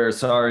so you're aware,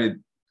 sorry,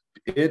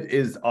 it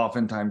is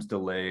oftentimes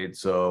delayed.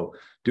 So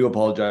do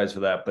apologize for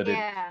that, but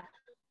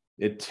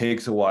it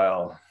takes a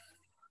while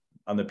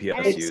on the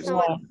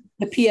PSU.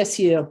 The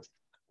PSU.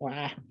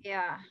 Wow.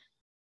 Yeah.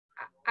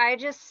 I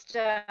just,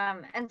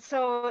 and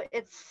so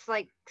it's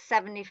like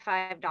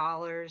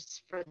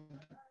 $75 for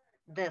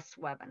this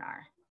webinar.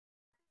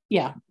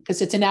 Yeah,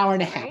 because it's an hour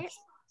and a half.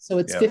 So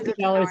it's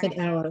 $50 an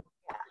hour.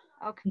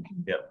 Yeah. Okay.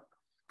 Yep.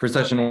 For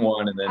session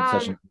 1 and then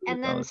session 2.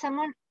 And then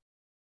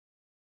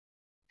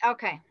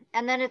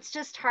and then it's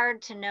just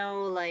hard to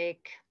know,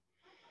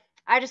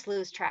 I just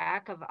lose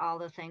track of all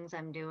the things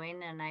I'm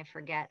doing and I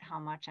forget how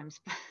much I'm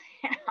spending.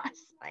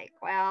 It's like,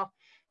 well,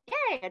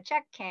 yay, a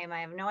check came.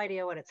 I have no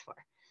idea what it's for.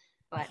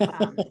 But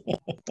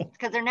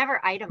because they're never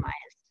itemized,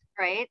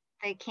 right?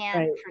 They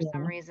can't for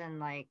some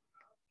reason,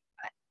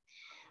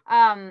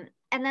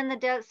 and then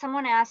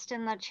someone asked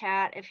in the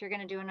chat if you're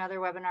going to do another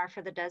webinar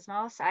for the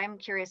Desmos. I'm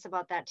curious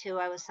about that too.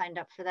 I was signed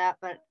up for that,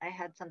 but I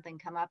had something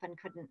come up and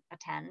couldn't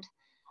attend.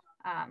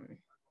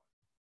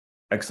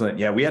 Excellent.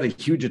 Yeah, we had a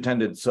huge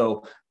attendance.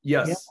 So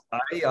yes,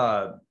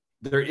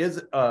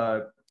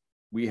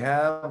 we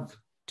have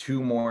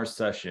 2 more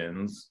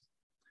sessions.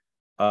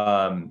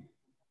 We're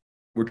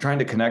trying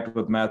to connect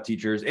with math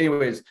teachers.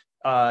 Anyways,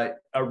 a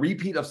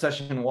repeat of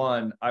session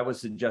 1, I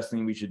was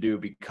suggesting we should do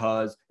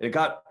because it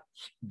got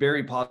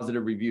very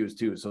positive reviews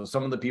too. So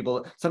some of the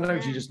people,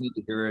 sometimes you just need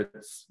to hear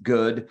it's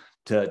good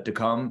to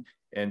come.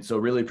 And so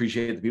really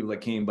appreciate the people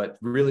that came, but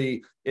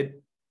really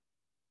it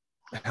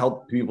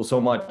helped people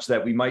so much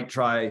that we might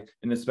try,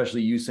 and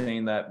especially you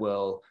saying that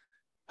will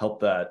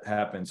help that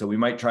happen. So we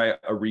might try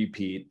a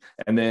repeat.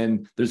 And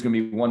then there's going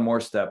to be one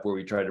more step where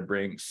we try to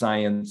bring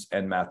science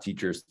and math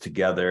teachers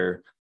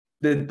together.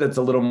 That's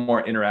a little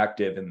more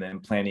interactive, and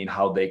then planning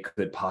how they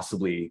could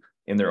possibly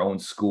in their own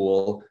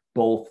school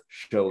both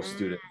show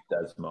students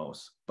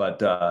Desmos.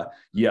 But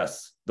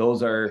yes,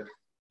 those are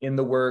in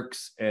the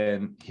works,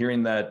 and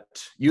hearing that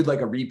you'd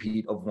like a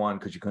repeat of one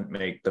because you couldn't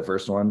make the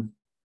first one.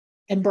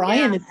 And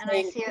Brian is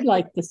saying he'd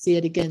like to see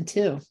it again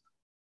too.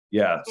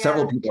 Yeah,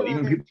 several people,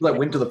 even people that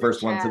went to the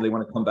first one, said they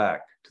want to come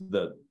back to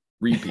the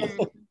repeat.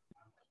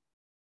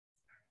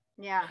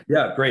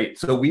 Yeah, great.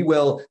 So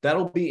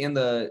that'll be in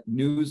the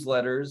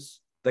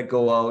newsletters that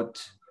go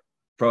out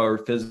for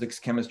physics,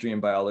 chemistry,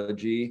 and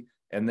biology.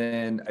 And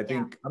then I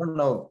think, I don't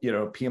know,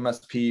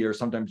 PMSP or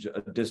sometimes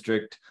a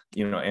district,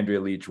 Andrea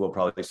Leach will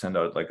probably send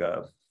out like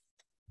a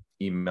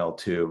email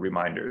to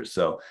reminders.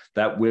 So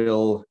that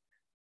will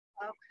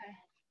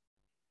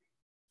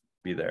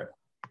be there.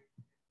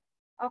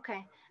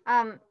 Okay.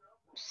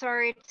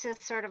 Sorry to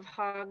sort of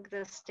hog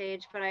the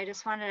stage, but I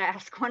just wanted to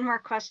ask one more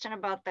question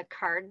about the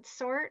card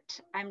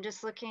sort. I'm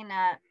just looking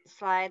at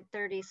slide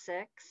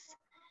 36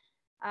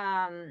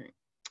 from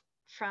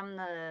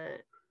the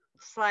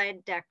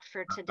slide deck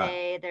for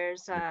today.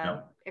 There's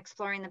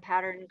exploring the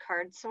pattern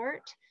card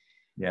sort.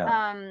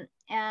 Yeah.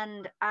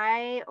 And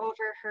I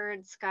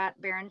overheard Scott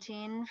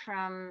Barentine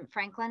from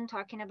Franklin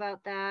talking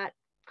about that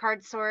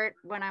card sort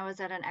when I was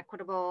at an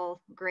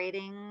equitable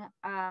grading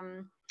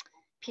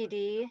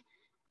PD.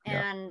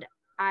 And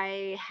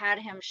I had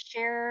him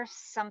share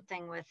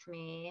something with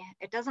me.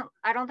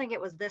 I don't think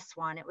it was this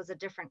one. It was a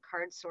different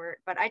card sort,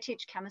 but I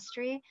teach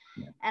chemistry.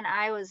 And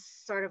I was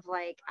sort of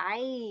like,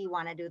 I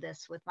want to do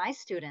this with my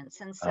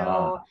students. And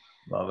so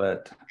love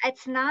it.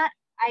 It's not,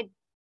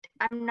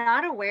 I'm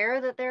not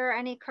aware that there are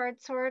any card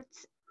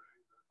sorts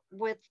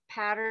with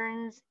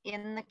patterns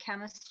in the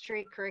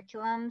chemistry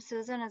curriculum.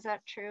 Susan, is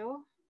that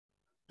true?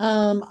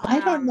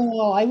 I don't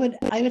know. I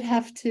would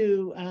have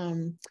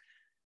to,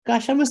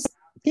 gosh, I was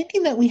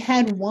thinking that we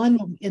had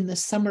one in the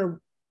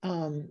summer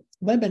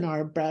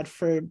webinar,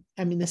 Bradford.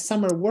 I mean, the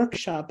summer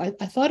workshop. I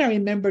thought I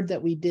remembered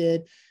that we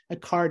did a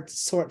card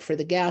sort for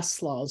the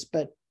gas laws,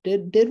 but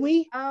did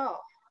we? Oh.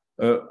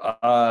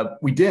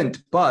 We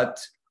didn't,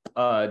 but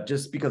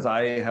just because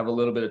I have a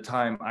little bit of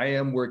time, I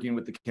am working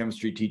with the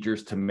chemistry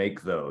teachers to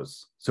make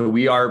those. So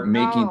we are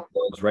making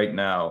those right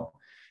now.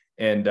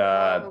 And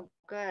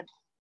good.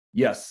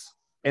 Yes.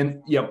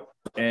 And yep.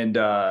 And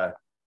the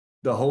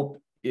hope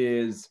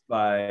is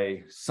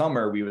by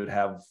summer we would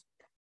have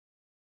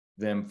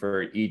them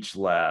for each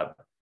lab.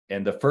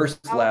 And the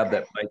first lab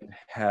that might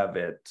have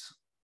it,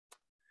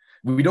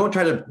 we don't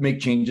try to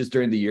make changes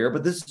during the year,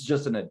 but this is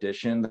just an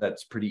addition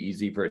that's pretty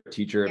easy for a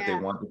teacher if they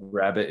want to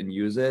grab it and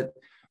use it.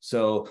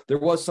 So there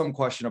was some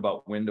question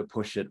about when to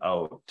push it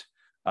out.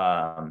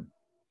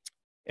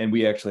 And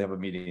we actually have a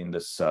meeting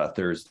this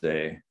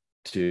Thursday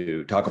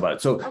to talk about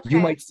it. So you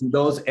might see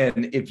those.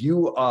 And if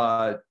you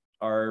are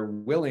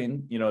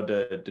willing,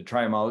 to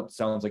try them out,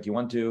 sounds like you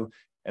want to,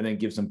 and then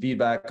give some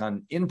feedback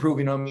on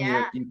improving them, you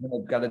kind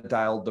of got to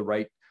dial the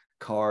right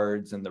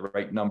cards and the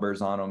right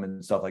numbers on them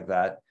and stuff like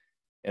that.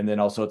 And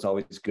then also it's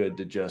always good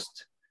to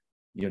just,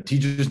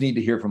 teachers need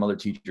to hear from other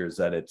teachers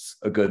that it's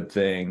a good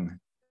thing.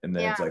 And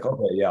then it's like,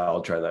 okay,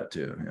 I'll try that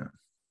too.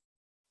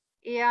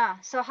 Yeah.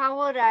 So how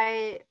would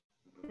I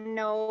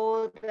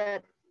know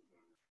that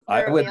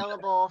they're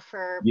available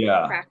for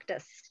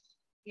practice?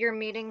 You're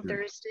meeting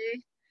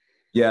Thursday?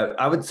 Yeah,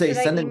 I would say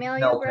send an email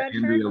to Bradford?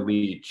 Andrea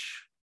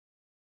Leach,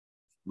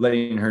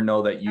 letting her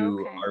know that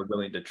you are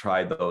willing to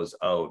try those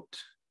out.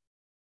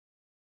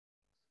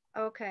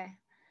 Okay.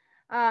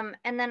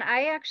 And then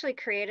I actually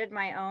created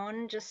my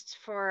own just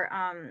for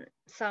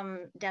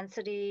some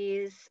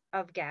densities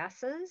of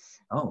gases,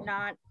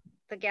 not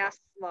the gas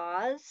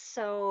laws.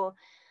 So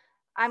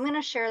I'm going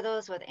to share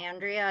those with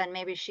Andrea and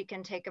maybe she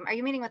can take them. Are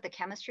you meeting with the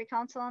Chemistry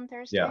Council on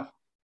Thursday? Yeah.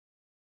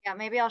 Yeah,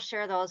 maybe I'll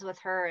share those with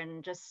her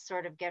and just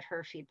sort of get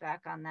her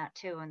feedback on that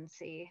too and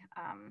see.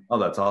 Oh,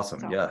 that's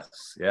awesome.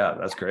 Yes. Yeah,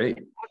 that's great.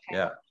 Okay.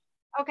 Yeah.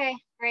 Okay,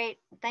 great.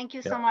 Thank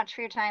you so much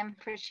for your time.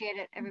 Appreciate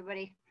it,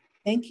 everybody.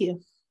 Thank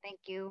you. Thank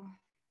you.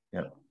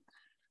 Yeah.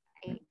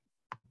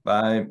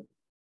 Bye.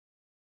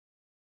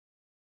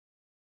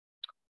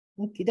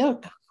 Okie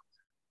doke.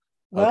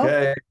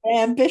 Well,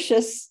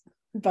 ambitious,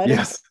 but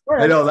yes,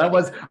 I know that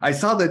was. I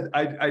saw that.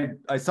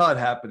 I saw it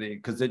happening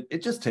because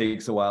it just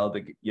takes a while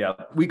to. Yeah,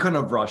 we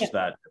couldn't have rushed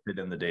that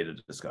in the data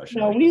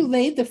discussion. No, we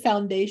laid the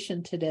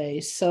foundation today,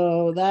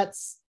 so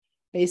that's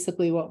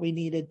basically what we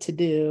needed to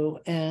do,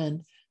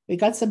 and we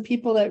got some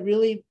people that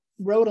really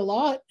wrote a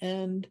lot,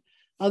 and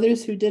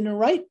others who didn't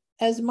write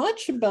as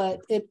much, but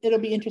it'll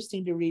be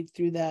interesting to read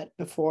through that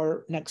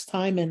before next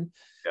time. And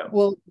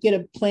we'll get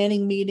a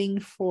planning meeting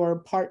for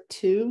part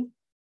 2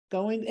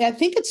 going. I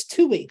think it's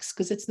 2 weeks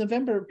because it's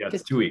November. Yeah,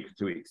 it's 2 weeks.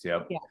 2 weeks.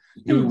 Yeah.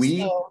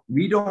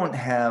 We don't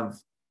have,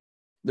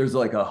 there's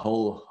like a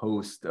whole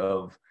host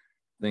of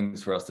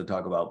things for us to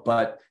talk about,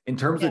 but in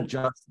terms of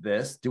just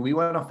this, do we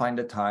want to find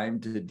a time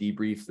to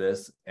debrief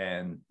this?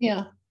 And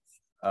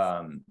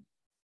I'm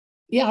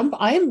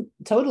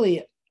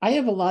totally, I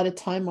have a lot of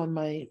time on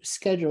my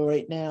schedule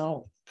right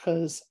now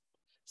because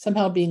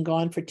somehow being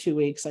gone for 2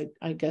 weeks,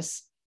 I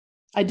guess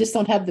I just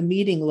don't have the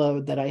meeting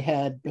load that I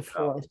had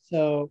before.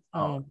 So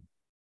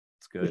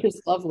it's good. Which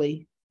is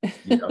lovely.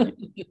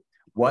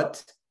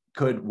 What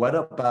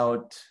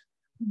about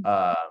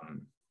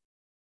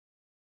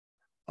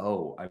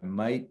I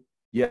might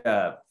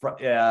I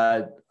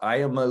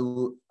am a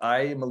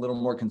little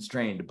more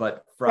constrained,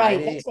 but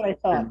Friday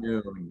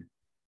afternoon.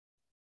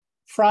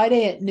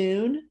 Friday at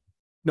noon?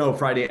 No,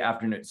 Friday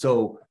afternoon.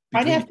 So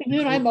Friday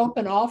afternoon, I'm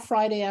open all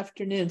Friday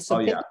afternoon. So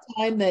pick a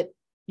time that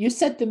you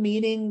set the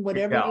meeting,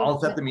 whatever. Yeah, I'll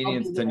set the meeting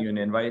and send you an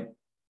invite.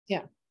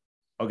 Yeah.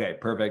 Okay,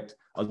 perfect.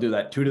 I'll do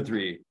that 2 to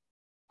 3.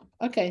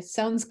 Okay,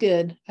 sounds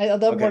good. I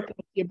love working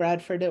with you,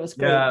 Bradford. It was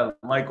great. Yeah,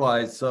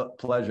 likewise. So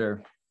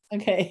pleasure.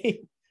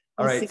 Okay.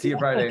 All right. See you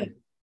Friday.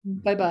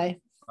 Bye-bye.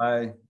 Bye.